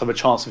point perhaps have a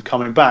chance of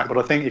coming back. But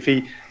I think if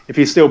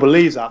he still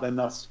believes that, then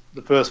that's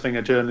the first thing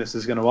a journalist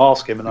is going to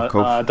ask him. And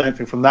I don't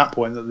think from that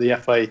point that the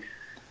FA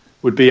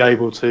would be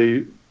able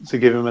to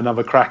give him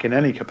another crack in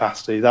any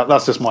capacity.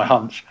 That's just my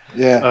hunch.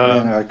 Yeah,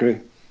 I agree.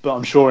 But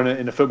I'm sure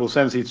in a football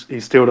sense,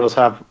 he still does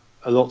have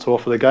a lot to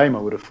offer the game, I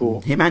would have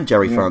thought. Him and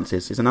Jerry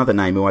Francis is another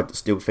name who I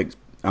still think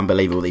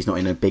unbelievable that he's not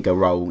in a bigger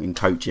role in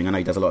coaching. I know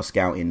he does a lot of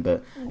scouting,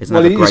 but it's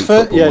another great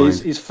football mind.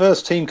 He's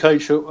first team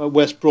coach at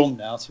West Brom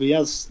now, so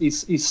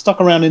he's stuck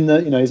around in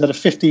the he's had a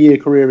 50-year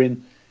career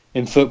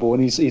in football,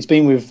 and he's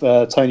been with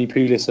Tony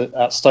Pulis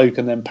at Stoke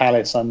and then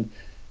Palace and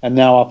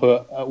now up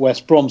at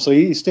West Brom, so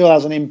he still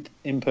has an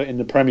input in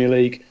the Premier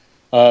League.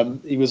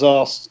 He was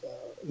asked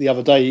the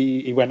other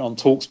day, he went on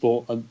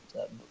TalkSport and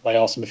they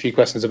asked him a few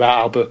questions about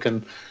our book,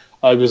 and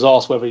I was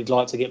asked whether he'd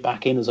like to get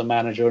back in as a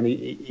manager, and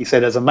he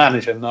said as a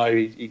manager, no,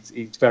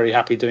 he's very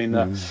happy doing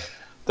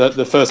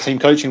the first team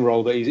coaching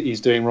role that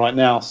he's doing right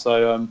now.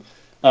 So,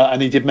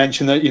 and he did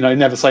mention that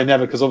never say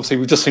never, because obviously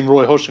we've just seen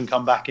Roy Hodgson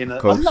come back in.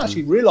 I didn't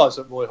actually realise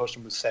that Roy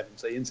Hodgson was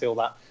 70 until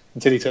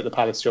he took the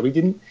Palace job. He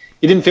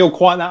didn't feel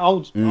quite that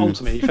old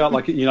to me. He felt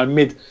like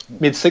mid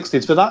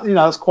 60s, but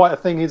that's quite a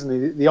thing, isn't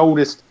he? The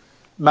oldest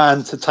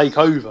man to take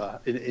over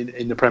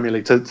in the Premier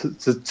League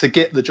to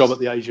get the job at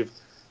the age of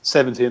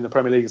 70 in the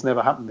Premier League has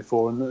never happened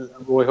before, and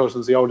Roy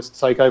Hodgson's the oldest to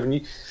take over.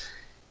 And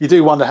you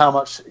do wonder how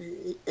much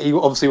he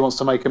obviously wants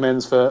to make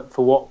amends for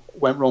what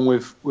went wrong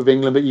with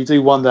England, but you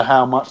do wonder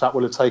how much that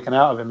would have taken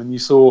out of him. And you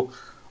saw,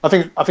 I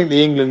think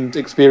the England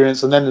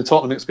experience and then the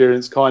Tottenham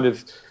experience kind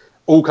of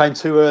all came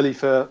too early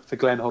for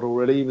Glenn Hoddle.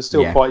 Really, he was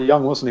still quite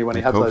young, wasn't he, when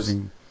he had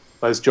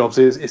those jobs?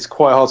 It's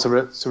quite hard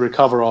to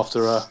recover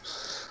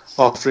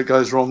after it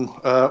goes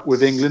wrong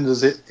with England,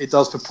 as it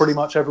does for pretty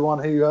much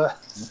everyone who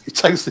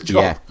takes the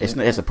job. Yeah,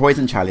 it's a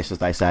poison chalice, as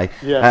they say.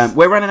 Yes.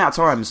 We're running out of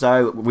time,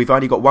 so we've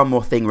only got one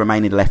more thing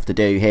remaining left to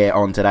do here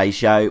on today's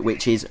show,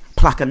 which is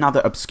pluck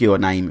another obscure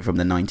name from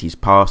the 90s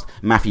past.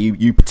 Matthew,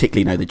 you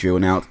particularly know the drill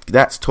now.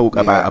 Let's talk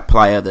about a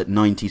player that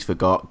 90s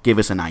forgot. Give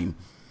us a name.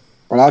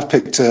 Well, I've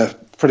picked a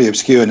pretty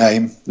obscure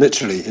name,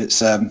 literally.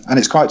 It's and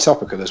it's quite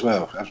topical as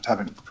well,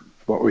 having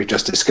what we've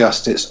just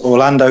discussed. It's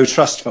Orlando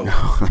Trustful.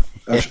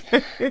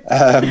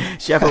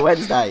 Sheffield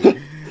Wednesday.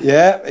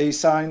 Yeah, he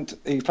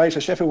played for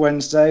Sheffield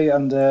Wednesday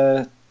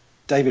under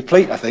David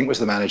Pleat, I think, was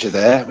the manager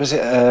there. Was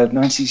it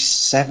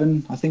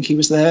 97? I think he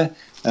was there.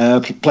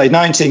 Played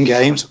 19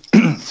 games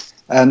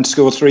and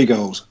scored 3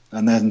 goals.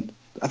 And then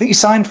I think he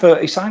signed from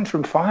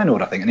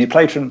Feyenoord, I think, and he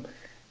played for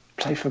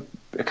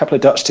a couple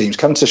of Dutch teams.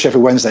 Come to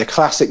Sheffield Wednesday,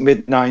 classic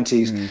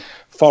mid-90s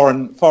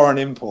foreign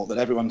import that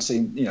everyone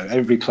seemed,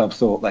 every club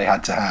thought they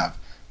had to have,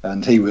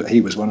 and he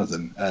was one of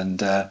them.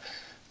 And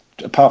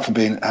apart from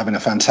having a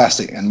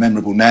fantastic and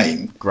memorable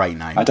name, great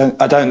name, I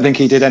don't think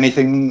he did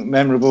anything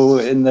memorable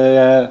in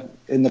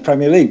the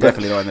Premier League.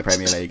 Definitely not in the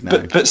Premier League.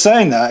 No. But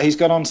saying that, he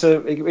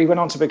went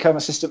on to become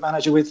assistant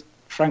manager with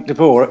Frank de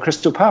Boer at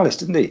Crystal Palace,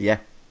 didn't he? Yeah.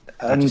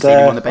 And seen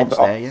him on the bench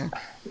there. Yeah.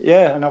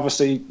 Yeah, and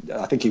obviously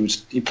I think he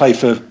was in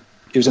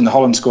the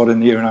Holland squad in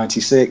the year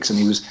 '96, and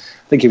I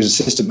think he was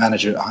assistant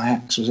manager at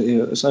Ajax.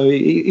 So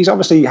he's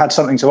obviously had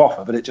something to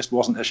offer, but it just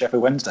wasn't a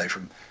Sheffield Wednesday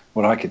from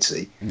what I could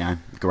see. No,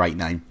 great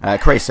name.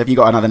 Chris, have you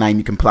got another name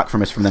you can pluck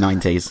from us from the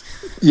 90s?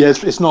 Yeah,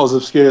 it's not as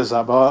obscure as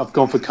that, but I've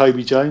gone for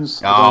Kobe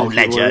Jones. Oh,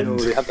 legend.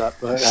 Already had that,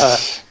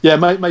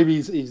 but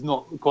maybe he's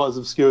not quite as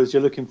obscure as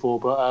you're looking for,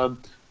 but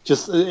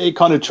just it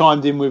kind of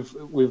chimed in with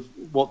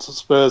what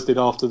Spurs did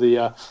after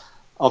the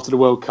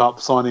World Cup,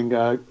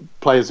 signing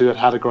players who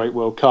had a great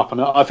World Cup. And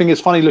I think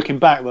it's funny looking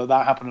back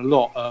that happened a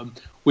lot.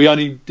 We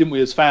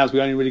as fans, we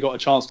only really got a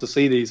chance to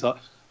see these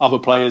other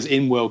players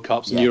in World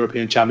Cups and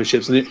European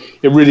Championships. And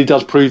it really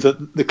does prove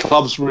that the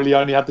clubs really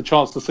only had the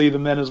chance to see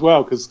them then as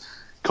well, because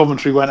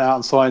Coventry went out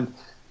and signed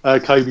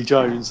Kobe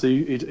Jones,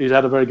 who'd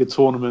had a very good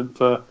tournament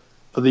for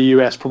the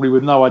US, probably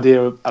with no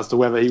idea as to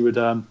whether he would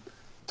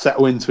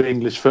settle into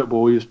English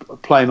football. He was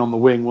playing on the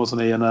wing,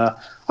 wasn't he? And I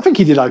think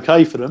he did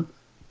okay for them.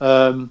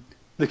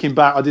 looking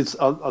back,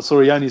 I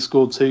saw he only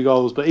scored 2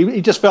 goals, but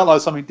he just felt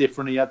like something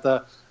different. He had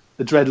the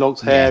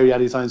dreadlocked hair, he had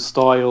his own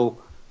style.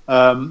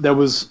 There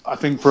was, I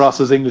think, for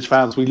us as English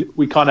fans,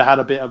 we kind of had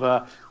a bit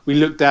of we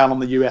looked down on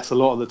the US a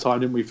lot of the time,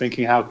 didn't we?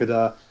 Thinking, how could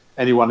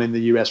anyone in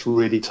the US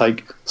really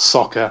take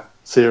soccer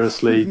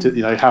seriously?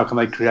 How can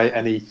they create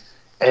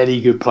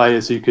any good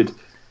players who could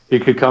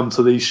come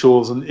to these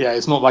shores? And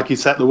it's not like he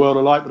set the world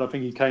alight, but I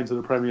think he came to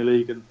the Premier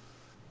League and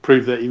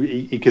proved that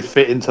he could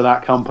fit into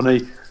that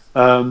company.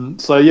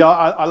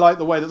 I like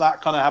the way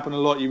that kind of happened a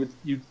lot.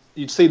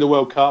 You'd see the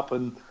World Cup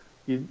and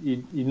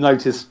you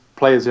notice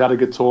players who had a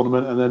good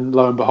tournament, and then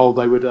lo and behold,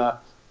 they would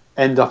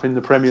end up in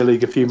the Premier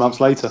League a few months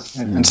later.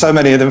 And so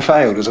many of them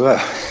failed as well.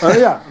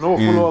 An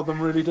awful lot of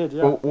them really did,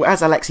 yeah. Well, as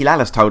Alexi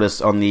Lalas told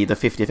us on the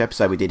 50th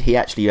episode we did, he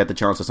actually had the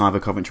chance to sign for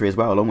Coventry as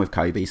well, along with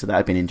Kobe, so that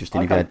had been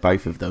interesting if he had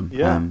both of them.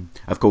 Yeah.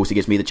 Of course, it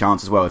gives me the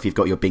chance as well, if you've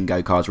got your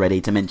bingo cards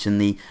ready, to mention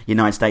the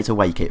United States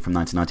away kit from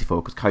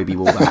 1994, because Kobe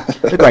wore that,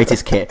 the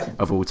greatest kit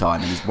of all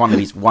time, and he's one of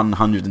his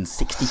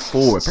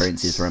 164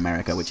 appearances for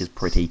America, which is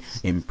pretty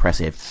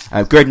impressive.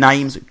 Good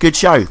names, good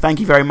show.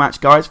 Thank you very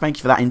much, guys. Thank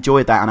you for that.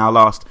 Enjoyed that, and our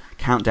last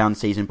countdown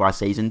season by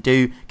season.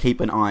 Do keep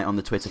an eye on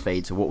the Twitter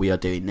feed to what we are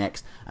doing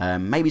next.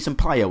 Maybe some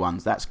player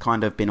ones. That's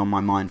kind of been on my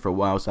mind for a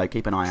while, so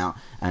keep an eye out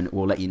and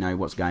we'll let you know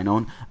what's going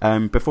on.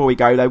 Before we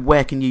go though,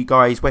 where can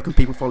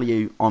people follow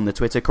you on the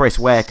Twitter? Chris,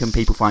 where can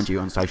people find you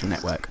on social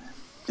network?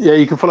 Yeah,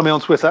 you can follow me on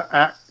Twitter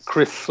at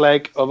Chris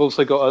Flegg. I've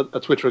also got a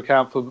Twitter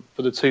account for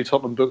the 2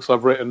 Tottenham books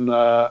I've written,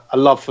 A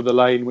Love for the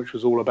Lane, which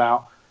was all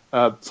about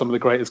some of the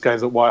greatest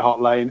games at White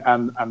Hart Lane,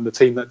 and The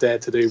Team That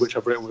Dared to Do, which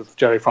I've written with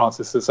Jerry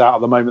Francis, that's out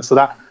at the moment. So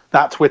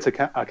that Twitter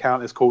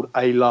account is called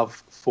A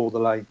Love for the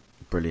Lane.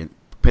 Brilliant.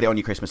 Put it on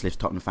your Christmas list,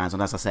 Tottenham fans.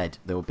 And as I said,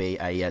 there will be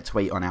a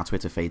tweet on our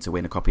Twitter feed to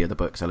win a copy of the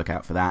book, so look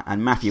out for that.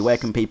 And Matthew, where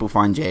can people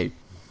find you?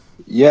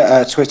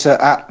 Yeah, Twitter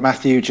at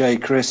Matthew J.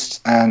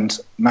 Christ and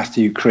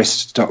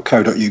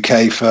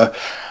matthewchrist.co.uk for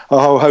a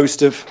whole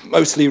host of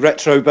mostly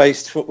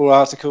retro-based football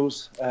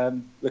articles,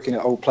 looking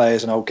at old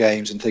players and old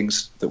games and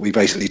things that we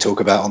basically talk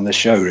about on this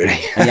show, really.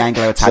 And the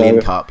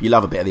Anglo-Italian Cup. You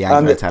love a bit of the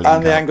Anglo-Italian Cup.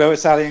 And the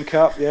Anglo-Italian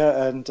Cup,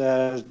 yeah, and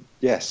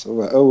yes,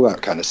 all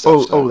that kind of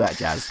stuff. All that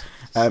jazz.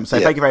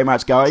 Thank you very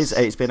much, guys.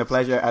 It's been a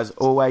pleasure, as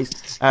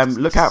always.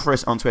 Look out for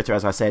us on Twitter,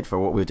 as I said, for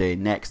what we're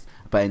doing next.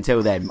 But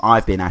until then,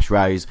 I've been Ash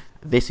Rose.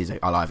 This is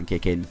Alive and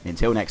Kicking.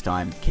 Until next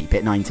time, keep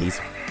it 90s.